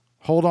just think-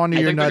 hold on to I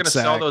your think they're gonna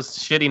sell nutsack. those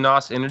shitty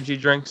NOS energy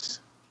drinks.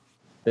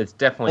 It's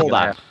definitely Hold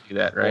gonna on. have to do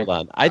that, right? hold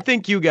on. I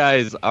think you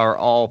guys are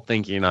all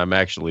thinking I'm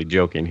actually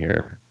joking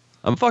here.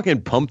 I'm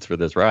fucking pumped for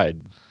this ride.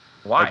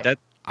 Why? Like that.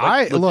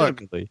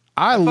 Legitimately.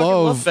 I fucking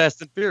love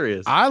Fast and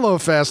Furious. I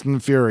love Fast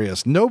and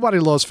Furious. Nobody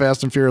loves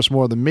Fast and Furious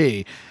more than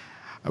me.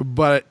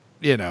 But,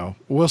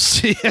 we'll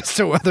see as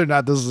to whether or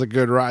not this is a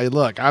good ride.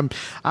 Look,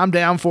 I'm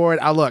down for it.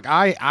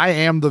 I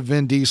am the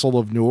Vin Diesel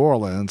of New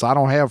Orleans. I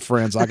don't have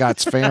friends. I got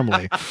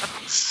family.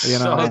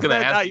 So I was gonna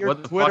ask,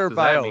 what the fuck does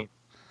that mean?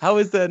 How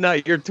is that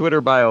not your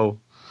Twitter bio?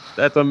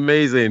 That's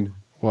amazing.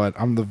 What?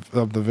 I'm the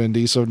Vin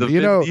Diesel. The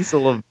Vin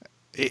Diesel of.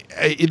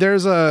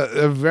 There's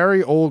a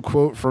very old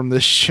quote from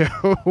this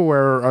show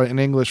where an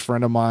English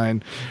friend of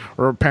mine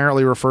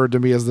apparently referred to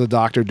me as the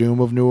Dr.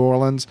 Doom of New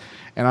Orleans,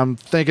 and I'm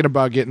thinking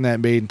about getting that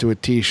made into a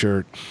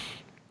T-shirt.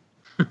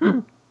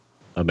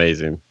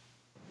 Amazing.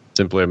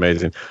 Simply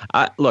amazing.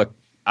 Look,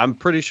 I'm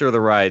pretty sure the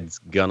ride's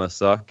gonna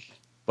suck,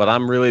 but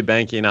I'm really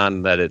banking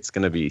on that it's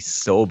gonna be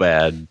so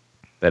bad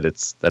that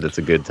it's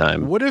a good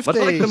time. What if Much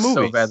they like the movies.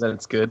 So bad that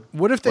it's good.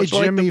 What if they Much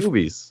like Jimmy? the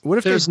movies. What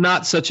if There's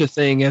not such a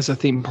thing as a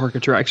theme park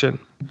attraction.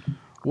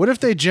 What if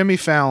they Jimmy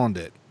Falloned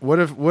it?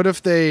 What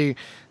if they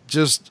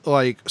just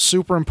like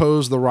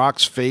superimpose The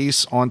Rock's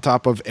face on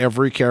top of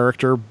every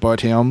character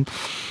but him?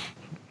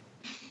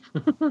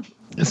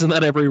 Isn't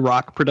that every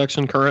Rock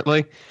production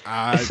currently?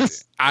 I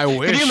wish.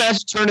 Can you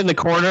imagine turning the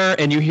corner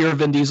and you hear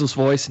Vin Diesel's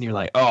voice and you're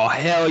like, oh,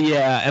 hell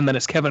yeah. And then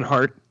it's Kevin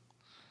Hart.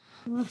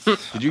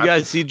 Did you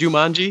guys see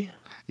Jumanji?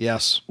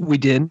 Yes. We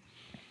did.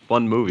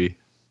 Fun movie.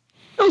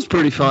 It was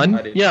pretty fun.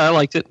 Yeah, I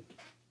liked it.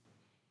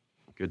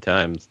 Good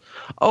times.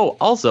 Oh,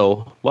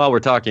 also, while we're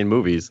talking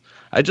movies,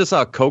 I just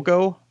saw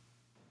Coco.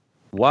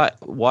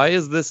 Why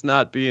is this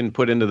not being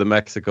put into the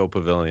Mexico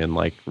Pavilion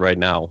like right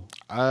now?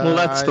 Well,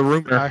 that's the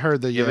rumor. I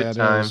heard that. Give Yeah, it it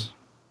time. is.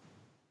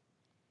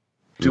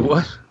 Do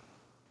what?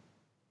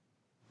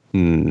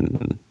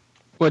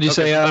 What'd you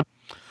say, Adam?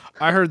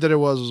 I heard that it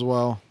was as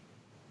well.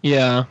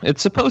 Yeah,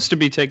 it's supposed to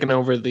be taking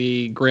over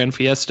the Grand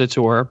Fiesta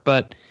Tour,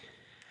 but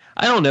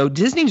I don't know.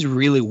 Disney's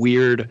really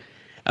weird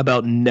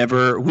about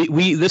never.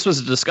 This was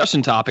a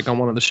discussion topic on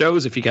one of the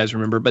shows, if you guys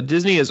remember. But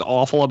Disney is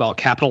awful about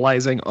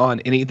capitalizing on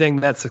anything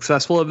that's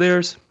successful of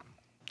theirs,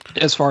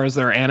 as far as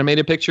their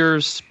animated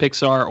pictures,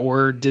 Pixar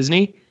or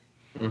Disney.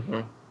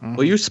 Mm-hmm.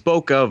 Well, you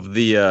spoke of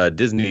the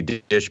Disney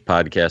Dish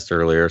podcast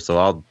earlier, so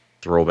I'll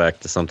throw back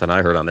to something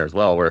I heard on there as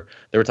well, where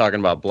they were talking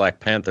about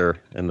Black Panther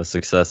and the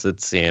success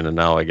it's seeing, and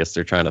now I guess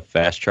they're trying to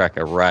fast track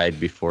a ride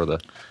before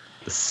the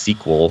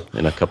sequel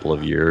in a couple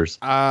of years.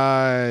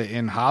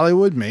 In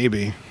Hollywood,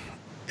 maybe.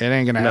 It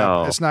ain't gonna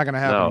happen. It's not gonna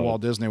happen in Walt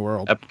Disney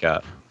World.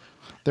 Epcot.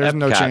 There's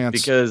no chance.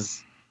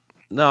 Because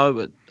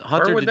but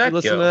Hunter, did you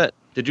listen to that?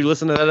 Did you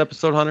listen to that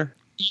episode, Hunter?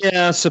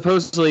 Yeah,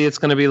 supposedly it's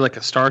going to be like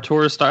a Star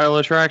Tours style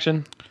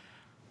attraction.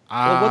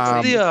 Well,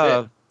 what's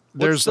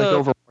there's like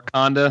over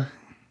Wakanda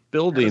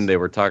building they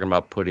were talking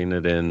about putting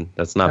it in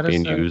that's not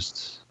being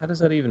used? How does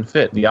that even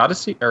fit? The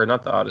Odyssey, or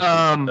not the Odyssey?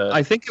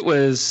 I think it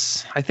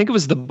was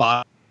the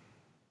Body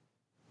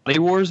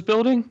Wars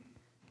building.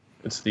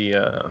 It's the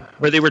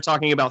where they were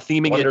talking about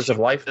theming Wonders it of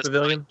Life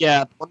Pavilion.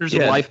 Yeah, Wonders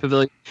of Life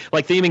Pavilion,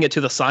 like theming it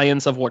to the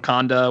science of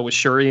Wakanda with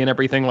Shuri and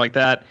everything like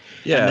that.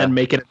 Yeah, and then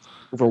making it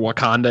over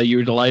Wakanda,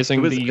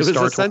 utilizing the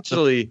Star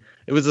essentially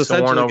it was Sworn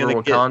essentially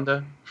over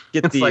Wakanda.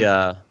 Get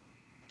the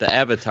the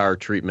Avatar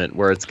treatment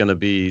where it's going to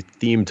be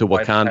themed to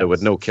Wakanda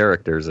with no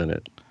characters in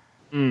it.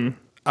 Look,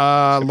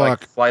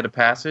 like Flight of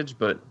Passage,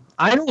 but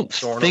I don't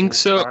think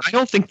so. I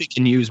don't think they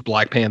can use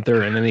Black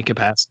Panther in any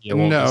capacity.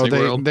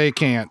 No, they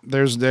can't.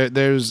 There's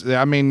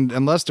I mean,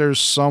 unless there's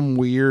some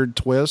weird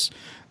twist,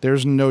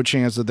 there's no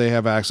chance that they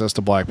have access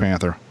to Black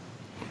Panther.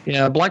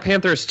 Yeah, Black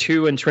Panther is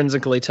too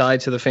intrinsically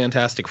tied to the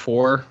Fantastic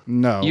Four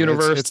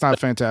universe. It's not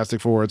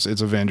Fantastic Four. It's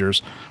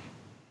Avengers.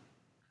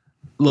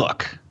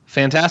 Look,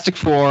 Fantastic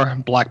Four,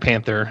 Black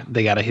Panther,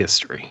 they got a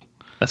history.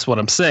 That's what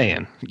I'm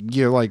saying.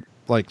 Yeah,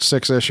 like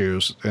 6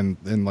 issues in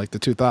like the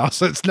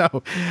 2000s.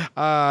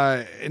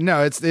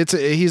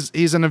 No,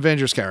 he's an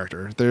Avengers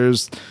character.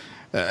 There's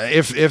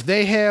if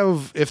they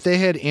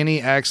had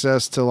any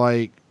access to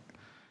like,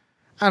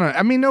 I don't know.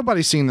 I mean,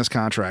 nobody's seen this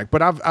contract,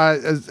 but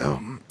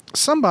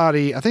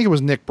somebody, I think it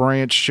was Nick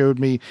Branch, showed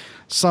me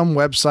some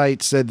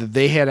website said that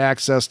they had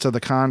access to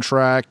the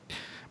contract,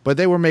 but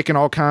they were making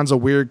all kinds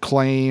of weird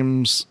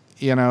claims.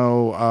 You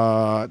know,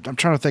 I'm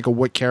trying to think of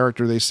what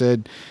character they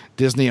said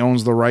Disney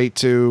owns the right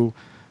to.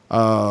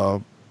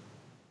 I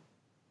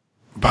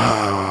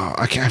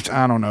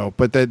don't know,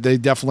 but they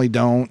definitely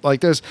don't.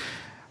 Like there's,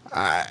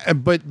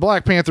 but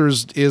Black Panther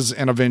is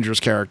an Avengers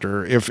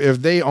character. If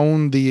they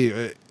own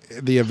the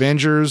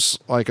Avengers,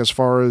 like as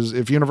far as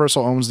if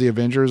Universal owns the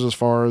Avengers, as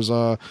far as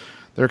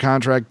their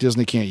contract,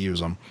 Disney can't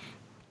use them.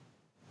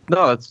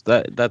 No,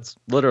 that's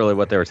literally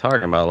what they were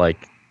talking about.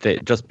 Like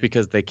just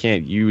because they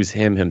can't use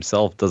him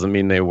himself doesn't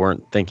mean they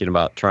weren't thinking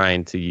about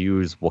trying to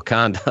use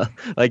Wakanda.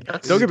 Like,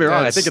 don't get me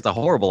wrong, I think it's a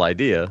horrible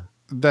idea.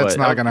 That's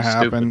not going to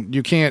happen.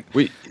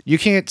 Stupid. You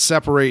can't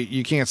separate.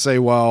 You can't say,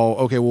 well,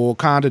 okay, well,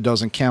 Wakanda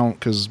doesn't count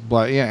because,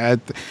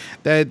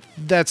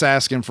 that's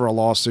asking for a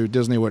lawsuit.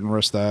 Disney wouldn't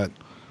risk that.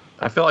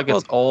 I feel like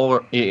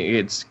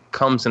it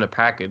comes in a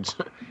package.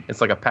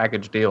 It's like a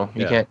package deal.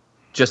 You can't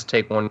just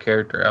take one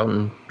character out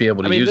and be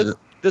able to use it.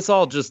 This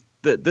all just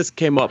this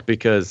came up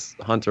because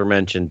Hunter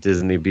mentioned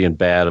Disney being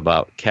bad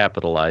about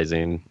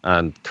capitalizing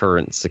on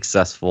current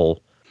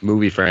successful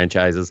movie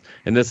franchises,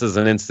 and this is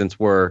an instance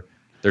where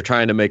they're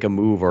trying to make a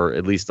move, or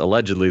at least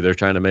allegedly they're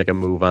trying to make a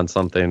move on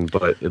something,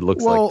 but it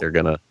looks like they're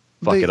gonna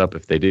fuck it up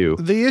if they do.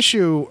 The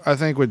issue, I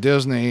think, with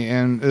Disney,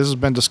 and this has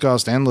been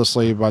discussed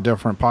endlessly by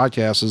different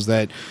podcasts, is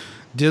that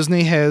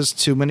Disney has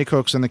too many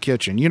cooks in the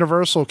kitchen.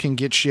 Universal can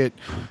get shit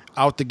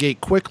out the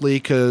gate quickly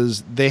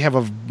because they have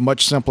a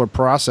much simpler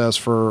process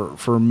for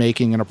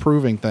making and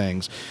approving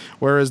things.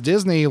 Whereas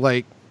Disney,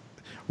 like,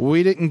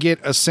 we didn't get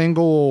a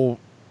single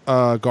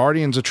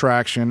Guardians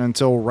attraction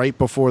until right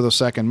before the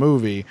second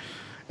movie.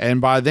 And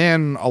by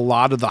then, a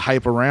lot of the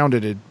hype around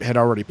it had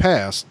already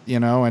passed, you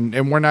know,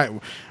 and we're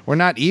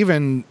not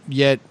even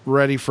yet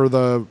ready for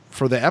the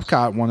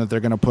Epcot one that they're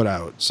going to put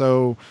out.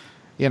 So,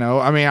 you know,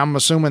 I mean, I'm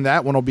assuming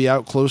that one will be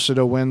out closer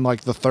to when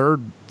like the third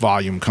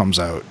volume comes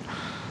out.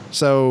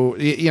 So,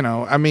 you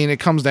know, I mean, it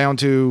comes down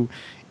to,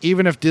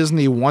 even if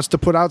Disney wants to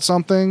put out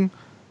something,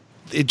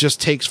 it just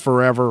takes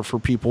forever for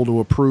people to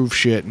approve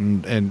shit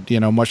and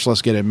you know, much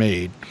less get it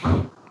made.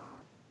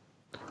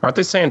 Aren't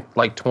they saying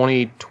like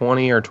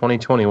 2020 or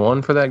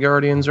 2021 for that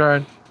Guardians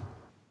ride?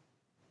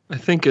 I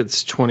think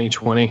it's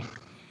 2020.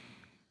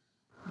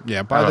 Yeah,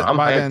 I'm by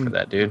hyped then, for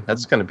that, dude.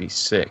 That's gonna be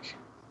sick.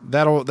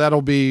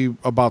 that'll be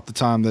about the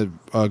time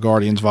that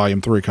Guardians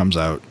Volume 3 comes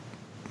out.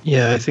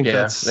 Yeah, I think Yeah,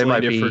 that's they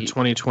might slated for be-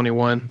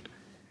 2021.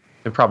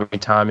 They're probably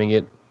timing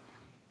it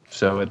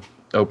so it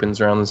opens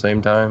around the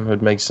same time. It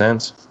would make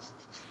sense.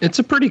 It's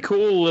a pretty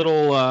cool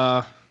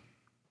little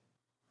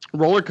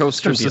roller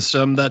coaster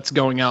system that's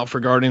going out for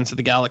Guardians of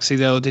the Galaxy,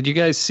 though. Did you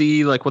guys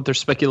see like what they're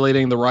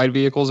speculating the ride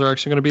vehicles are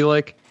actually going to be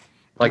like?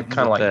 Like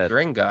kind of like that.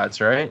 Gringotts,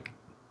 right?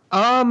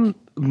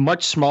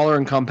 Much smaller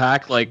and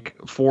compact, like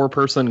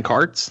 4-person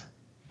carts.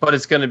 But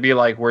it's going to be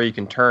like where you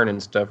can turn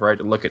and stuff, right?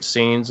 To look at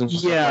scenes and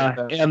stuff Yeah,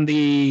 like that. and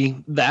the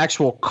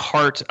actual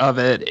cart of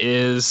it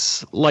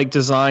is like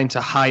designed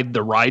to hide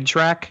the ride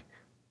track.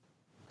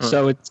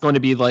 So it's going to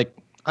be like,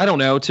 I don't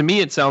know. To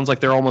me, it sounds like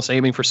they're almost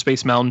aiming for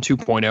Space Mountain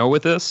 2.0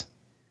 with this.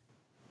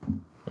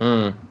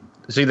 So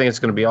you think it's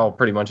going to be all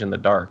pretty much in the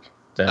dark?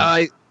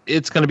 Then?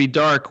 It's going to be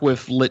dark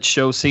with lit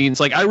show scenes.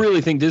 Like, I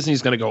really think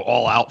Disney's going to go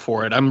all out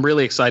for it. I'm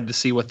really excited to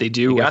see what they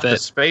do you with got the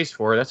it. space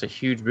for it. That's a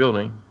huge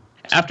building.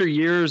 After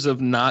years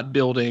of not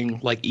building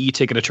like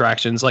e-ticket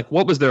attractions, like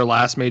what was their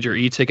last major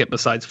e-ticket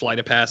besides Flight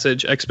of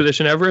Passage?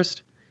 Expedition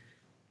Everest?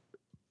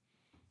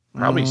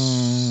 Probably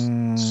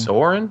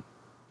Soarin'?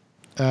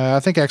 I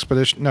think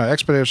Expedition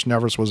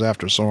Everest was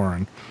after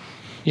Soarin'.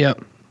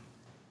 Yep.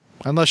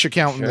 Unless you're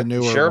counting the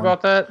newer Sure one.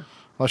 about that?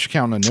 Unless you're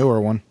counting the newer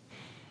one.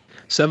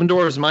 Seven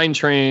Dwarfs Mine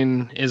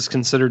Train is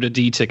considered a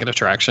D-ticket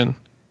attraction.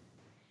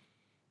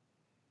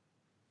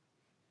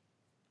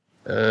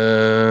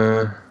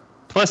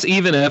 Plus,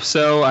 even if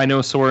so, I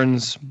know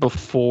Soarin's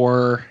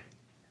before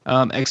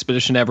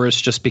Expedition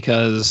Everest just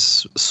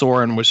because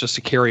Soarin' was just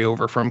a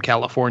carryover from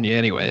California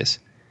anyways.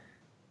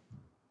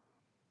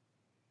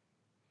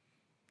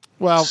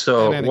 Well, in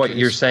So any what case,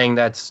 you're saying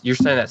that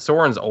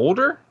Soarin's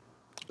older?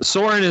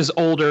 Soarin' is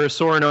older.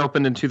 Soarin'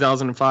 opened in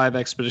 2005.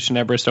 Expedition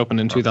Everest opened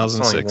in It's only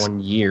 2006. 1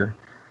 year.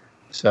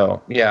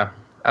 So yeah,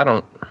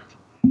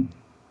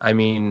 I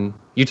mean,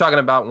 you talking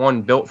about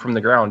one built from the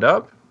ground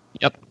up?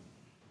 Yep.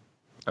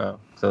 Oh,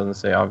 so I was gonna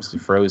say obviously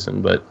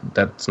Frozen, but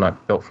that's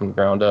not built from the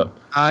ground up.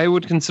 I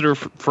would consider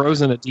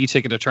Frozen a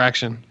D-ticket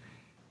attraction.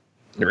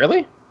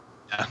 Really?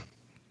 Yeah.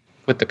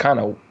 With the kind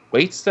of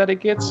weights that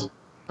it gets?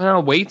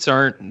 Well, weights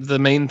aren't the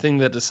main thing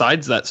that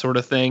decides that sort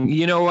of thing.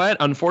 You know what?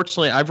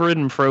 Unfortunately, I've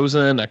ridden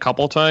Frozen a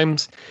couple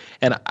times,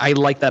 and I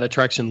like that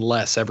attraction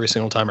less every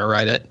single time I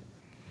ride it.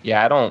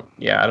 Yeah, I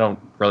don't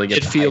really get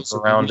It the feels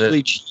hype around really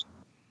it. cheap.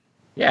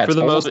 Yeah, for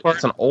the most part.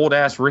 it's an old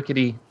ass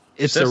rickety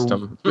It's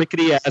system. a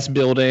rickety ass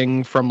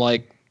building from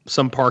like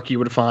some park you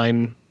would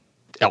find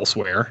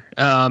elsewhere.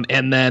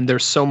 And then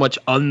there's so much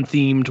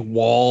unthemed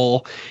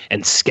wall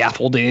and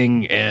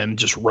scaffolding and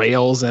just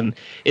rails, and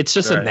it's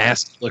just a Right.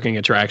 nasty looking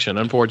attraction,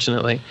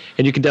 unfortunately.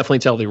 And you can definitely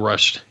tell they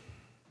rushed.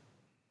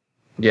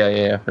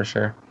 Yeah, for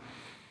sure.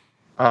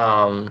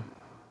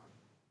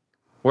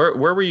 Where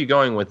were you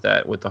going with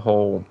that? With the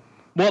whole?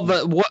 Well,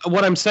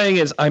 what I'm saying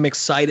is I'm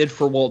excited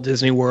for Walt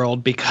Disney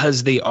World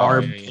because they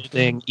are yeah.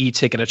 building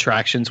e-ticket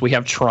attractions. We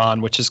have Tron,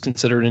 which is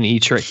considered an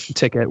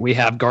e-ticket. We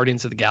have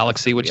Guardians of the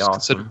Galaxy, which is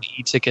considered an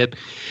e-ticket.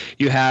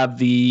 You have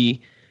the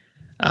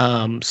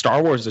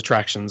Star Wars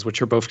attractions, which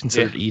are both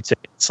considered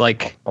e-tickets.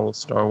 Like, All of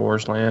Star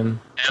Wars Land,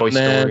 Toy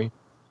then- Story.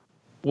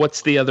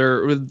 what's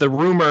the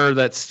rumor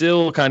that's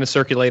still kind of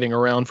circulating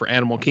around for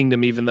Animal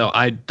Kingdom, even though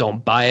I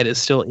don't buy it, is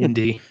still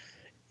indie.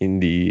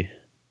 Indie.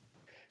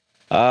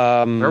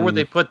 Where would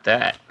they put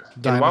that?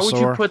 And why would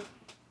you Dinosaur. put?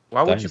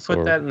 Why would you Dinosaur.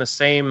 put that in the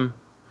same?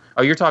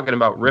 Oh, you're talking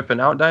about ripping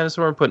out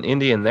Dinosaur and putting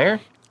Indy in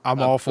there?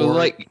 I'm all for it.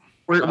 Like,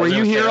 were was you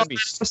gonna say, here on that'd be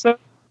that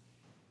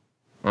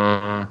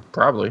episode?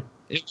 Probably.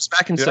 It was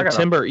back in Dude, I got a-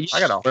 September. I got a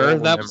Easter.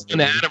 horrible That was when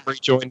memory. Adam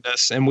rejoined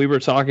us, and we were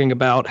talking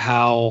about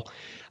how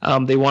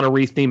they want to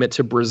retheme it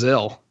to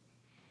Brazil.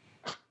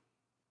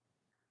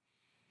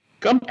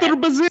 Come to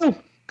Brazil.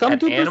 Come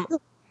to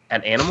Brazil.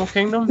 At Animal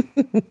Kingdom?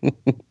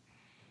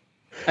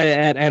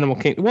 At Animal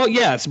Kingdom. Well,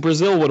 yes,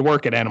 Brazil would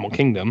work at Animal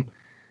Kingdom.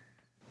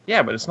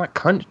 Yeah, but it's not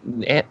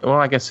well,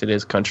 I guess it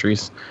is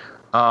countries.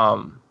 Yeah,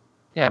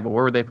 but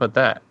where would they put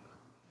that?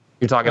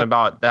 You're talking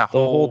about that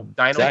whole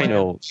Dino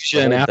Land?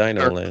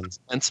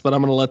 But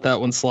I'm going to let that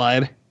one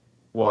slide.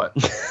 What?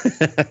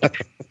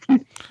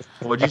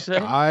 What'd you say?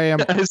 I am.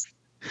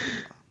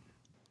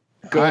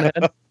 Go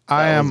ahead.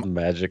 I am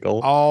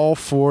magical. All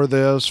for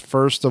this.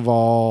 First of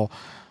all,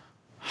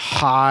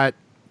 hot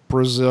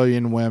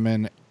Brazilian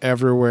women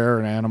everywhere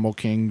in Animal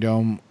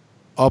Kingdom.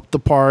 Up the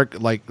park,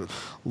 like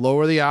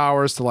lower the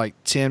hours to like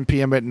 10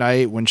 p.m. at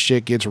night when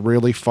shit gets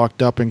really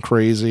fucked up and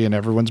crazy and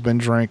everyone's been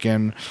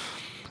drinking.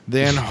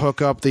 Then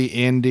hook up the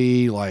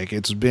indie. Like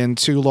it's been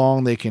too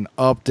long. They can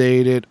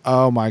update it.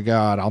 Oh my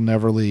God, I'll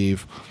never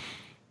leave.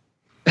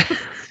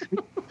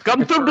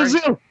 Come to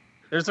Brazil.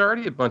 There's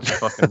already a bunch of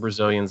fucking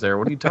Brazilians there.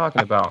 What are you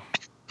talking about?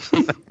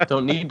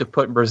 Don't need to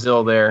put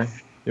Brazil there.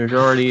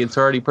 It's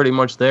already pretty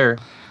much there.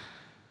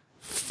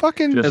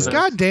 Fucking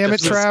God damn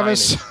it,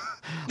 Travis.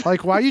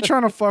 Like, why are you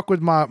trying to fuck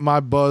with my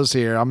buzz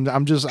here? I'm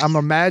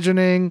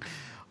imagining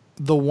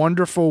the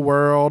wonderful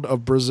world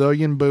of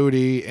Brazilian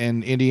booty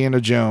and Indiana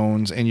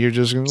Jones, and you're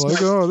just gonna be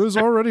like, oh, there's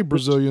already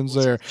Brazilians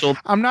there.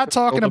 I'm not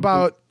talking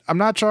about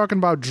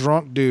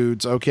drunk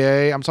dudes,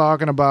 okay? I'm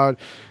talking about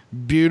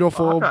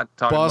beautiful,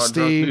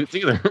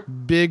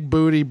 busty, big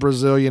booty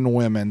Brazilian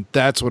women.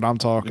 That's what I'm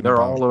talking about.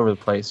 They're all over the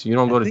place. You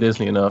don't go to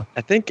Disney enough.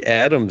 I think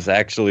Adam's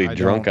actually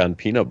drunk on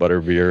peanut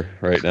butter beer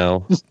right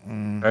now.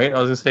 Right? I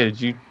was gonna say,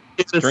 did you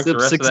drink the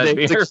rest of that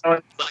beer?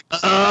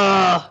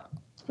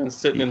 It's been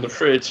sitting in the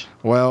fridge.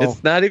 Well,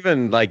 it's not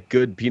even like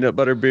good peanut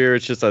butter beer.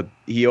 It's just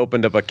he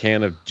opened up a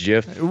can of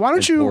Jif. Why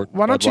don't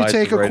you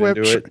take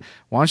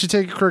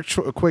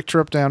a quick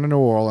trip down to New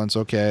Orleans,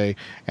 okay?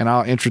 And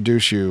I'll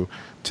introduce you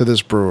to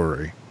this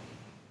brewery.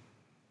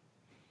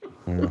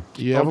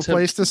 You have a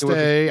place to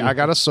stay. I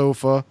got a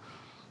sofa.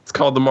 It's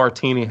called the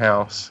Martini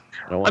House.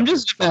 I'm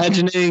just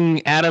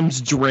imagining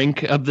Adam's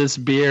drink of this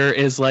beer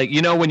is like,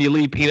 you know, when you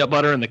leave peanut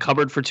butter in the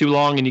cupboard for too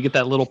long and you get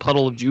that little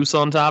puddle of juice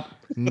on top?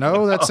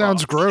 No, that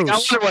sounds gross. I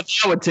wonder what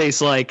that would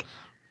taste like.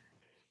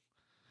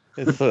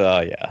 It's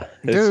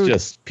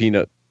just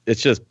peanut.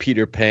 It's just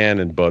Peter Pan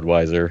and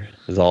Budweiser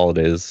is all it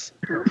is.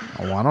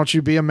 Why don't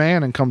you be a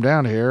man and come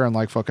down here and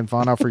like fucking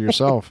find out for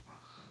yourself?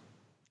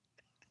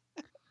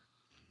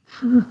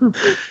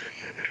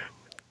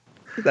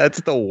 That's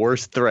the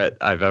worst threat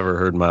I've ever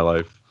heard in my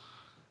life.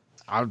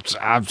 I'm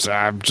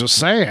just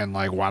saying,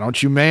 like, why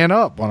don't you man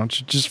up? Why don't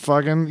you just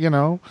fucking,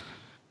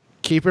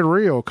 keep it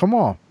real? Come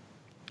on.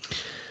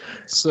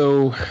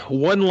 So,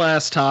 one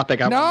last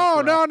topic. No,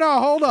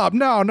 hold up.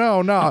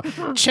 No.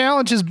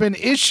 Challenge has been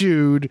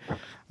issued.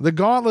 The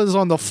gauntlet is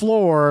on the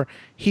floor.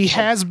 He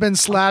has been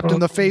slapped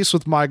in the face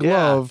with my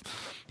glove. Yeah.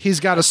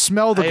 He's got to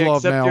smell the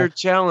glove now. I accept your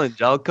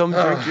challenge. I'll come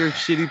drink your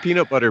shitty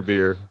peanut butter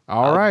beer.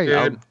 All right.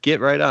 I'll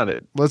get right on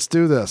it. Let's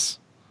do this.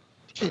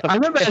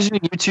 I'm imagining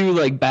you two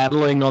like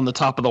battling on the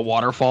top of the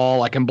waterfall,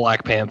 like in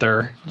Black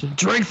Panther.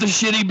 Drink the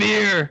shitty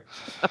beer.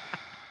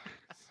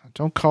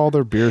 Don't call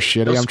their beer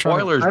shitty. No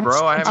spoilers,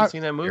 bro. I haven't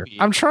seen that movie.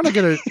 I'm trying to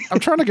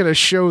get a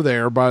show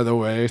there. By the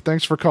way,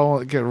 thanks for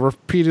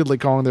repeatedly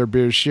calling their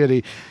beer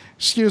shitty.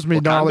 Excuse me,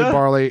 Gnarly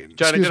Barley.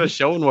 Trying to get a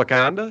show in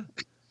Wakanda.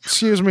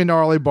 Excuse me,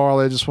 Gnarly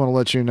Barley. I just want to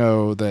let you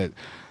know that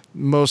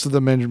most of the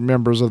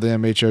members of the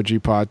MHOG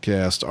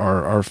podcast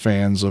are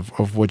fans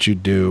of what you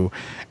do.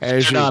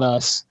 Not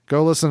us.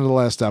 Go listen to the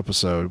last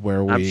episode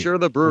where I'm sure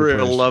the brewery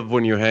will love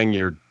when you hang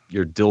your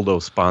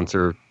dildo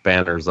sponsor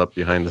banners up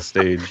behind the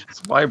stage.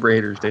 It's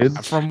vibrators,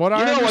 dude. From what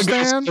I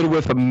understand, I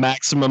with a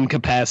maximum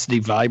capacity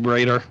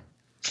vibrator,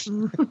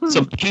 some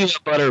peanut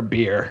butter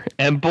beer,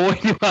 and boy,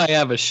 do I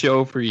have a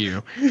show for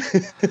you.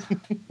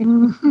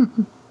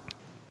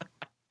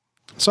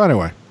 So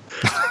anyway,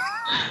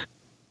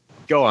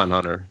 go on,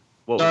 Hunter.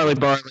 Charlie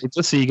Barley,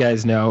 just so you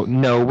guys know,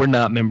 no, we're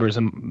not members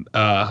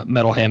of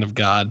Metal Hand of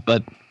God,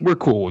 but we're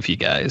cool with you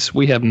guys.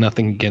 We have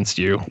nothing against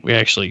you. We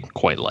actually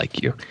quite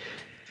like you.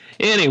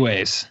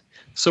 Anyways,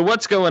 so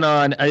what's going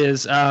on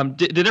is,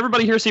 did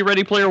everybody here see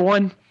Ready Player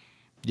One?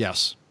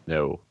 Yes.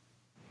 No.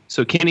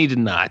 So Kenny did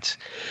not.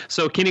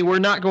 So Kenny, we're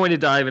not going to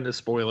dive into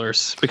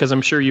spoilers because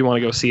I'm sure you want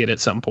to go see it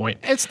at some point.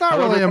 It's not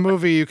really a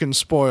movie you can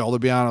spoil, to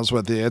be honest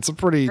with you. It's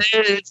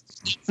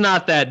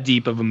not that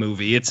deep of a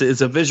movie. It's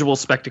a visual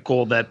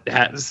spectacle that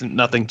has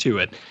nothing to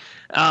it.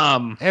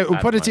 We'll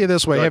put it to you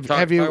this way: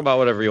 Have you talk about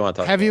whatever you want to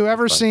talk about? Have you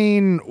ever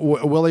seen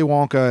Willy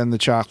Wonka and the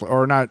Chocolate,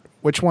 or not?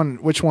 Which one?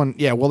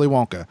 Yeah, Willy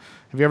Wonka.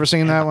 Have you ever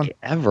seen that one?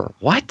 Ever?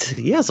 What?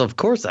 Yes, of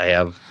course I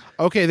have.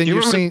 Okay, then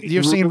you've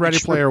seen Ready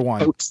Player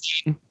One.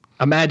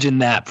 Imagine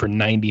that for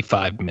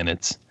 95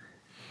 minutes.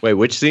 Wait,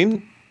 which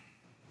scene?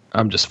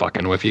 I'm just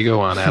fucking with you.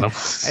 Go on, Adam.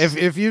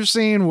 If you've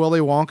seen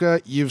Willy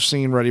Wonka, you've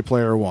seen Ready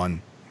Player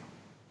One.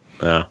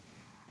 Yeah.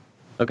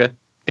 Okay.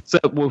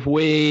 Except with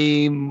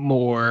way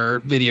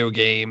more video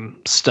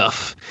game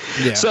stuff.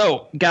 Yeah.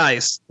 So,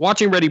 guys,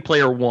 watching Ready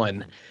Player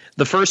One,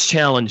 the first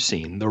challenge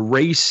scene, the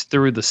race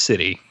through the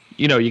city,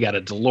 you know, you got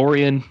a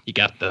DeLorean, you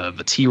got the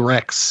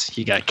T-Rex,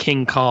 you got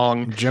King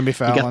Kong, Jimmy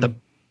Fallon. you got the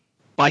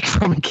bike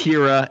from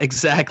Akira,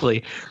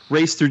 exactly.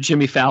 Race through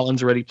Jimmy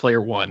Fallon's Ready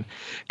Player One,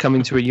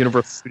 coming to a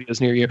Universal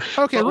Studios near you.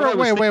 Okay,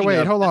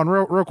 wait, hold on,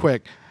 real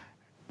quick.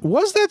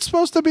 Was that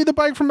supposed to be the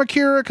bike from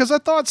Akira? Because I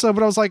thought so,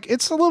 but I was like,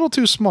 it's a little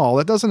too small.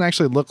 It doesn't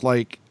actually look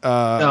like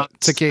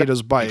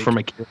Takeda's bike from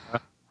Akira.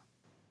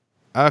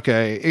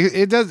 Okay,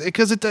 it does,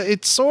 because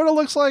it sort of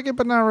looks like it,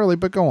 but not really.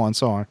 But go on,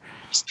 so on.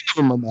 Some of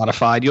them are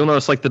modified. You'll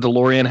notice like the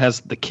DeLorean has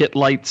the kit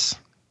lights.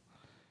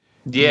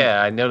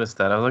 Yeah, I noticed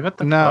that. I was like, what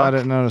the No, fuck? I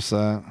didn't notice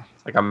that.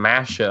 It's like a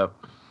mashup.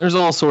 There's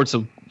all sorts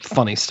of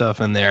funny stuff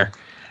in there.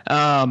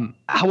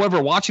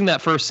 However, watching that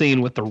first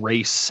scene with the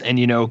race and,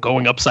 you know,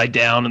 going upside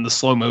down and the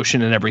slow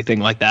motion and everything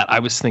like that, I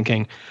was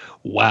thinking,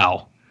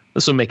 wow,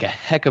 this will make a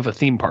heck of a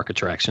theme park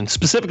attraction.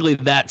 Specifically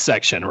that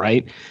section,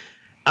 right?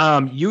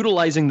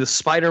 Utilizing the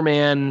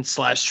Spider-Man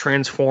 /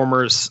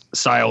 Transformers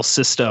style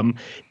system,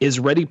 is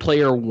Ready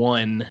Player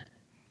One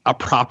a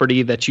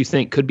property that you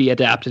think could be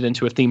adapted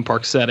into a theme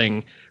park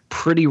setting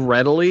pretty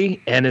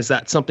readily? And is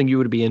that something you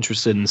would be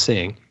interested in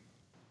seeing?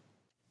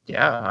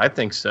 Yeah, I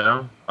think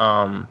so.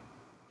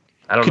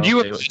 I don't Could know you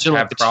if they would imagine like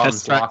have a problems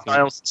test track blocking.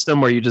 style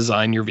system where you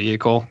design your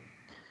vehicle?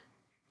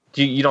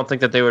 You don't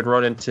think that they would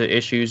run into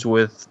issues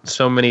with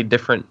so many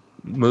different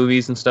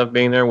movies and stuff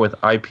being there with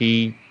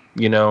IP,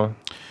 you know?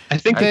 I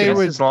think I they guess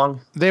would- as long,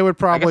 They would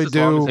probably as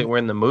long as they do were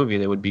in the movie,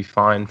 they would be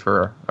fine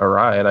for a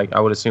ride. I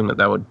would assume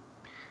that would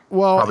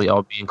well. probably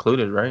all be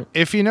included, right?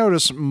 If you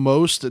notice,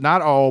 most,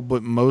 not all,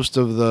 but most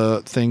of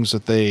the things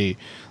that they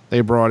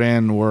brought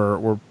in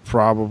were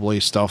probably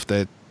stuff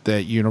that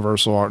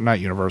Universal, or not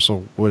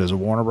Universal, what is it,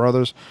 Warner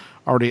Brothers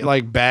already,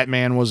 like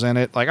Batman was in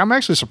it. Like, I'm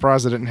actually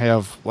surprised they didn't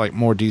have like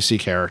more DC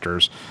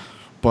characters,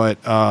 but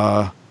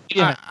Yeah.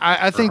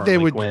 I think they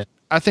Harley would. Quinn.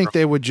 I think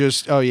they would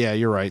just. Oh yeah,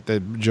 you're right.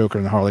 The Joker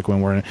and the Harley Quinn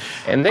were in it.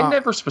 And they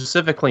never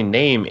specifically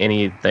name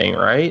anything,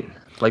 right?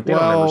 Like they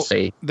don't Well, ever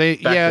say they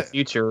Back yeah to the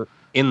Future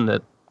in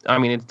the. I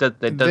mean, it does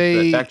the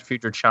Back to the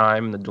Future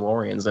chime and the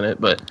DeLoreans in it,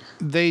 but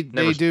they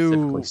never do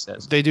specifically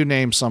says. they do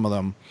name some of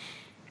them.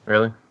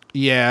 Really?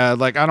 Yeah,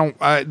 like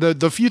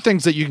the few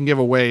things that you can give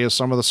away is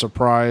some of the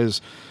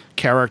surprise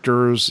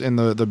characters in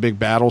the big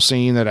battle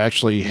scene that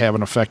actually have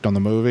an effect on the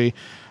movie.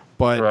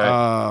 But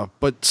Right.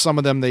 but some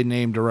of them they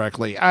name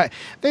directly.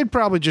 They'd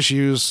probably just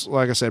use,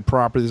 like I said,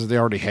 properties that they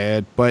already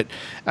had. But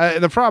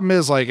the problem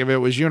is, like, if it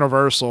was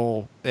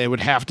Universal, it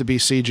would have to be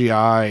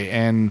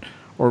CGI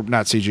or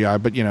not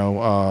CGI, but you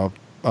know,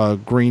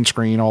 green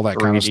screen, all that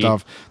kind of 3D.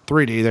 stuff.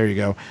 3D, there you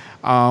go.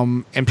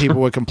 And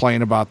people would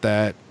complain about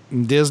that.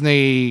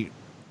 Disney,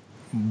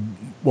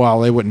 well,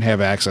 they wouldn't have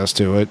access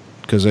to it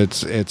because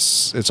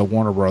it's a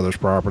Warner Brothers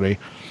property.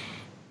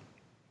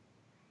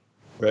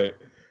 Right.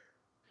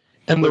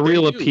 And the But they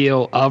real do.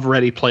 appeal of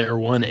Ready Player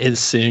One is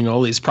seeing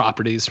all these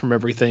properties from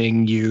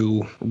everything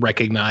you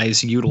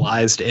recognize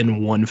utilized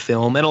in one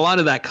film. And a lot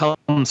of that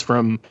comes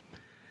from,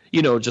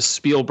 you know, just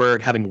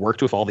Spielberg having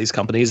worked with all these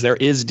companies. There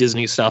is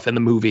Disney stuff in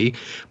the movie,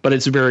 but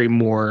it's very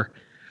more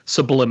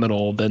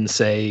subliminal than,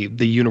 say,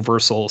 the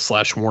Universal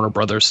 / Warner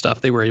Brothers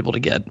stuff they were able to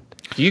get.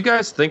 Do you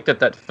guys think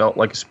that felt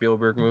like a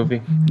Spielberg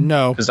movie?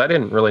 No, Because I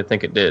didn't really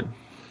think it did.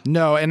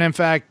 no, and in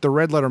fact, the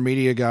Red Letter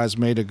Media guys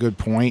made a good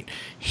point.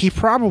 He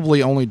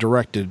probably only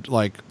directed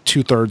like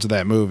 2/3 of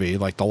that movie,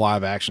 like the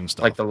live action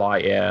stuff. Like the lie,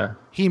 yeah.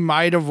 He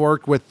might have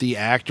worked with the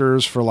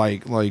actors for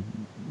like,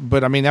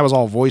 but I mean that was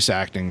all voice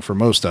acting for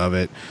most of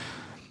it.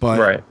 But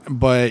Right.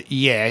 but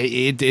yeah,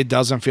 it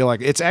doesn't feel like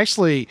it's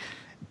actually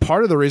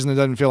part of the reason it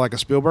doesn't feel like a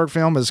Spielberg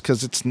film is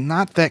because it's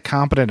not that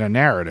competent a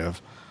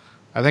narrative.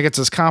 I think it's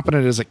as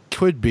competent as it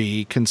could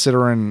be,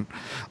 considering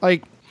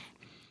like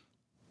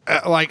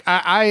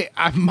I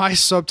my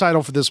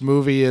subtitle for this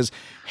movie is,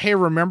 "Hey,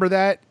 remember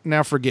that?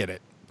 Now forget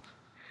it."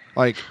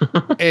 Like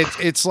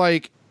it's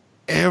like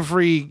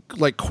every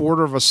like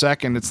quarter of a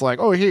second, it's like,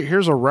 oh,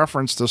 here's a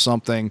reference to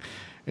something,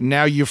 and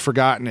now you've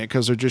forgotten it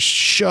because they're just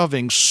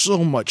shoving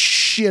so much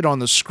shit on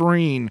the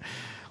screen.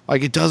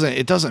 Like it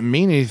doesn't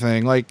mean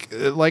anything. Like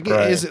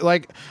Right. is it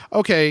like,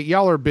 okay,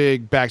 y'all are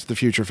big Back to the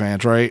Future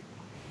fans, right?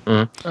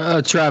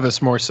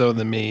 Travis more so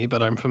than me,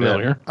 but I'm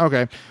familiar.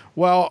 Okay,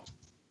 well,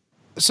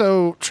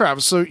 so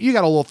Travis, so you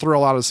got a little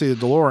thrill out of see the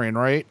DeLorean,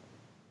 right?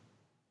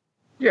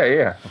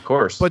 Yeah, of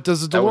course. But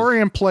does the That was-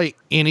 DeLorean play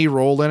any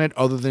role in it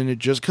other than it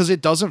just because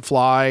it doesn't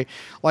fly?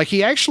 Like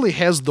he actually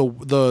has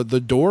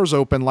the doors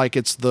open like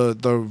it's the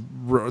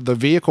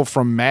vehicle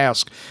from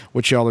Mask,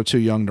 which y'all are too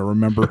young to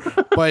remember.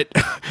 but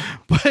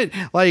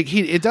like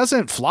it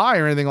doesn't fly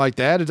or anything like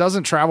that. It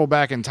doesn't travel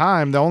back in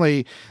time.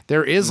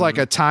 There is like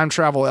a time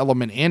travel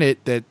element in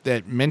it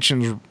that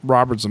mentions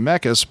Robert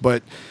Zemeckis,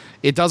 but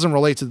it doesn't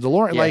relate to the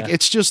DeLorean. Like Yeah.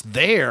 it's just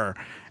there.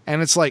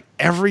 And it's like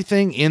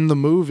everything in the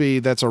movie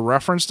that's a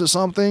reference to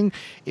something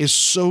is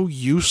so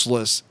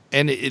useless.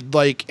 And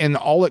and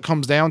all it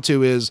comes down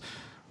to is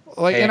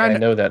like, Hey, and I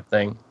know that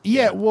thing.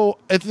 yeah, well,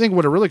 I think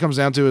what it really comes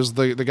down to is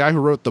the guy who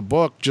wrote the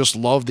book just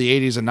loved the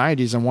 80s and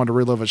 90s and wanted to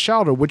relive his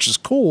childhood, which is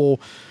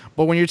cool.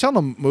 But when you're telling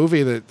a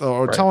movie that,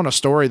 or telling a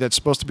story that's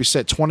supposed to be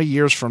set 20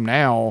 years from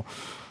now,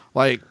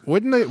 like,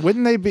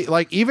 wouldn't they be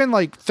like, even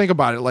like, think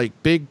about it, like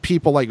big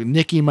people like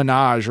Nicki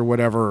Minaj or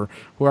whatever,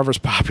 whoever's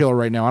popular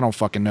right now, I don't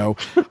fucking know.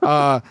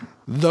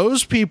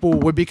 Those people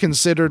would be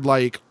considered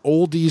like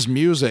oldies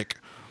music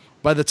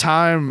by the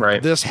time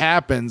this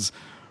happens,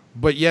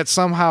 but yet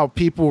somehow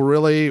people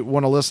really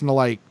want to listen to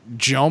like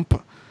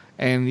Jump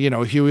and, you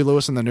know, Huey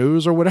Lewis and the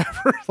News or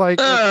whatever. Like,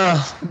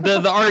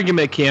 the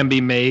argument can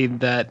be made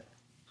that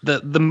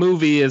the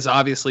movie is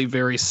obviously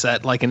very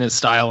set, like in its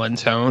style and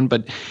tone,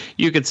 but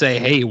you could say,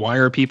 hey, why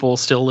are people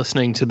still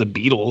listening to the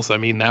Beatles? I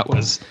mean, that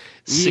was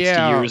 60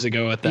 years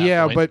ago at that point.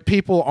 Yeah, but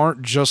people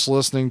aren't just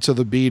listening to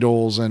the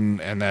Beatles,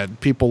 and that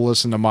people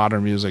listen to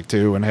modern music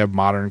too and have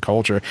modern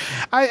culture.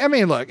 I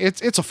mean, look,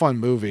 it's a fun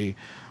movie,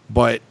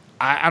 but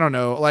I don't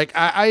know. Like,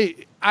 I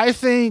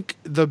think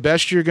the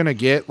best you're gonna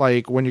get,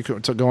 like when you're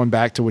going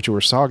back to what you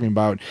were talking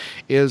about,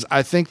 is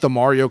I think the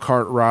Mario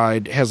Kart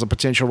ride has the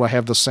potential to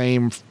have the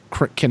same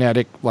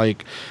kinetic,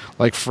 like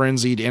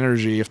frenzied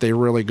energy if they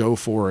really go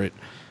for it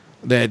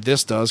that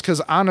this does.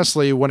 Because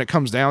honestly, when it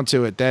comes down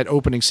to it, that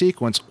opening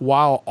sequence,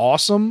 while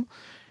awesome,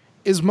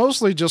 is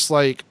mostly just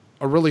like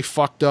a really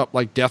fucked up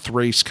like Death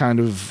Race kind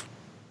of.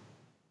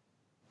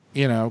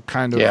 You know,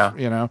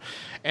 you know,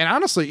 and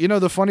honestly, you know,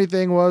 the funny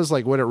thing was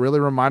like what it really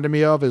reminded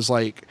me of is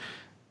like,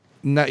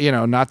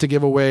 not to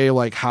give away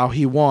like how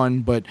he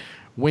won, but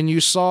when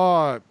you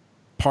saw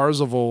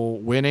Parzival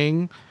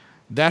winning,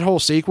 that whole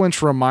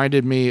sequence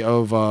reminded me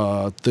of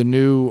the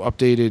new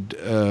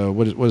updated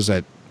what is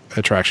that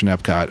attraction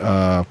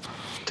Epcot?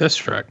 Test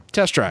Track.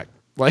 Test Track.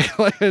 Like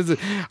I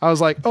was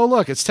like, oh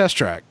look, it's Test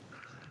Track.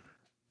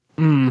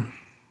 Yeah,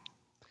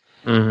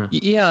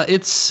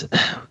 it's.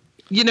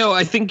 You know,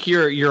 I think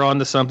you're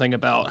onto something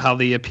about how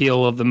the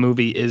appeal of the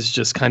movie is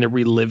just kind of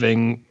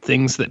reliving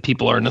things that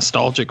people are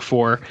nostalgic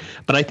for.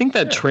 But I think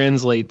that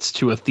translates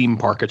to a theme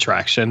park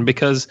attraction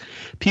because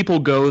people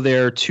go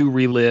there to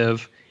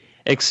relive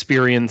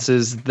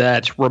experiences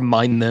that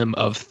remind them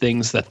of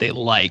things that they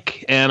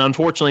like. And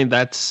unfortunately,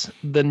 that's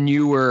the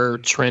newer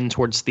trend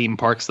towards theme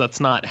parks. That's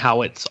not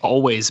how it's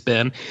always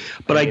been.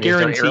 But I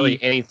guarantee is there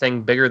really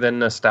anything bigger than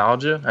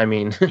nostalgia. I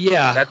mean,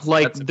 yeah,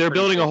 that's they're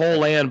building a whole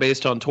land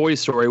based on Toy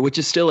Story, which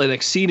is still an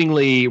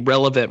exceedingly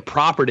relevant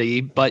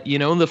property. But, you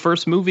know, the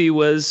first movie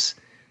was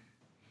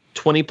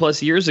 20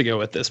 plus years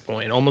ago at this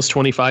point, almost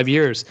 25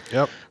 years.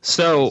 Yep.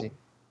 So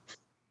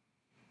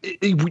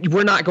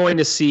we're not going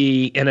to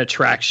see an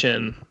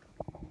attraction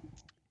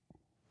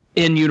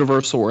in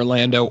Universal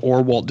Orlando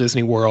or Walt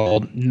Disney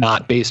World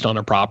not based on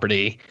a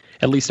property,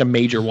 at least a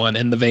major one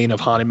in the vein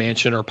of Haunted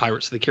Mansion or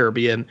Pirates of the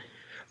Caribbean,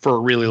 for a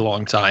really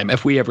long time,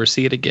 if we ever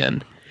see it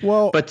again.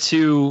 Well, but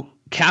to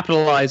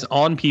capitalize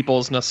on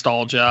people's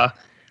nostalgia,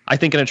 I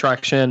think an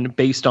attraction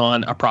based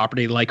on a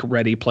property like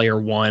Ready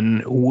Player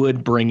One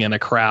would bring in a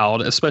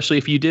crowd, especially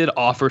if you did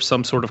offer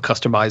some sort of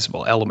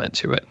customizable element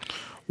to it.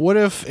 What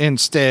if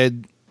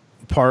instead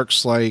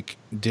parks like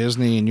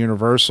Disney and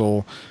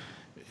Universal,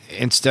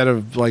 instead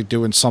of like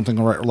doing something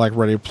like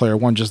Ready Player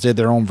One, just did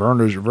their own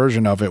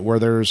version of it, where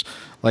there's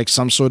like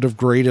some sort of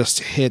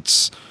greatest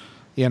hits,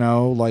 you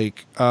know, man,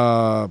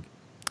 are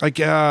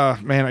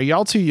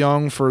y'all too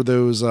young for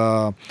those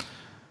the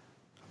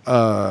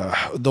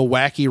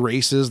wacky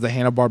races, the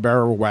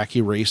Hanna-Barbera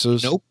wacky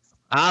races? Nope.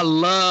 I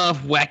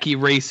love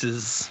wacky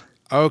races.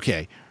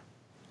 Okay.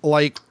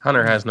 Like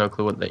Hunter has no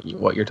clue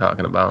what you're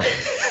talking about.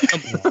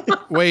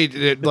 Wait, do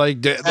you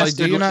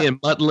not?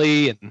 And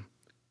Muttley and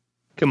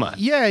come on.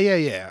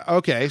 Yeah.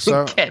 Okay,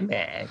 so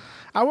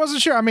I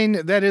wasn't sure. I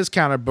mean, that is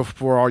kind of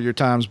before all your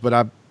times, but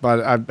I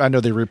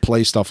know they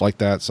replay stuff like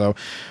that. So,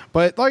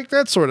 but like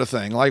that sort of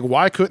thing. Like,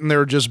 why couldn't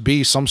there just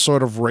be some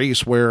sort of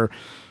race where,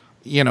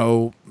 you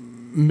know,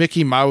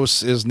 Mickey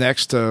Mouse is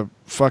next to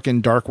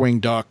fucking Darkwing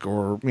Duck,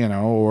 or you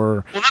know,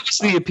 or well, that was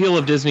the appeal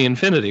of Disney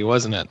Infinity,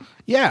 wasn't it?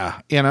 Yeah,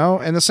 you know,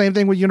 and the same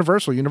thing with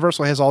Universal.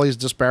 Universal has all these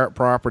disparate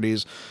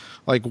properties.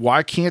 Like,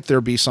 why can't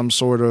there be some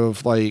sort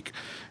of like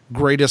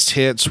greatest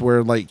hits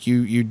where like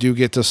you do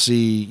get to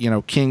see, you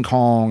know, King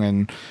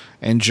Kong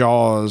and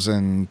Jaws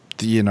and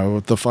you know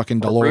the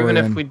fucking DeLorean? Or even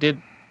if we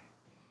did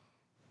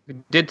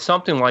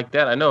something like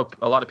that, I know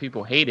a lot of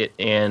people hate it,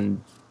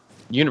 and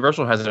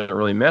Universal hasn't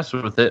really messed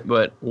with it.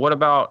 But what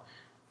about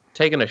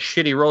taking a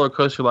shitty roller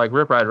coaster like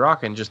Rip Ride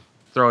Rock'N' and just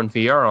throwing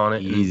VR on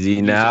it?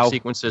 Easy now.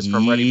 Sequences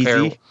from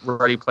Ready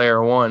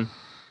Player One.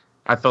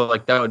 I felt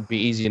like that would be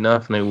easy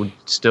enough, and it would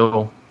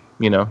still,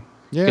 you know,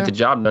 get the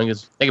job done.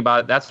 Because think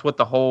about it, that's what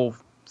the whole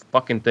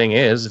fucking thing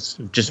is. It's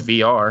just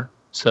VR.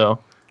 So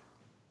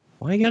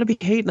why you gotta be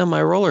hating on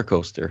my roller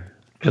coaster?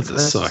 Because it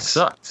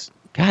sucks.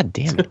 God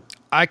damn it!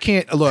 I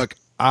can't look.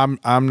 I'm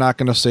not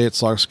gonna say it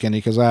sucks, Kenny,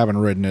 because I haven't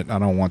ridden it. I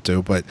don't want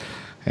to, but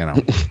you know,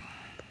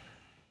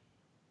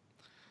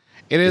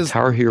 it is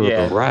Tower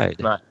Hero ride.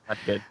 Not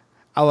good.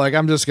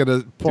 I'm just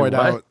gonna point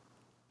out.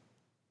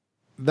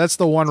 That's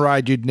the one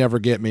ride you'd never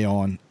get me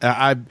on.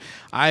 I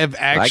have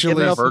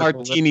actually enough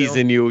martinis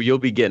in you. You'll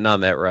be getting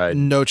on that ride.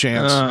 No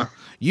chance.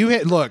 You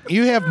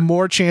have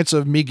more chance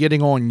of me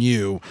getting on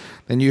you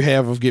than you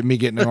have of me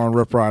getting on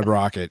Rip Ride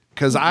Rocket,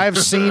 because I've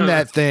seen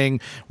that thing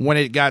when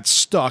it got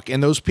stuck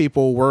and those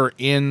people were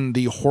in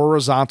the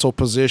horizontal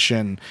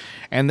position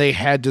and they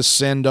had to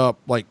send up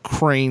like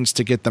cranes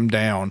to get them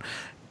down.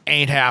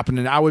 Ain't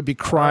happening. I would be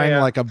crying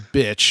like a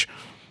bitch.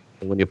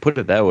 When you put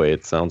it that way,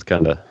 it sounds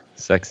kind of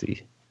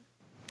sexy.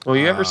 Well,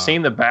 you ever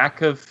seen the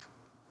back of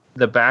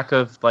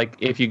like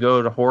if you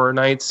go to Horror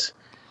Nights,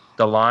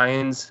 the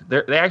lines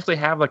they actually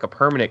have like a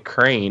permanent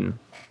crane.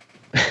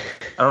 I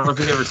don't know if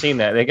you've ever seen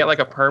that. They get like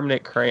a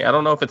permanent crane. I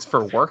don't know if it's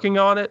for working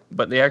on it,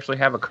 but they actually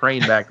have a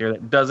crane back there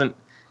that doesn't.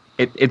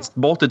 It's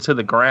bolted to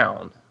the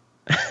ground.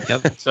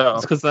 Yep. So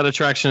it's because that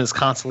attraction is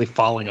constantly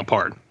falling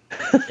apart.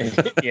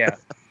 Yeah.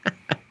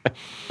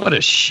 What a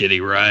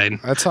shitty ride.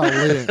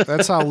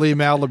 That's how Lee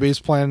Malaby's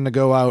planning to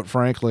go out,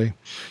 frankly.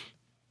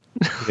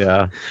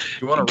 Yeah.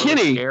 You want to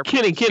really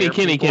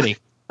Kenny.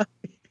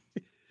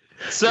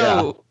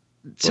 So,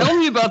 tell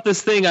me about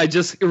this thing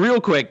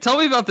real quick. Tell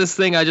me about this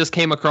thing I just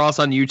came across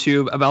on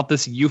YouTube about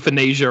this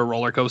euthanasia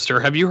roller coaster.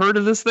 Have you heard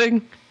of this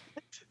thing?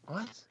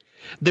 What?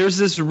 There's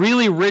this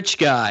really rich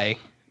guy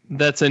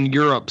that's in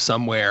Europe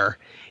somewhere,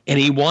 and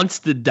he wants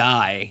to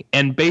die.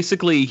 And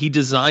basically, he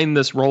designed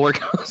this roller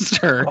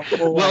coaster.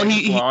 Well,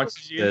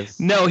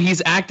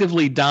 he's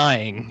actively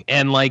dying,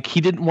 and like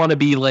he didn't want to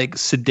be like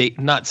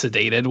not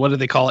sedated. What do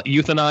they call it?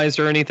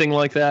 Euthanized or anything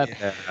like that.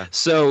 Yeah.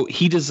 So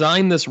he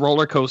designed this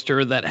roller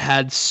coaster that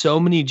had so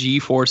many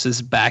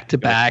G-forces back to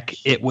back,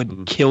 it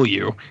would kill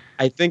you.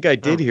 I think I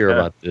did hear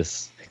about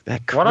this.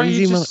 That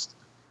crazy.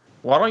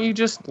 Why don't you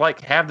just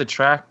like have the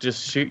track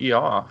just shoot you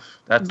off?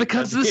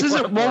 Because this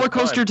isn't Roller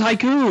Coaster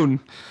Tycoon.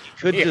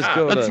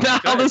 That's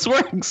not how this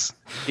works.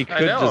 You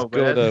could just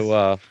go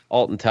to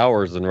Alton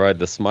Towers and ride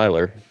the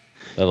Smiler.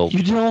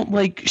 You don't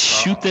like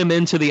shoot them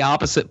into the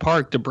opposite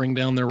park to bring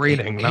down their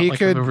rating. Not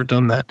like I've ever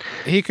done that.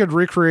 He could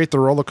recreate the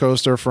roller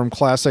coaster from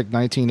classic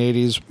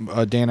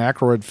 1980s Dan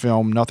Aykroyd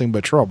film Nothing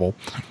But Trouble.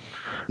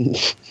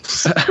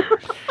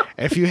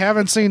 If you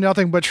haven't seen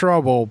Nothing But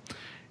Trouble,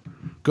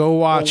 go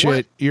watch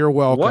it. You're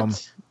welcome.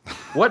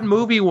 What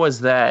movie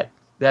was that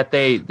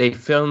they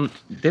filmed?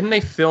 Didn't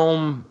they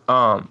film?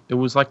 It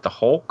was like the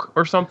Hulk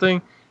or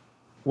something.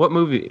 What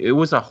movie? It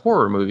was a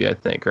horror movie, I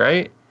think,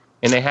 right?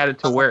 And they had it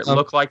to where it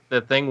looked like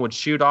the thing would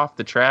shoot off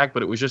the track,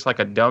 but it was just like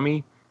a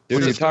dummy.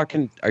 Dude, are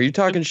you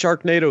talking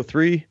Sharknado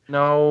 3?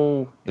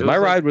 No. My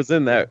ride was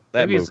in that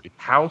movie. It's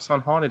House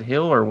on Haunted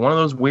Hill or one of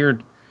those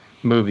weird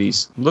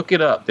movies. Look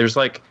it up. There's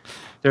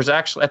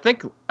actually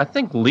I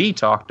think Lee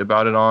talked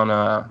about it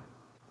on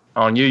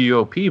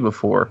UUOP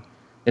before.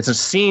 It's a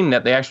scene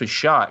that they actually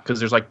shot because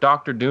there's like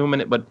Doctor Doom in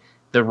it, but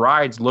the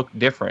rides look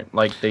different.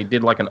 Like they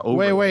did like an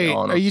overlay. Wait.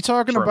 Are you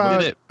talking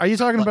about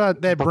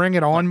that Bring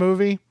It On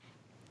movie?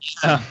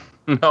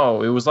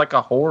 No, it was like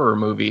a horror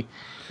movie.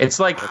 It's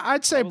like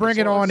I'd say Bring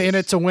It On, In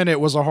It to Win It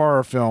was a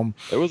horror film.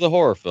 It was a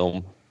horror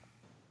film.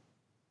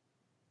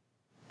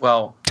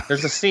 Well,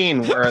 there's a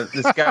scene where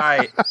this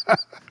guy,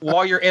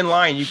 while you're in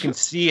line, you can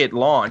see it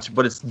launch,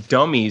 but it's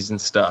dummies and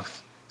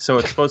stuff. So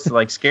it's supposed to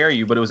like scare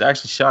you, but it was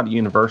actually shot at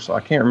Universal.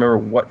 I can't remember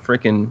what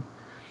freaking.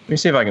 Let me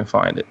see if I can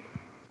find it.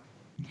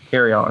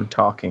 Carry on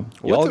talking.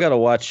 Y'all got to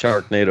watch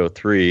Sharknado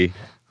 3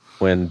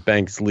 when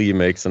Banks Lee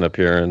makes an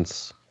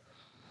appearance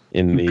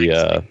in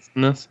the.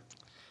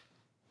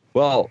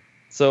 Well,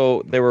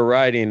 so they were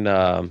riding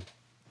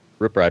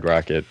Rip Ride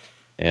Rocket,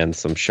 and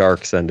some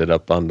sharks ended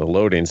up on the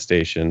loading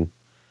station,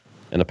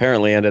 and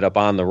apparently ended up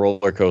on the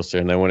roller coaster.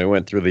 And then when it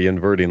went through the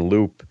inverting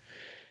loop,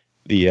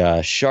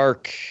 the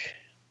shark.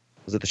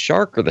 Was it the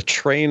shark or the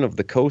train of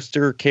the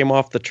coaster came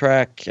off the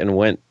track and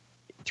went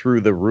through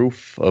the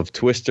roof of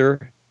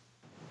Twister?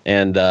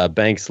 And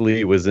Banks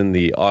Lee was in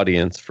the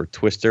audience for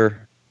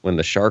Twister when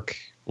the shark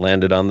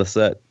landed on the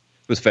set.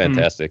 It was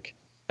fantastic.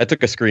 I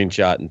took a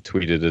screenshot and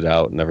tweeted it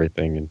out and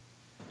everything, and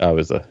it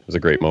was a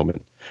great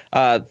moment.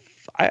 I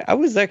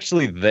was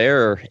actually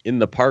there in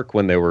the park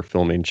when they were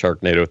filming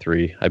Sharknado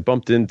 3. I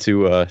bumped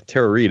into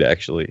Tara Reid,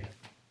 actually.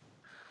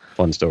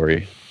 Fun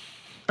story.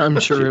 I'm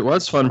sure it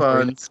was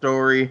fun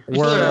story.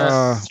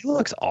 She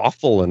looks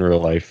awful in real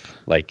life.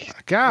 Like,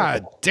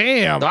 God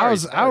damn!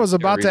 I was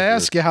about to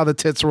ask you how the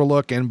tits were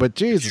looking, but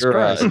Jesus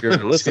Christ! If you're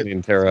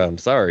listening, Tara, I'm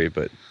sorry,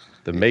 but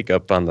the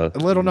makeup on the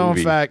little known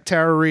fact: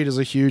 Tara Reid is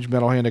a huge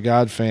Metal Hand of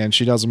God fan.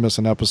 She doesn't miss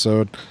an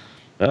episode.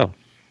 Oh,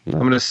 I'm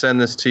going to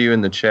send this to you in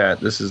the chat.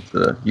 This is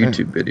the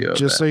YouTube video.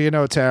 Just so you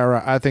know,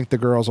 Tara, I think the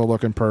girls are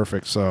looking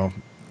perfect. So,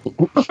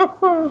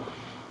 how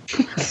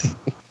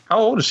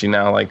old is she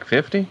now? Like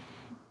 50?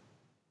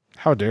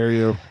 How dare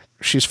you?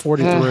 She's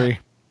 43.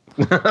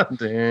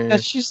 Yeah,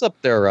 she's up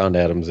there around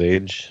Adam's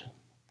age.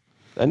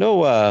 I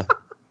know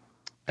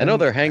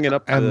they're hanging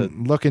up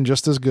and looking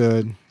just as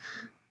good.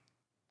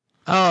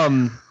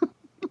 Adam,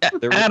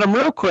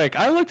 real quick,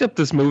 I looked up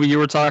this movie you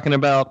were talking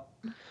about.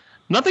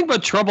 Nothing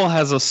But Trouble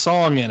has a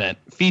song in it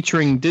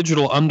featuring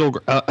Digital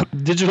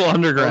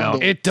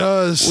Underground. It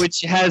does, which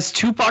has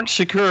Tupac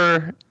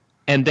Shakur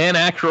and Dan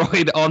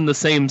Aykroyd on the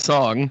same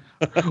song.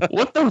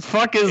 What the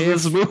fuck is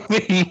this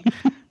movie?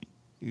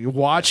 You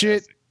watch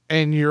it,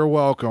 and you're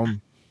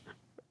welcome.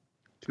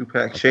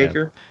 2-pack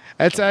shaker.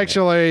 That's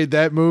actually,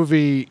 that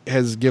movie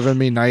has given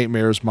me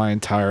nightmares my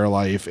entire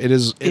life. It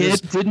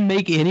didn't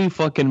make any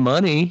fucking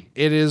money.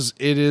 It is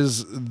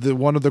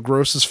one of the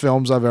grossest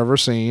films I've ever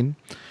seen.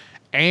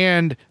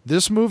 And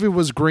this movie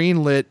was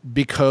greenlit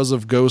because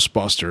of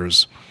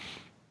Ghostbusters.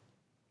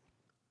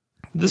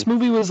 This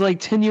movie was like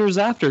 10 years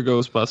after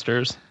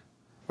Ghostbusters.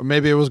 Or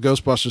maybe it was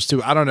Ghostbusters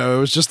too. I don't know. It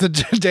was just that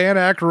Dan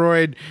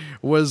Aykroyd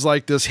was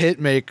like this hit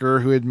maker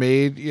who had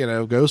made,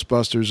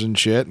 Ghostbusters and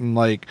shit and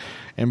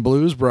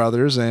Blues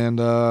Brothers. And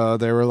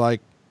they were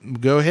like,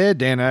 go ahead,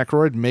 Dan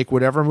Aykroyd, make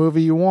whatever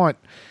movie you want.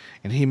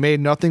 And he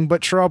made Nothing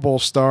But Trouble,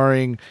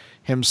 starring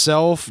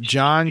himself,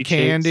 John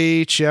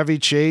Candy, Chevy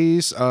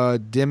Chase,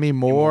 Demi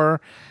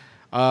Moore,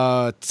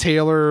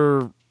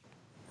 Taylor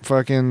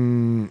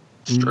fucking...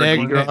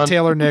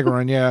 Taylor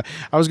Negron, yeah.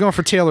 I was going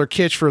for Taylor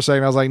Kitsch for a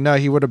second. I was like, no,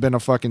 he would have been a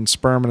fucking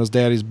sperm in his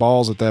daddy's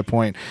balls at that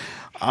point.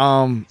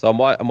 So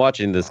I'm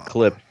watching this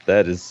clip.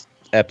 That is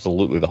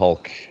absolutely the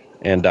Hulk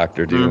and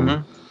Dr. Doom.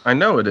 Mm-hmm. I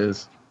know it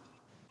is.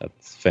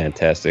 That's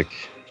fantastic.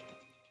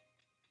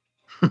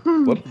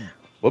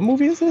 What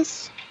movie is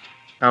this?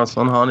 House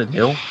on Haunted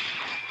Hill.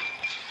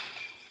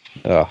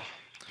 Oh.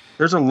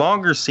 There's a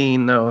longer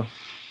scene though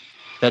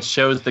that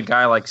shows the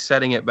guy like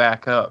setting it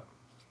back up.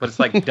 But it's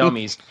like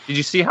dummies. Did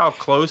you see how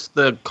close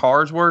the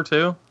cars were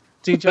to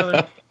each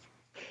other?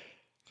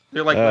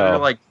 They're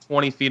like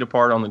 20 feet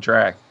apart on the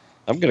track.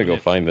 I'm gonna go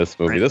find this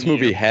movie. This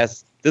movie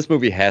has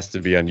to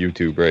be on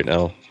YouTube right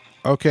now.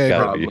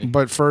 Okay,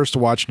 but first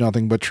watch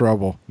Nothing But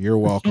Trouble. You're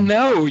welcome.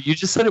 No, you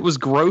just said it was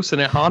gross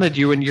and it haunted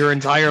you in your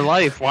entire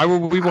life. Why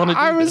would we want to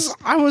do this?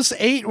 I was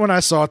 8 when I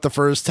saw it the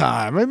first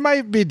time. It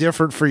might be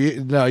different for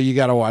you. No, you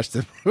got to watch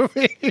the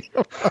movie.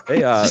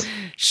 Hey,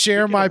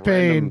 share my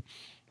pain.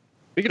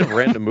 Speaking of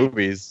random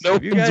movies, no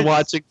one's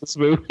watching this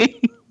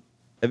movie.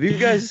 Have you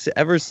guys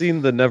ever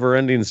seen The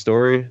Never-Ending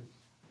Story?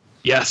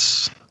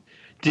 Yes.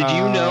 Did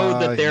you know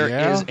that there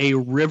is a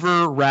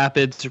River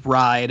Rapids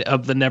ride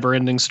of The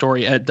Never-Ending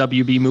Story at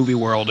WB Movie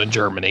World in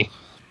Germany?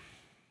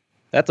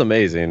 That's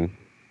amazing.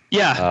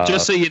 Yeah,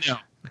 just so you know.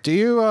 Do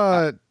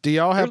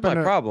y'all happen Here's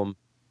my problem.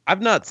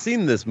 I've not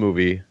seen this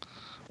movie,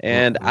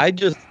 and I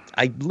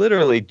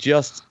literally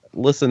just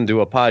listened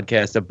to a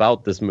podcast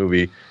about this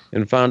movie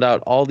and found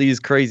out all these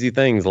crazy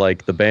things,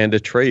 like the band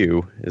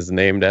Atreyu is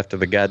named after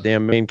the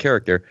goddamn main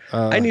character.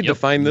 I need to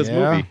find this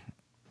movie.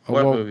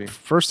 What movie?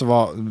 First of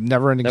all,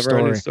 Never-Ending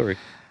Story.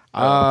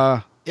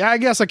 Yeah, I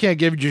guess I can't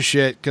give you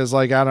shit because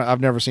I've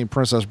never seen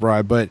Princess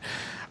Bride, but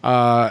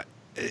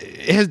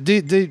did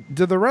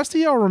the rest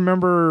of y'all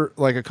remember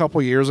a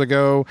couple years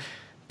ago?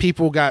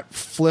 People got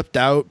flipped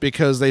out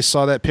because they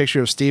saw that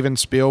picture of Steven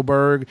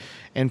Spielberg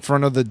in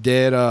front of the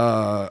dead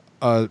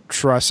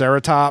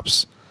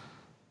Triceratops.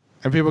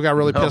 And people got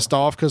really pissed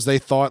off because they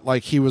thought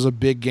he was a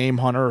big game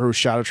hunter who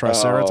shot a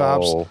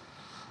Triceratops. Oh,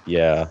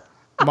 yeah.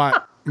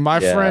 My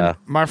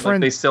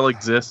friend, they still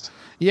exist.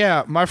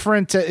 Yeah, my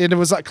friend and it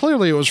was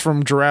clearly it was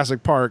from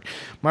Jurassic Park.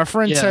 My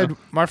friend Ted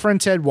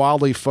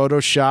Wildley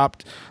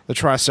photoshopped the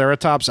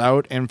Triceratops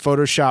out and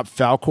photoshopped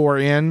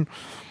Falcor in.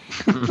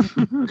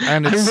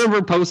 And I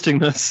remember posting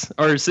this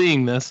or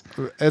seeing this.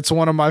 It's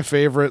one of my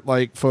favorite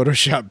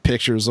Photoshop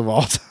pictures of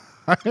all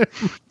time.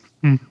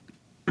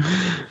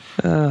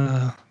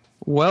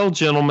 Well,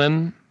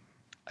 gentlemen,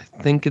 I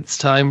think it's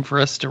time for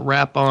us to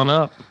wrap on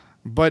up.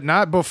 But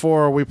not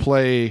before we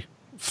play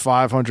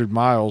 500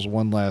 Miles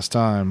one last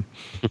time.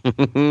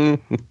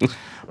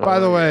 By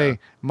the way,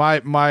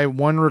 my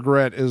one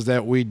regret is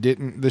that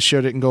the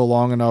show didn't go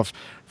long enough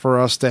for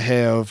us to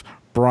have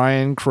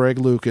Brian Craig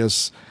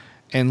Lucas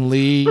and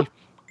Lee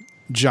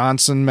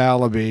Johnson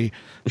Malaby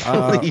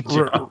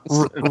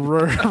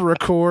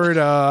record.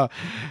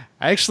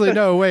 Actually,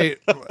 no, wait.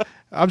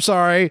 I'm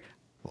sorry.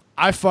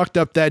 I fucked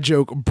up that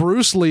joke.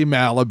 Bruce Lee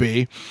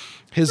Malaby,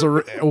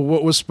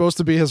 what was supposed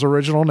to be his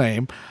original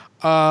name.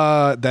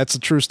 That's a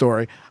true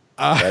story.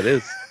 That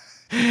is.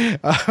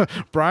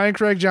 Brian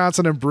Craig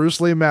Johnson and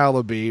Bruce Lee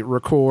Malaby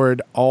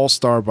record All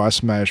Star by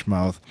Smash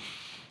Mouth.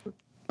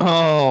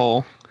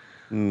 Oh.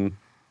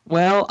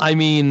 Well, I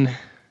mean,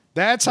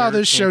 that's how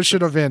this show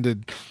should have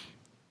ended.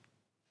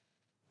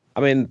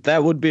 I mean,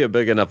 that would be a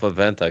big enough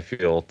event, I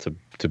feel, to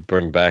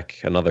bring back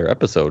another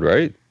episode,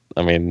 right?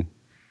 I mean,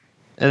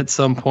 at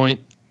some point.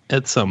 I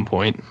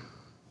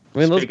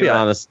mean, let's be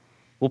honest.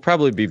 We'll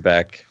probably be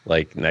back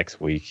next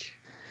week.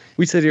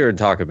 We sit here and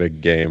talk a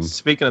big game.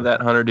 Speaking of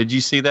that, Hunter, did you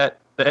see that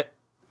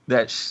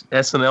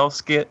SNL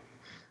skit?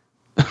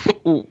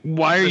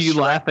 Why are you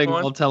laughing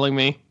while telling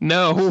me?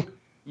 No.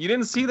 You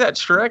didn't see that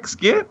Shrek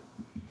skit?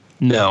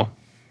 No.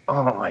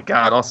 Oh my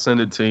God, I'll send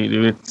it to you,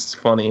 dude. It's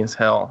funny as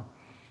hell.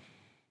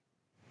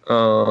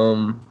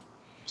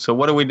 So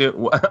what do we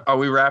do? Are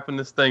we wrapping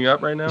this thing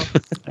up right now?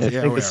 I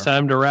think it's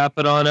time to wrap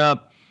it on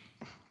up.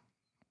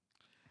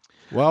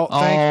 Well,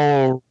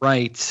 all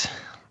right.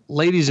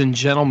 Ladies and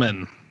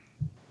gentlemen,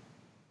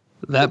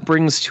 that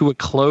brings to a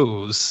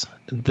close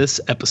this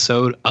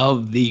episode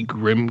of the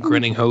Grim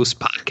Grinning Host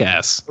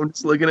podcast. I'm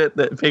just looking at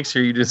that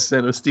picture you just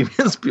sent of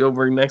Steven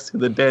Spielberg next to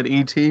the dead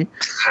E.T.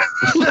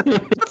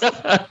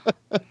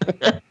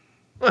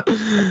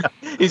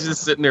 He's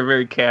just sitting there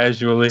very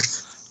casually.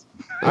 His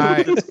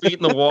feet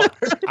in the water.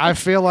 I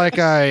feel like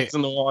He's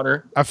in the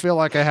water. I feel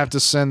like I have to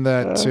send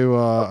that to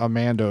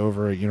Amanda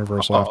over at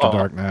Universal After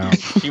Dark now.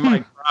 She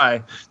might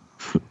cry.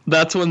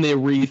 That's when they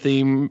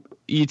retheme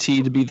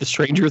E.T. to be the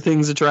Stranger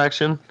Things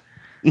attraction.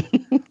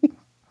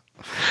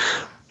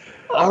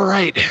 All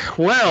right.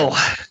 Well,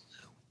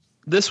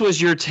 this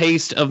was your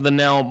taste of the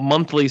now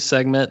monthly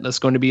segment that's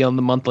going to be on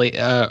the monthly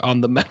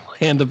on the Metal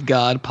Hand of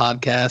God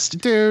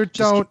podcast. Dude,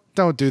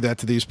 don't do that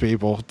to these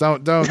people.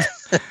 Don't.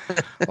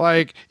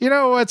 Like, you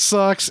know what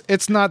sucks?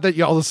 It's not that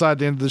y'all decide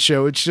to end the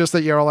show. It's just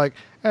that y'all are like,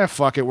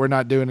 fuck it, we're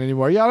not doing it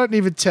anymore. Y'all didn't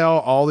even tell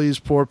all these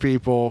poor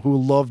people who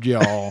loved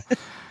y'all.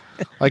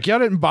 Like, y'all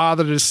didn't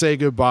bother to say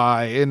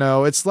goodbye. You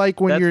know, it's like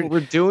when That's you're. what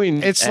we're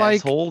doing. It's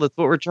asshole. That's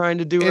what we're trying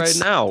to do right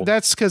now.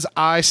 That's because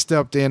I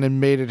stepped in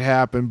and made it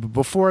happen. But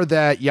before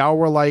that, y'all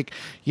were like,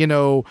 you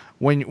know,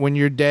 when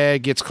your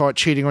dad gets caught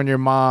cheating on your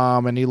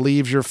mom and he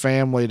leaves your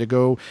family to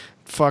go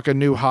fuck a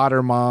new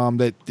hotter mom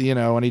that, you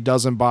know, and he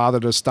doesn't bother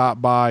to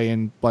stop by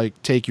and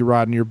like take you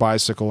riding your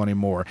bicycle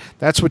anymore.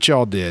 That's what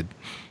y'all did.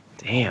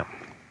 Damn.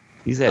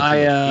 He's had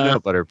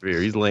peanut butter beer.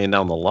 He's laying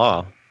down the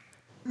law.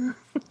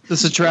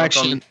 This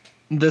attraction.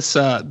 This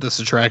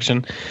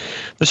attraction,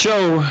 the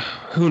show,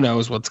 who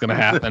knows what's going to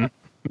happen.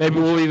 Maybe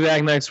we'll be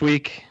back next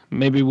week.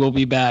 Maybe we'll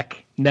be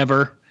back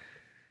never.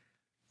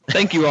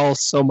 Thank you all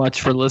so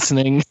much for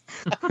listening.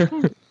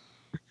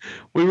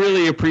 We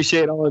really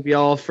appreciate all of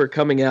y'all for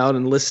coming out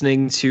and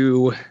listening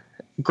to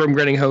Grim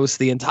Grinning Host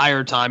the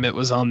entire time it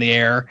was on the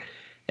air.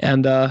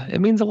 And it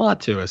means a lot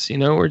to us. You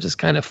know, we're just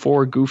kind of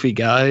four goofy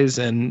guys.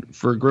 And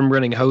for Grim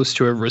Grinning Host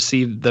to have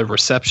received the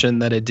reception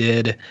that it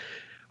did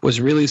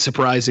was really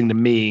surprising to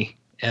me.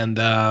 And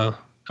I'm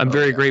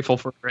very grateful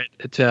for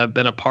it to have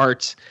been a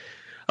part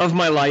of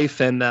my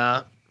life. And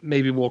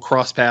maybe we'll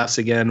cross paths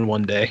again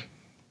one day.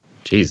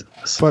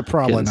 Jesus. But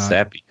probably Getting not.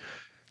 Sappy.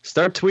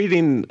 Start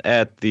tweeting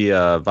at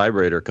the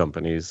vibrator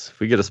companies. If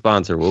we get a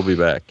sponsor, we'll be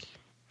back.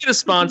 Get a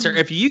sponsor.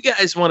 If you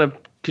guys want to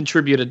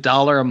contribute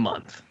 $1 a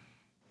month,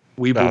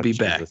 we will be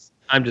back.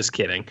 I'm just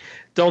kidding.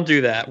 Don't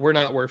do that. We're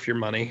not worth your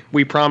money.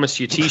 We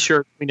promised you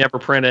t-shirts we never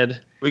printed.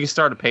 We can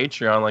start a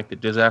Patreon like the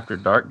Diz After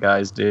Dark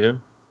guys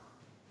do.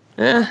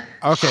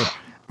 Okay.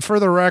 For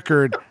the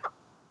record,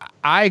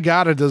 I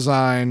got a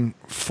design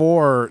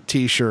for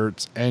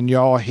t-shirts and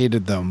y'all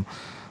hated them.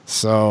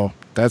 So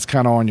that's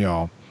kind of on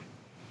y'all.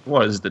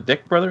 What is the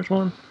Dick Brothers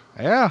one?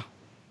 Yeah.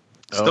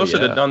 Still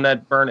should have done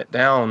that Burn It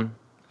Down.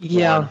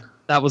 Yeah, one.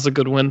 that was a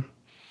good one.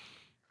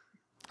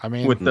 I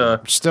mean, With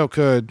the still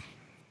could.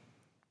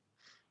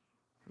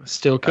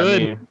 Still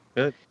could. I mean,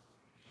 good.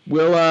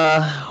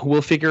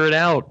 We'll figure it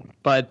out.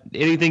 But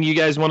anything you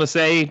guys want to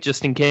say,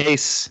 just in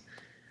case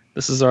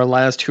this is our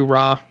last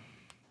hurrah?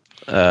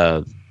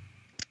 I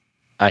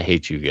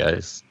hate you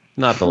guys.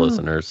 Not the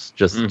listeners.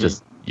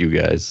 Just you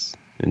guys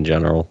in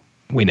general.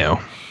 We know.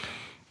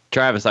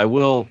 Travis, I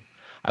will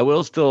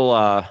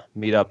still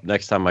meet up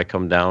next time I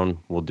come down.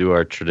 We'll do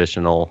our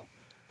traditional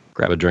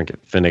grab a drink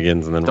at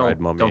Finnegan's and then ride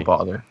Mummy. Don't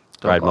bother.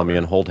 Ride Mummy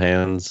and hold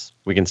hands.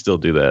 We can still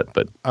do that,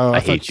 but I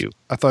hate you.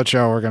 I thought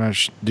y'all were going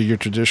to do your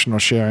traditional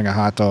sharing a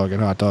hot dog at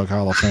Hot Dog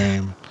Hall of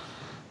Fame.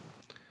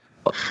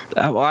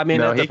 Well, I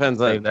mean, that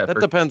depends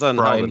on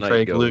how the night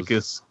Craig goes.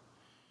 Lucas.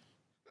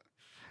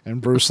 And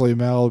Bruce Lee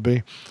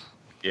Malaby.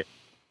 Yeah.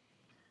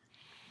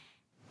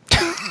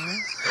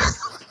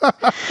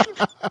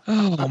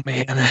 Oh,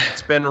 man.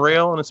 It's been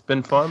real and it's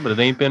been fun, but it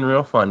ain't been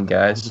real fun,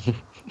 guys.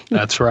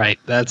 That's right.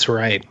 That's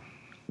right.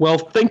 Well,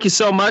 thank you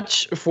so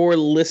much for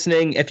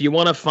listening. If you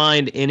want to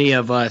find any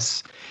of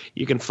us,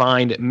 you can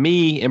find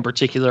me in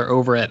particular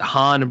over at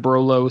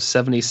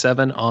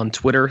HanBrolo77 on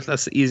Twitter.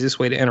 That's the easiest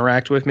way to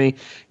interact with me.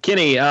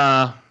 Kenny,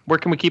 where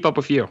can we keep up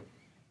with you?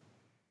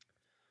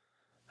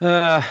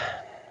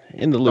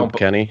 In the loop,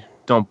 Kenny.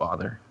 Don't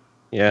bother.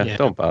 Yeah,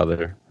 don't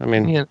bother. I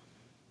mean, you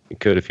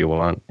could if you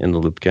want in the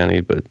loop,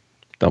 Kenny, but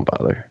don't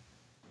bother.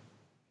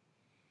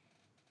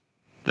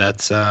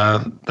 That's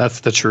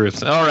the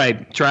truth. All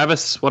right,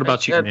 Travis, what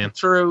about you, man?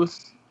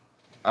 Truth.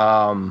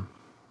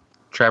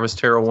 Travis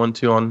Terrell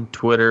 12 on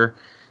Twitter,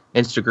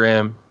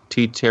 Instagram,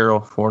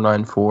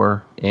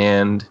 tterrell494,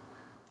 and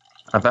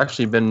I've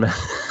actually been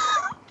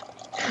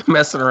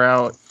messing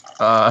around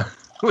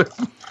with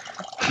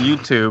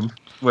YouTube,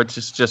 which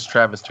is just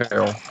Travis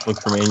Terrell.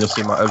 Look for me, and you'll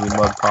see my ugly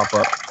mug pop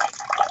up.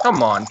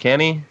 Come on,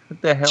 Kenny.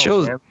 What the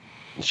hell, man?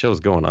 Show's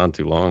going on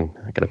too long.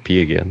 I gotta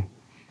pee again.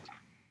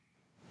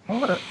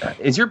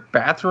 Is your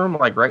bathroom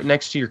like right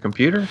next to your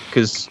computer?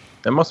 Because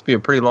that must be a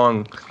pretty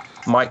long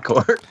mic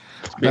cord.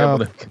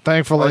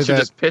 Thankfully, you're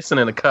just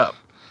pissing in a cup.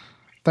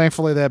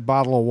 Thankfully, that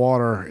bottle of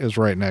water is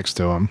right next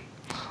to him.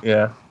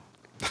 Yeah.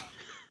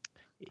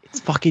 It's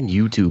fucking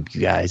YouTube,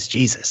 you guys.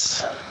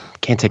 Jesus.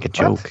 Can't take a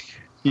joke.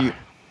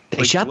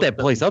 They shot that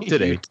place up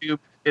today. Did you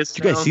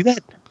guys see that?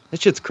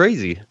 That shit's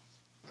crazy.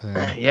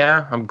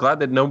 Yeah, I'm glad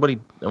that nobody.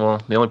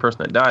 Well, the only person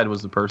that died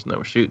was the person that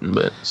was shooting,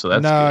 but so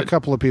that's No, good. a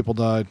couple of people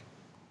died.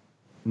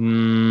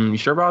 You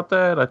sure about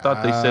that? I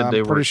thought they said they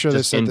I'm were pretty sure they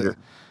just said injured.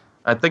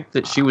 I think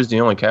that she was the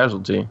only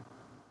casualty.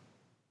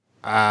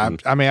 I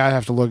mean, I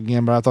have to look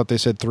again, but I thought they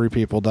said 3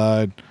 people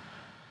died.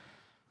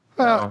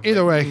 Well,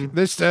 either way,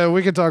 this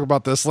we can talk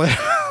about this later.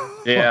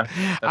 Yeah,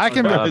 I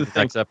can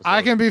next episode.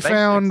 I can be Thanks for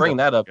found. bringing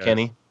that up, guys.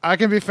 Kenny. I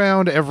can be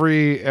found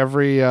every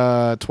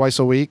twice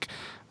a week,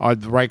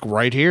 like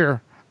right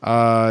here.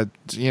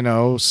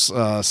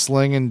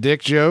 Slinging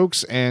dick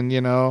jokes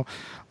and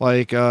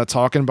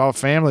talking about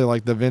family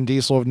like the Vin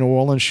Diesel of New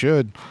Orleans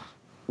should.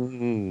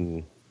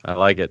 I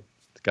like it.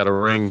 It's got a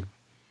ring.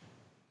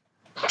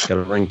 It's got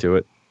a ring to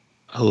it.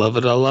 I love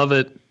it. I love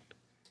it.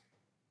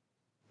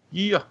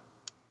 Yeah.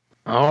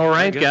 All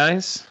right,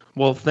 guys.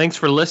 Well, thanks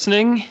for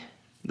listening.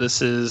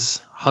 This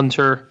is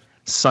Hunter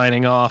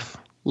signing off.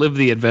 Live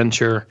the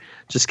adventure.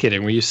 Just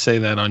kidding. We used to say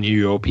that on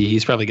UOP.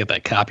 He's probably got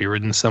that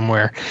copywritten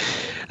somewhere.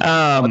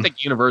 I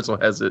think Universal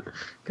has it.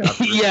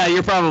 Yeah,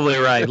 you're probably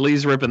right.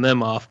 Lee's ripping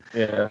them off.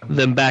 Yeah.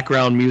 Them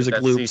background music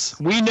That loops. cease.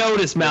 We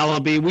notice,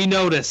 Malaby. We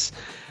notice.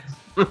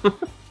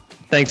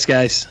 Thanks,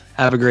 guys.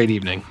 Have a great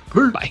evening.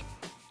 Bye.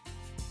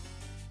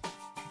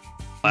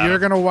 You're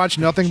gonna watch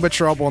nothing but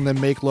trouble and then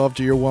make love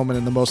to your woman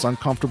in the most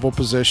uncomfortable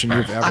position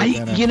you've ever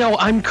been in.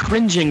 I'm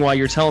cringing while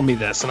you're telling me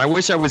this, and I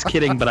wish I was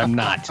kidding, but I'm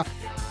not.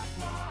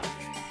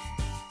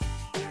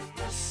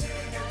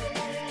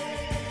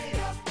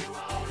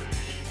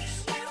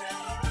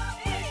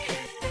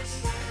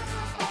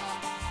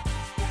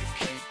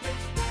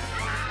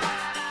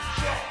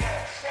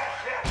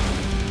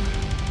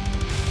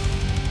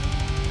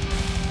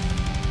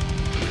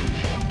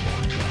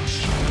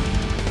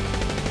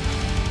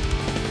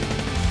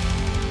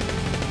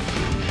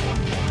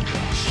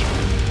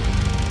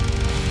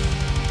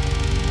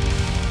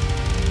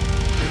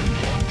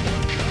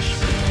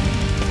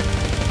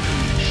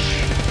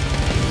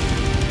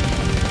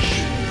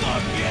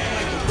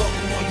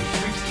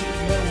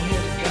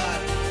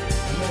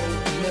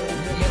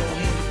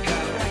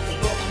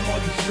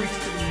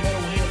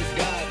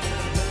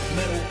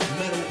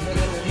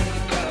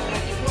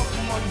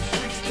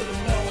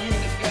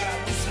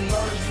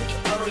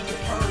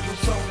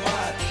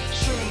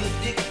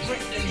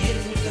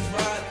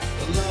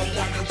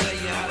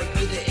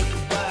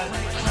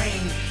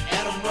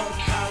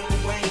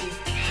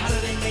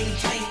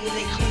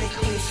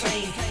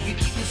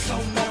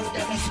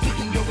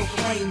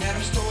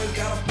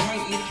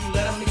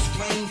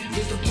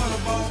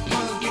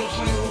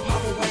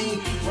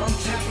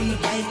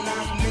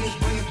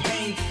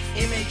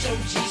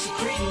 MHOG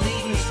secreting,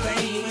 leaving a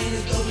stain. You ain't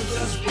as dope as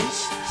us, bitch.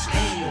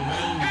 Stay in your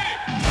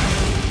lane.